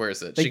why she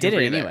wears it. They She did can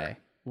it breathe anyway. air.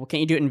 Well,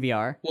 can't you do it in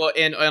VR? Well,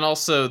 and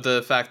also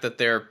the fact that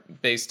they're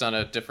based on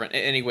a different.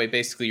 Anyway,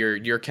 basically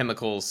your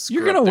chemicals.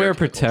 You're screw gonna up their wear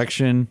chemicals.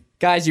 protection.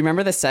 Guys, you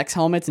remember the sex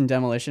helmets in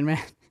Demolition Man?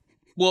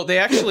 Well, they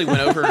actually went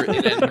over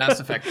in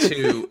Mass Effect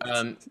 2.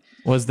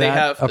 Was They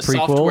that have a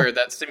prequel? software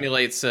that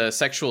simulates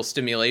sexual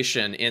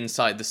stimulation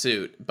inside the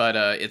suit, but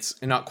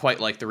it's not quite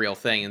like the real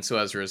thing, and so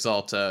as a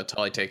result,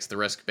 Tully takes the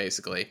risk,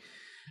 basically.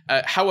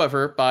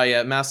 However,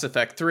 by Mass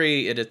Effect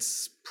 3,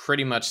 it's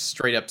pretty much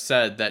straight up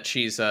said that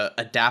she's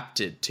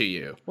adapted to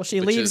you. Well, she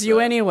which leaves is, you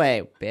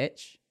anyway,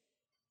 bitch.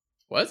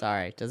 What?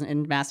 Sorry, doesn't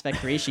in Mass Effect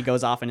 3 she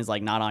goes off and is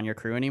like not on your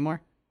crew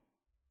anymore?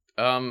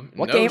 What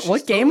What no, game? she's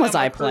What still game on was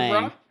my I crew, playing?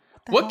 bro.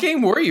 What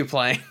game were you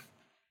playing?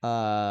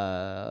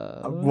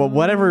 Well,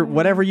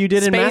 whatever you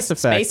did in Mass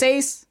Effect. Space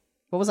Ace.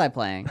 What was I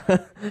playing? I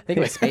think it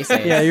was Space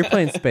Ace. Yeah, you're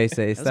playing Space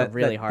Ace. That was a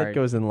really that hard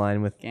goes in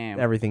line with game.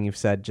 everything you've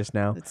said just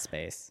now. It's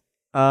space.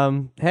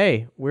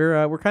 Hey,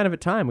 we're kind of at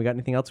time. We got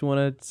anything else we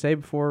want to say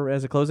before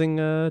as a closing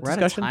We're out of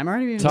discussion? time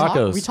already.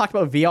 Tacos. We talked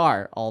about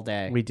VR all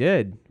day. We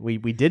did. We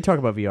did talk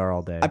about VR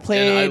all day. I And I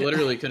played.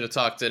 literally could have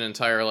talked an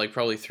entire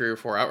probably 3 or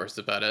 4 hours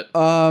about it.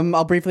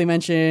 I'll briefly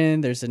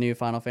mention there's a new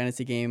Final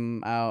Fantasy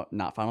game out.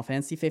 Not Final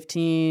Fantasy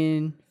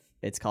 15.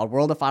 It's called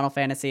World of Final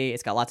Fantasy.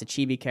 It's got lots of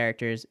chibi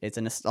characters. It's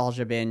a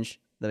nostalgia binge.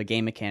 The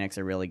game mechanics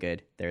are really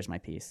good. There's my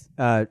piece.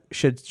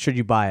 Should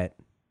you buy it?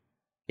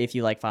 If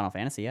you like Final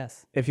Fantasy,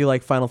 yes. If you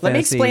like Final Let me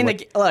Fantasy, explain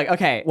what, look,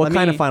 okay. what let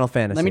kind me- of Final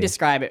Fantasy? Let me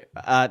describe it.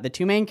 The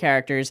two main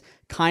characters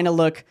kind of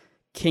look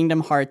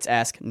Kingdom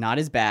Hearts-esque, not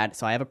as bad,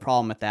 so I have a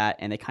problem with that,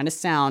 and they kind of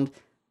sound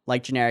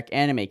like generic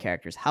anime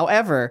characters.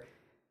 However,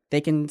 they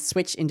can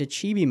switch into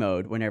chibi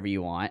mode whenever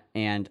you want,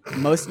 and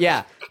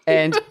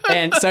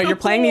and so you're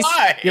playing these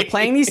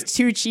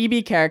two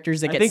chibi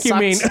characters that I get think sucked. you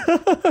mean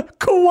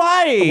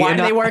kawaii. Why and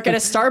do they not- work at a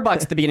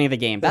Starbucks at the beginning of the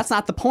game? That's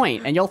not the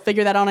point, and you'll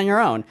figure that out on your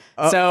own.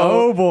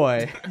 oh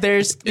boy.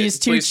 There's these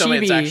two Please tell me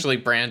it's chibi. actually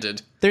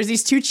branded. There's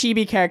these two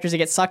chibi characters that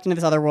get sucked into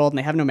this other world and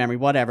they have no memory,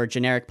 whatever,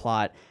 generic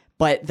plot.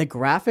 But the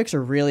graphics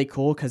are really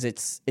cool because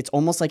it's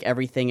almost like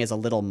everything is a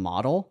little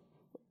model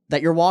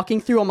that you're walking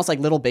through, almost like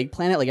Little Big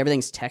Planet, like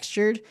everything's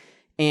textured.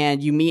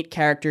 And you meet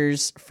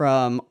characters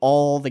from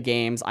all the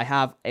games. I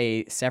have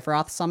a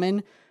Sephiroth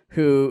summon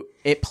who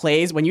it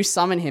plays when you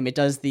summon him, it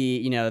does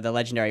the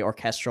legendary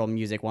orchestral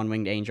music, One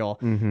Winged Angel.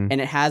 And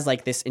it has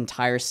like this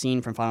entire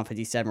scene from Final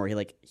Fantasy VII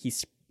where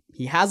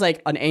he has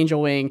like an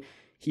angel wing.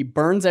 He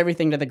burns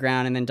everything to the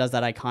ground and then does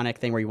that iconic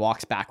thing where he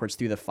walks backwards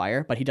through the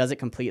fire, but he does it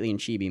completely in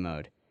chibi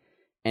mode.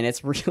 And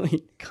it's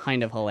really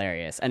kind of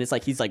hilarious. And it's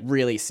like he's like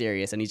really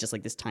serious and he's just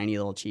like this tiny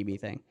little chibi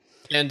thing.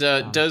 And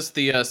does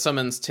the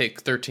summons take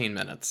 13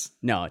 minutes?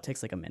 No, it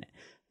takes like a minute.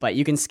 But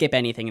you can skip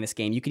anything in this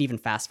game. You can even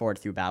fast forward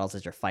through battles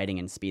as you're fighting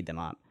and speed them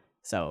up.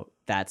 So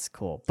that's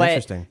cool. But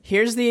interesting.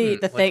 Here's the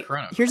thing.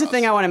 Chrono Here's the Cross.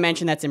 thing I want to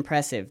mention that's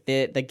impressive.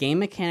 The game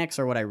mechanics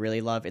are what I really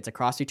love. It's a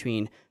cross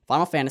between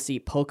Final Fantasy,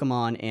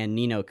 Pokemon, and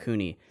Ni no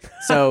Kuni.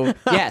 So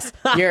yes,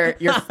 you're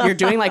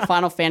doing like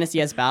Final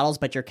Fantasy-esque battles,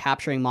 but you're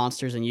capturing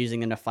monsters and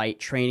using them to fight,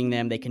 training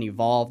them. They can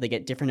evolve. They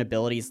get different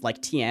abilities like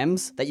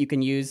TMs that you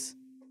can use.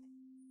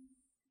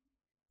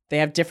 They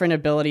have different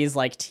abilities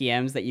like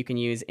TMs that you can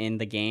use in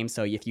the game.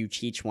 So if you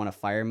teach one a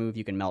fire move,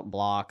 you can melt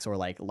blocks or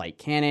like light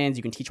cannons.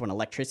 You can teach one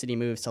electricity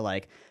moves to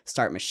like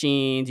start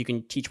machines. You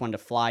can teach one to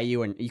fly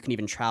you, and you can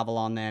even travel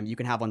on them. You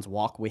can have ones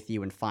walk with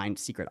you and find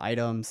secret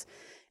items.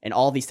 And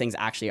all these things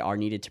actually are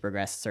needed to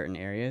progress certain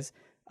areas.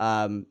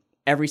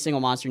 Every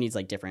single monster needs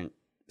like different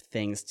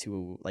things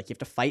to like, you have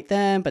to fight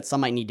them, but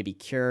some might need to be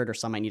cured or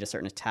some might need a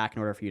certain attack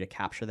in order for you to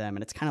capture them.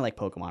 And it's kind of like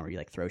Pokemon where you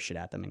like throw shit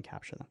at them and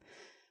capture them.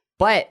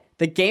 But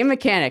the game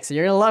mechanics,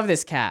 you're going to love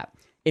this, Cap.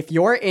 If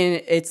you're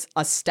in, it's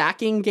a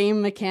stacking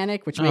game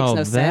mechanic, which makes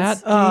no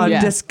sense. Oh,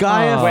 Yeah.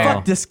 Disgaea. Well,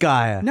 Fuck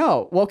Disgaea.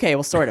 No, well, okay,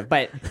 well, sort of.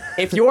 But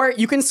if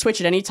you can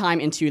switch at any time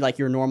into like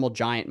your normal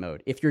giant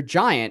mode. If you're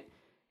giant,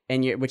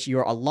 which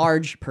you're a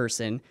large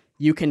person,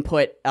 you can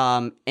put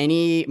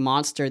any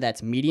monster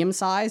that's medium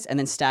sized and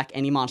then stack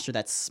any monster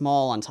that's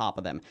small on top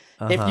of them.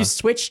 If you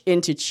switch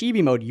into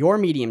chibi mode, you're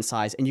medium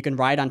sized and you can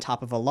ride on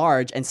top of a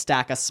large and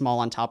stack a small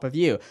on top of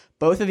you.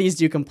 Both of these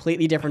do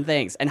completely different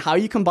things. And how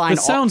you combine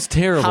This sounds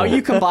terrible. How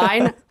you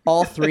combine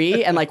all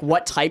three and like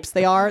what types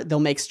they are, they'll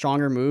make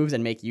stronger moves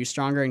and make you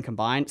stronger and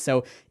combine.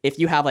 So if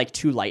you have like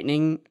two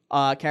lightning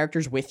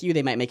characters with you,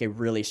 they might make a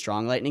really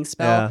strong lightning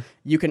spell. Yeah.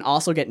 You can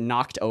also get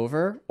knocked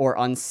over or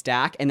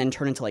unstack and then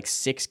turn into like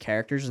 6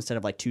 characters instead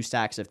of like 2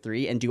 stacks of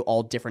 3 and do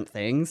all different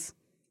things.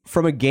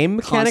 From a game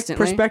mechanic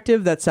Constantly.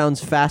 perspective, that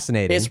sounds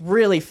fascinating. It's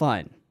really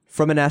fun.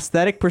 From an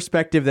aesthetic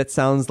perspective, that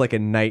sounds like a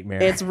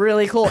nightmare. It's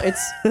really cool.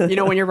 It's,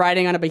 when you're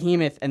riding on a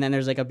behemoth and then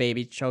there's like a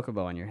baby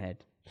chocobo on your head.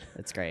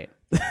 It's great.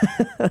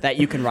 That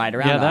you can ride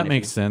around Yeah, on that if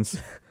makes you- sense.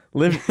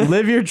 Live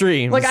your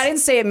dreams. Like, I didn't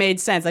say it made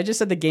sense. I just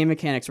said the game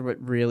mechanics are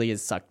what really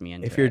has sucked me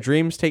into If your it.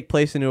 dreams take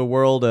place into a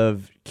world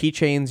of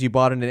keychains you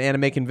bought at an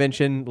anime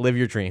convention, live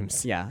your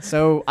dreams. Yeah,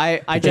 so I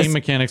Game just...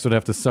 mechanics would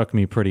have to suck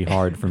me pretty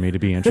hard for me to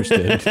be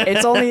interested.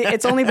 It's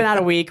only been out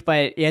a week,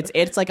 but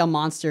it's like a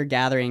monster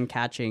gathering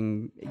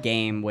catching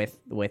game with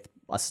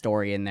a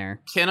story in there.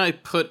 Can I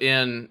put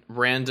in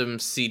random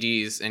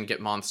CDs and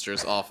get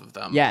monsters off of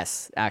them?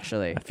 Yes,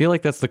 actually. I feel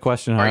like that's the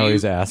question I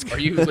always ask. Are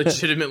you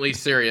legitimately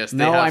serious? They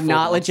No, have I'm full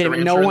not Monster legitimate.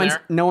 Rancher in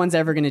there? No one's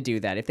ever going to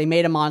do that. If they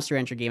made a Monster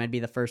Rancher game, I'd be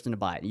the first one to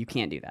buy it. You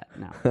can't do that.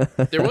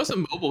 No. There was a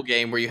mobile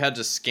game where you had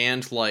to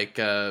scan like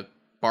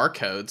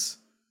barcodes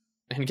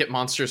and get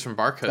monsters from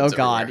barcodes. Oh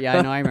God, everywhere. yeah,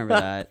 I know, I remember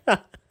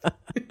that.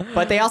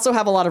 But they also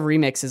have a lot of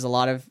remixes. A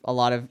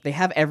lot of. They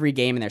have every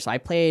game in there. So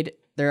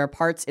there are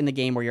parts in the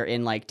game where you're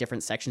in like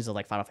different sections of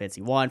like Final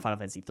Fantasy 1, Final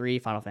Fantasy 3,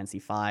 Final Fantasy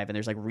 5, and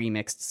there's like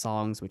remixed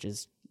songs, which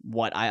is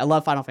what I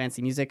love Final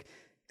Fantasy music,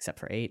 except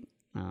for 8.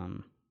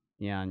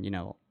 Yeah, and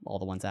all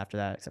the ones after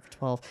that, except for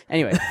 12.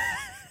 Anyway.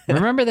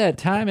 Remember that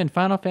time in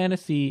Final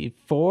Fantasy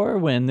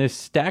IV when this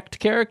stacked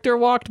character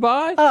walked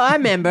by? Oh, I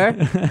remember.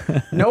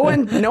 No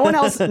one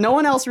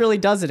else really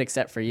does it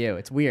except for you.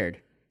 It's weird.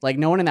 Like,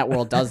 no one in that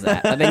world does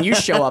that. But then you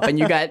show up and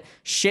you got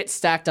shit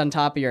stacked on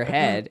top of your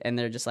head, and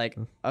they're just like,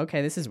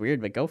 okay, this is weird,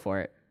 but go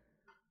for it.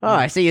 Oh,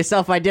 I see you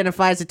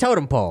self-identify as a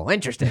totem pole.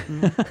 Interesting.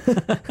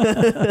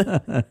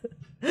 But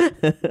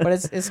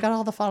it's got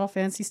all the Final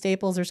Fantasy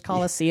staples. There's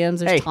Colosseums,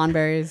 there's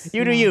Tonberries.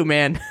 You do you,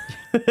 man.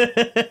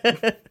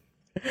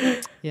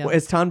 Yeah. Well,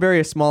 is Tonberry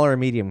a small or a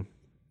medium?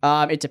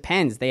 It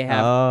depends. They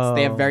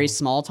have very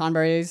small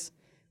Tonberries,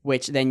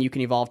 which then you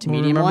can evolve to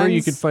medium Remember ones.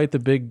 you could fight the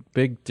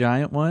big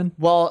giant one?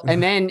 Well,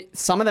 and then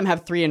some of them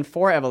have 3 and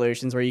 4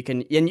 evolutions where you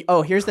can.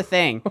 Here's the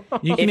thing: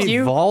 You can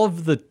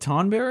evolve the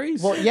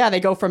Tonberries? Well, yeah, they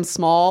go from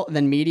small,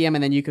 then medium,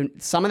 and then you can.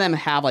 Some of them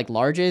have like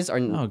larges.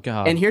 Oh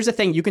God! And here's the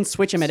thing: you can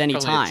switch them at any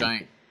Probably a time.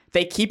 giant-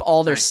 They keep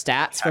all their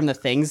stats from the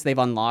things they've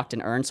unlocked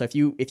and earned. So if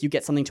you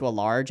get something to a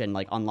large and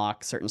like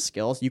unlock certain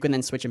skills, you can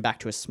then switch them back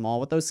to a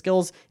small with those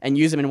skills and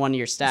use them in one of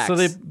your stacks. So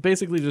they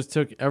basically just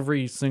took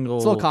every single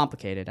It's a little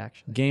complicated,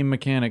 actually. game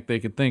mechanic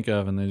they could think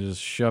of and they just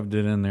shoved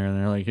it in there and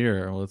they're like,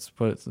 here, let's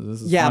put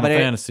this is Yeah, Final but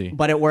Fantasy.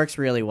 but it works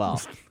really well.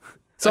 So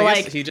So I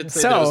guess like he did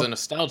say that it was a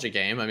nostalgia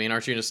game. I mean,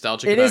 aren't you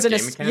nostalgic it about is game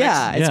mechanics? it's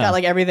Yeah. got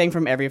like everything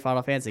from every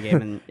Final Fantasy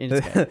game, and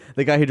it's good.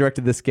 The guy who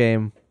directed this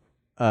game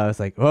was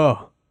like,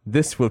 oh,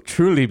 this will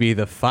truly be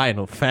the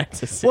Final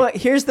Fantasy. Well,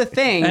 here's the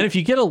thing. And if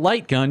you get a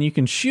light gun, you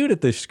can shoot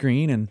at this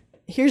screen and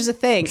Here's the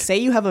thing. Say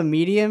you have a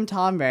medium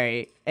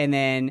Tonberry, and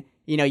then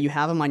you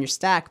have them on your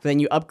stack, but then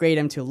you upgrade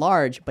them to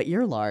large, but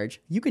you're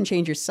large. You can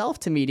change yourself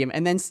to medium,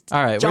 and then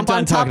all right, jump we're done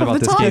on top talking of about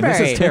the this game. This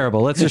Tonberry. is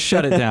terrible. Let's just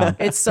shut it down.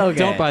 It's so good.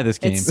 Don't buy this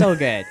game. It's so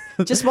good.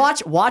 Just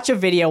watch a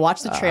video,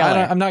 watch the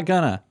trailer. I'm not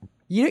gonna.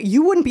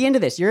 You wouldn't be into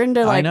this. You're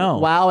into like know.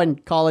 WoW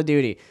and Call of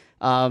Duty.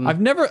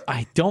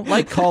 I don't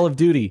like Call of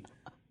Duty.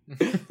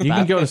 You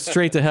can go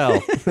straight to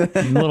hell,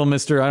 little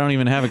mister. I don't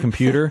even have a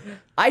computer.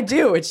 I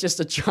do. It's just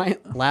a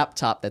giant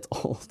laptop that's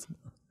old.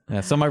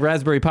 Yeah, so my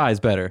Raspberry Pi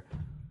is better.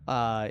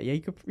 Yeah,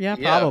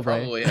 probably.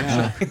 Probably,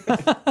 actually.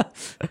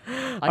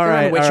 I can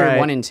run Witcher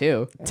 1 and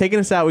 2. Taking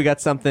us out, we got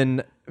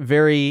something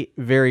very,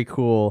 very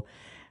cool.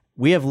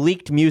 We have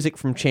leaked music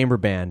from Chamber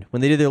Band.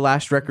 When they did their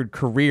last record,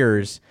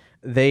 Careers,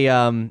 they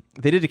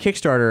did a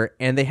Kickstarter,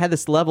 and they had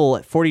this level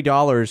at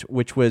 $40,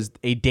 which was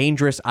a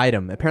dangerous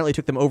item. Apparently, it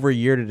took them over a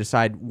year to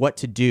decide what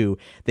to do.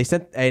 They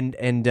sent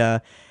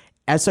and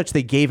as such,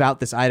 they gave out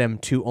this item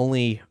to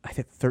only, I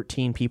think,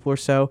 13 people or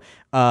so.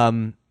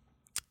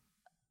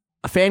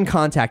 A fan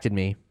contacted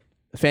me,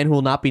 a fan who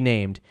will not be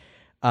named,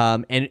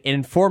 and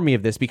informed me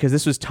of this because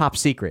this was top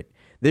secret.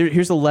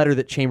 Here's a letter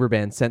that Chamber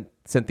Band sent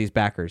these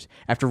backers.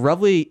 After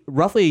roughly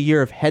a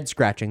year of head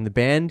scratching, the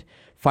band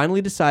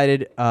finally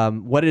decided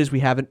what it is we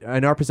have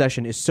in our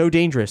possession is so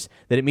dangerous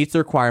that it meets the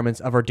requirements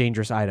of our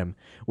dangerous item,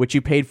 which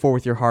you paid for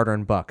with your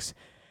hard-earned bucks.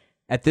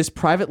 At this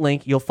private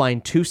link, you'll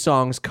find 2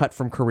 songs cut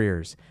from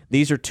Careers.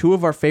 These are 2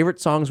 of our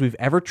favorite songs we've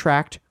ever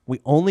tracked.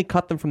 We only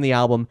cut them from the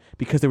album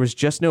because there was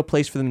just no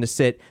place for them to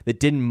sit that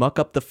didn't muck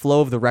up the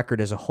flow of the record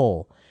as a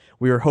whole.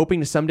 We were hoping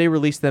to someday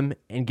release them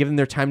and give them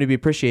their time to be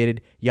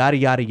appreciated, yada,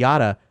 yada,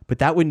 yada, but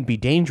that wouldn't be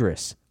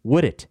dangerous,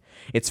 would it?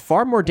 It's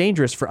far more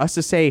dangerous for us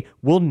to say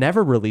we'll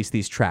never release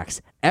these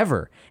tracks,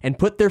 ever, and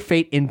put their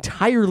fate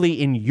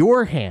entirely in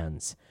your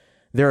hands.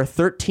 There are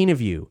 13 of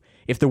you.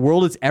 If the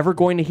world is ever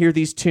going to hear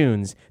these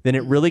tunes, then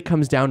it really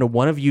comes down to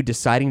one of you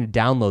deciding to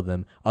download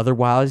them.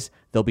 Otherwise,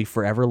 they'll be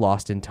forever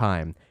lost in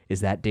time.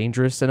 Is that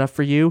dangerous enough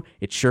for you?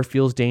 It sure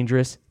feels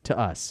dangerous to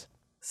us.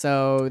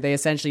 So they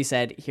essentially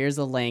said, here's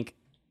a link,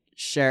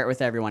 share it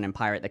with everyone and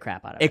pirate the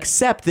crap out of it.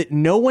 Except that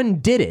no one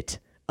did it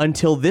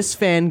until this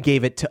fan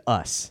gave it to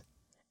us.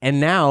 And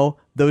now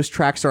those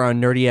tracks are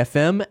on Nerdy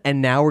FM,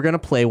 and now we're going to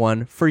play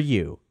one for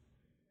you.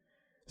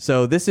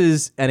 So this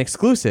is an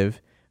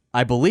exclusive,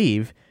 I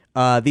believe.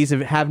 These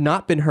have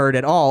not been heard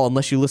at all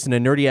unless you listen to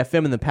Nerdy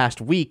FM in the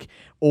past week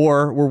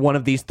or were one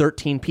of these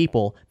 13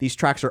 people. These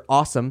tracks are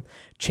awesome.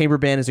 Chamber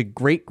Band is a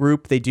great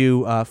group. They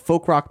do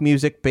folk rock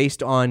music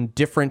based on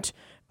different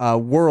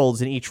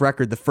worlds in each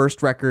record. The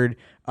first record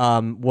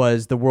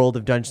was the world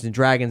of Dungeons &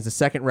 Dragons. The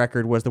second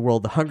record was the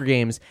world of the Hunger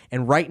Games.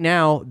 And right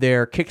now,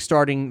 they're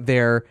kickstarting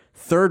their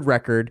third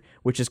record,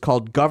 which is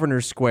called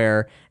Governor's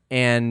Square.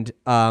 And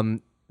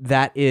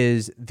that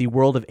is the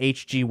world of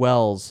H.G.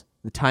 Wells,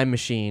 The Time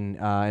Machine,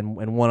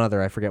 and one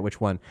other, I forget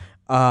which one.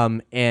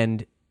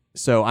 And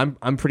so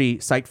I'm pretty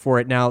psyched for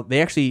it. Now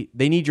they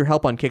need your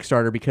help on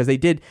Kickstarter because they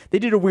did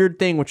a weird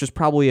thing, which was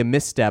probably a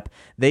misstep.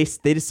 They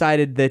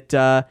decided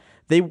that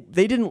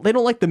they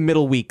don't like the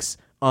middle weeks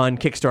on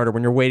Kickstarter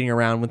when you're waiting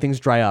around when things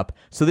dry up.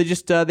 So they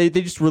just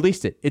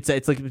released it. It's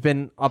like it's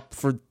been up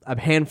for a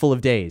handful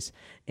of days.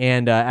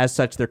 And as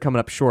such, they're coming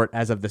up short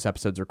as of this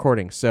episode's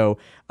recording. So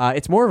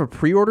it's more of a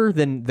pre-order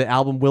than the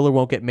album will or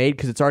won't get made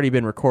because it's already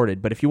been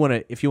recorded. But if you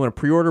want to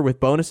pre-order with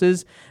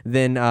bonuses,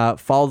 then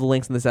follow the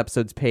links on this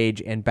episode's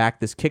page and back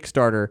this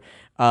Kickstarter.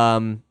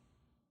 In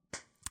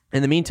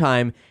the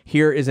meantime,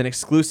 here is an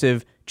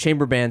exclusive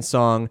Chamber Band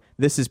song.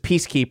 This is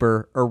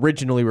Peacekeeper,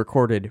 originally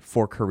recorded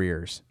for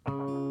Careers.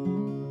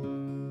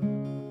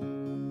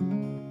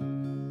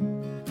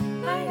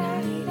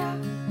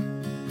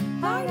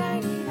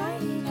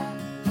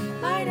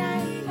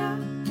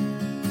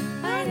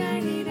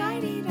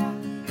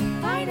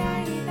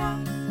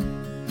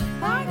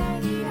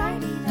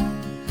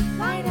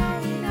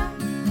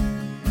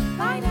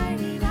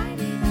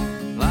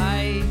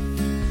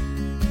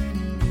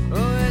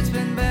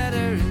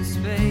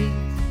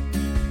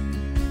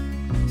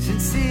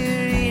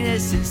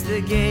 Since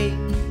the gate,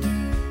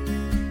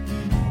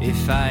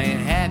 if I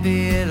ain't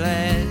happy at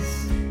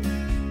last,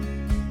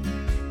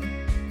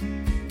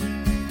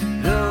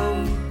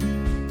 though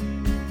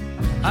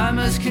I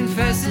must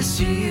confess this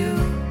to you,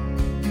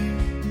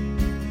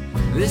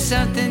 there's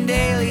something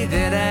daily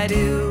that I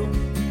do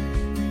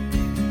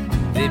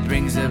that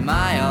brings up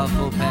my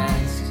awful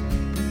past.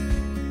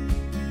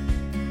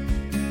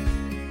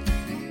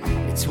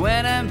 It's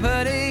when I'm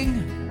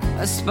putting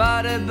a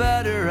spot of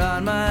butter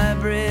on my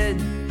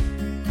bread,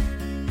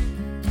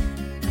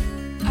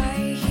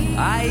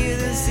 I hear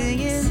the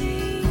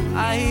singing,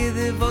 I hear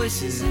the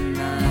voices in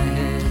my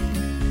head,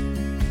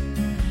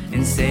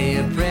 and say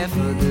a prayer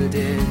for the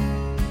dead,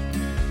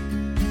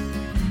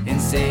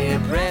 and say a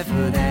prayer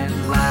for them.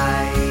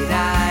 I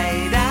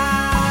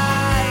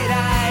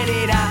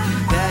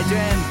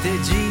dreamt a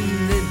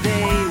dream that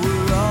they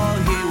were all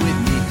here with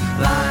me.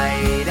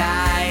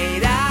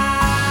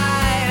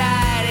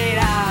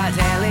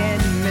 Telling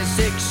me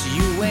 6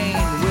 you ain't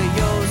where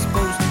you're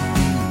supposed to be.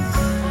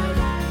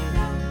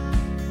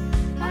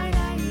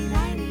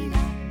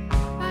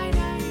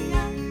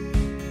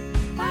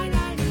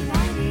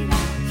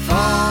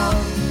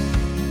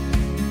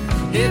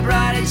 It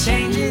brought a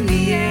change in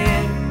the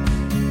air.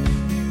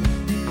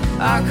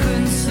 I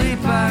couldn't sleep,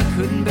 I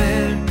couldn't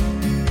bear,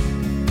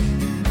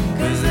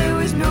 'cause there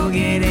was no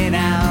getting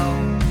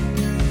out.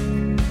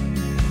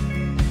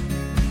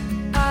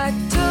 I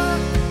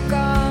took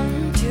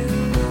on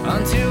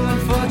to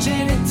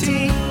unfortunate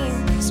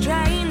teens,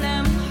 trained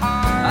them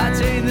hard, I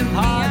trained them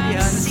hard behind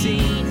the scenes.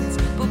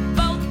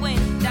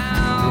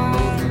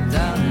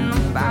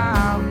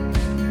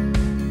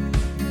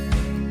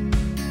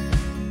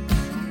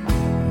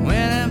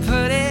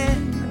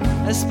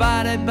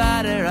 spotted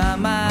butter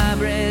on my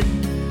bread.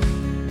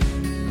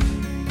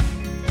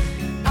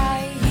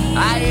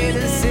 I hear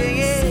the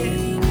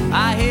singing,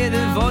 I hear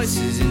the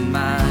voices in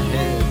my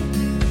head,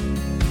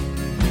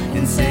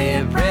 and say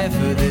a prayer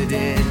for the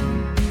dead,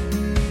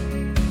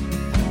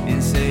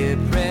 and say a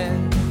prayer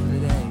for the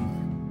dead.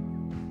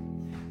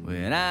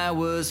 When I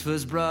was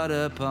first brought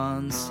up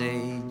on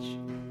stage,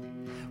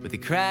 with a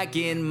crack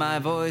in my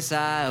voice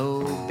I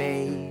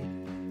obeyed.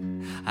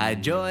 I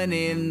join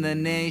in the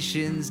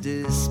nation's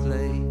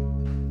display.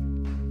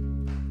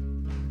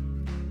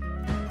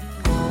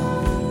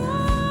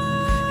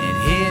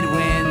 Hid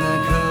when the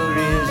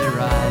couriers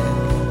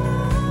arrived,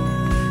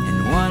 and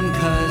won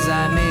 'cause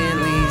I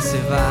merely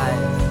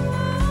survived,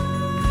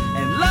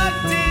 and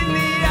looked in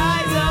the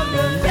eyes of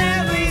the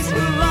families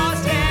who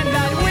lost, and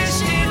I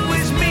wished it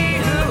was me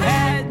who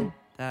had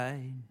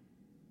died.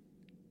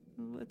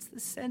 What's the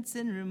sense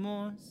in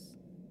remorse?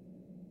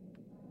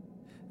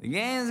 The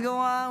games go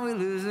on, we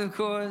lose of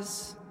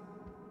course.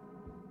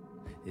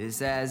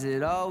 It's as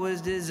it all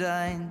was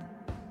designed.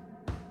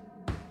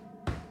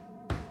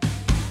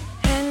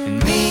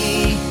 And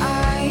me,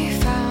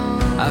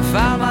 I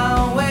found my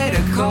own way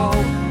to cope,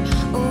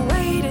 a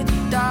way to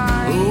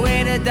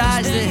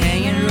dodge the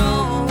hanging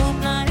rope.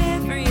 Not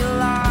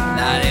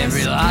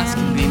every loss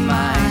can be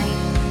mine.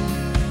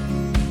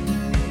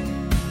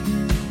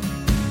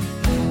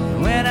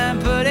 When I'm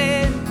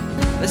putting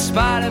a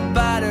spot of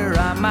butter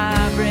on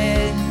my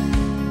bread,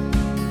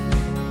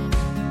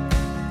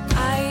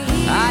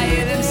 I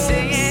hear them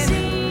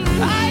singing,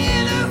 I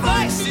hear the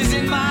voices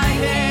in my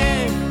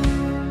head,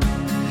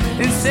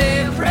 and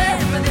say a prayer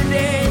for the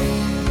dead.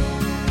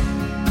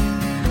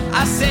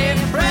 I say a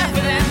prayer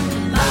for them.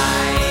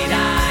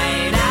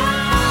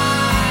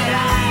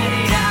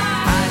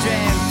 I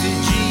dreamt a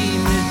dream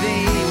that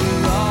they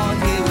were all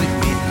here with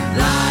me.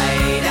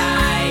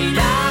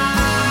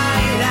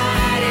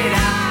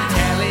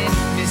 Telling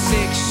me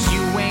 6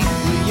 you ain't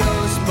where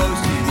you're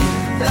supposed to be.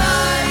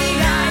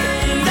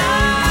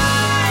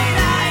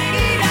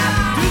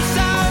 Do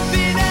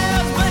something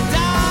else but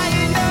die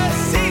in the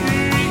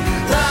secret.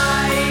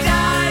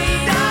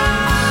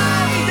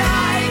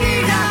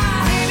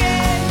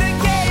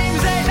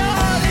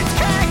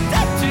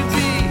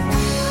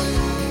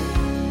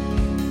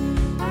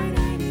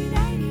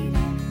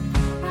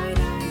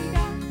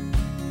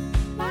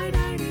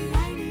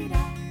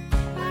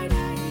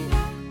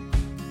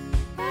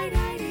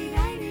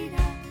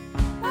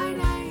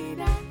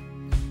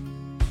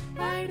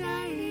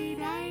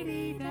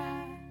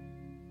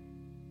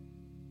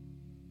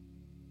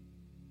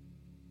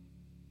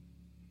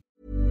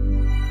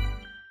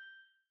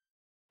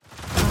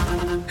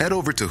 Head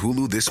over to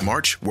Hulu this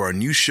March, where our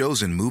new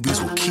shows and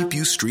movies will keep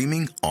you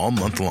streaming all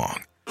month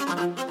long.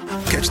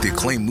 Catch the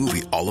acclaimed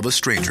movie All of Us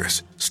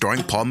Strangers,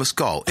 starring Paul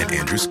Mescal and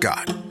Andrew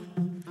Scott.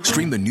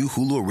 Stream the new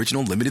Hulu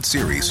original limited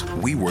series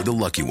We Were the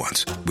Lucky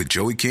Ones with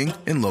Joey King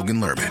and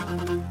Logan Lerman.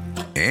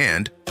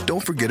 And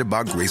don't forget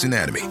about Grey's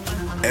Anatomy.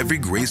 Every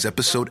Grey's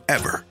episode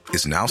ever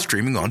is now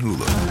streaming on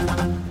Hulu.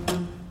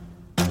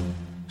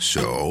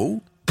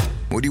 So,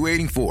 what are you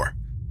waiting for?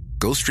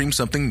 Go stream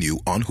something new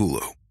on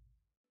Hulu.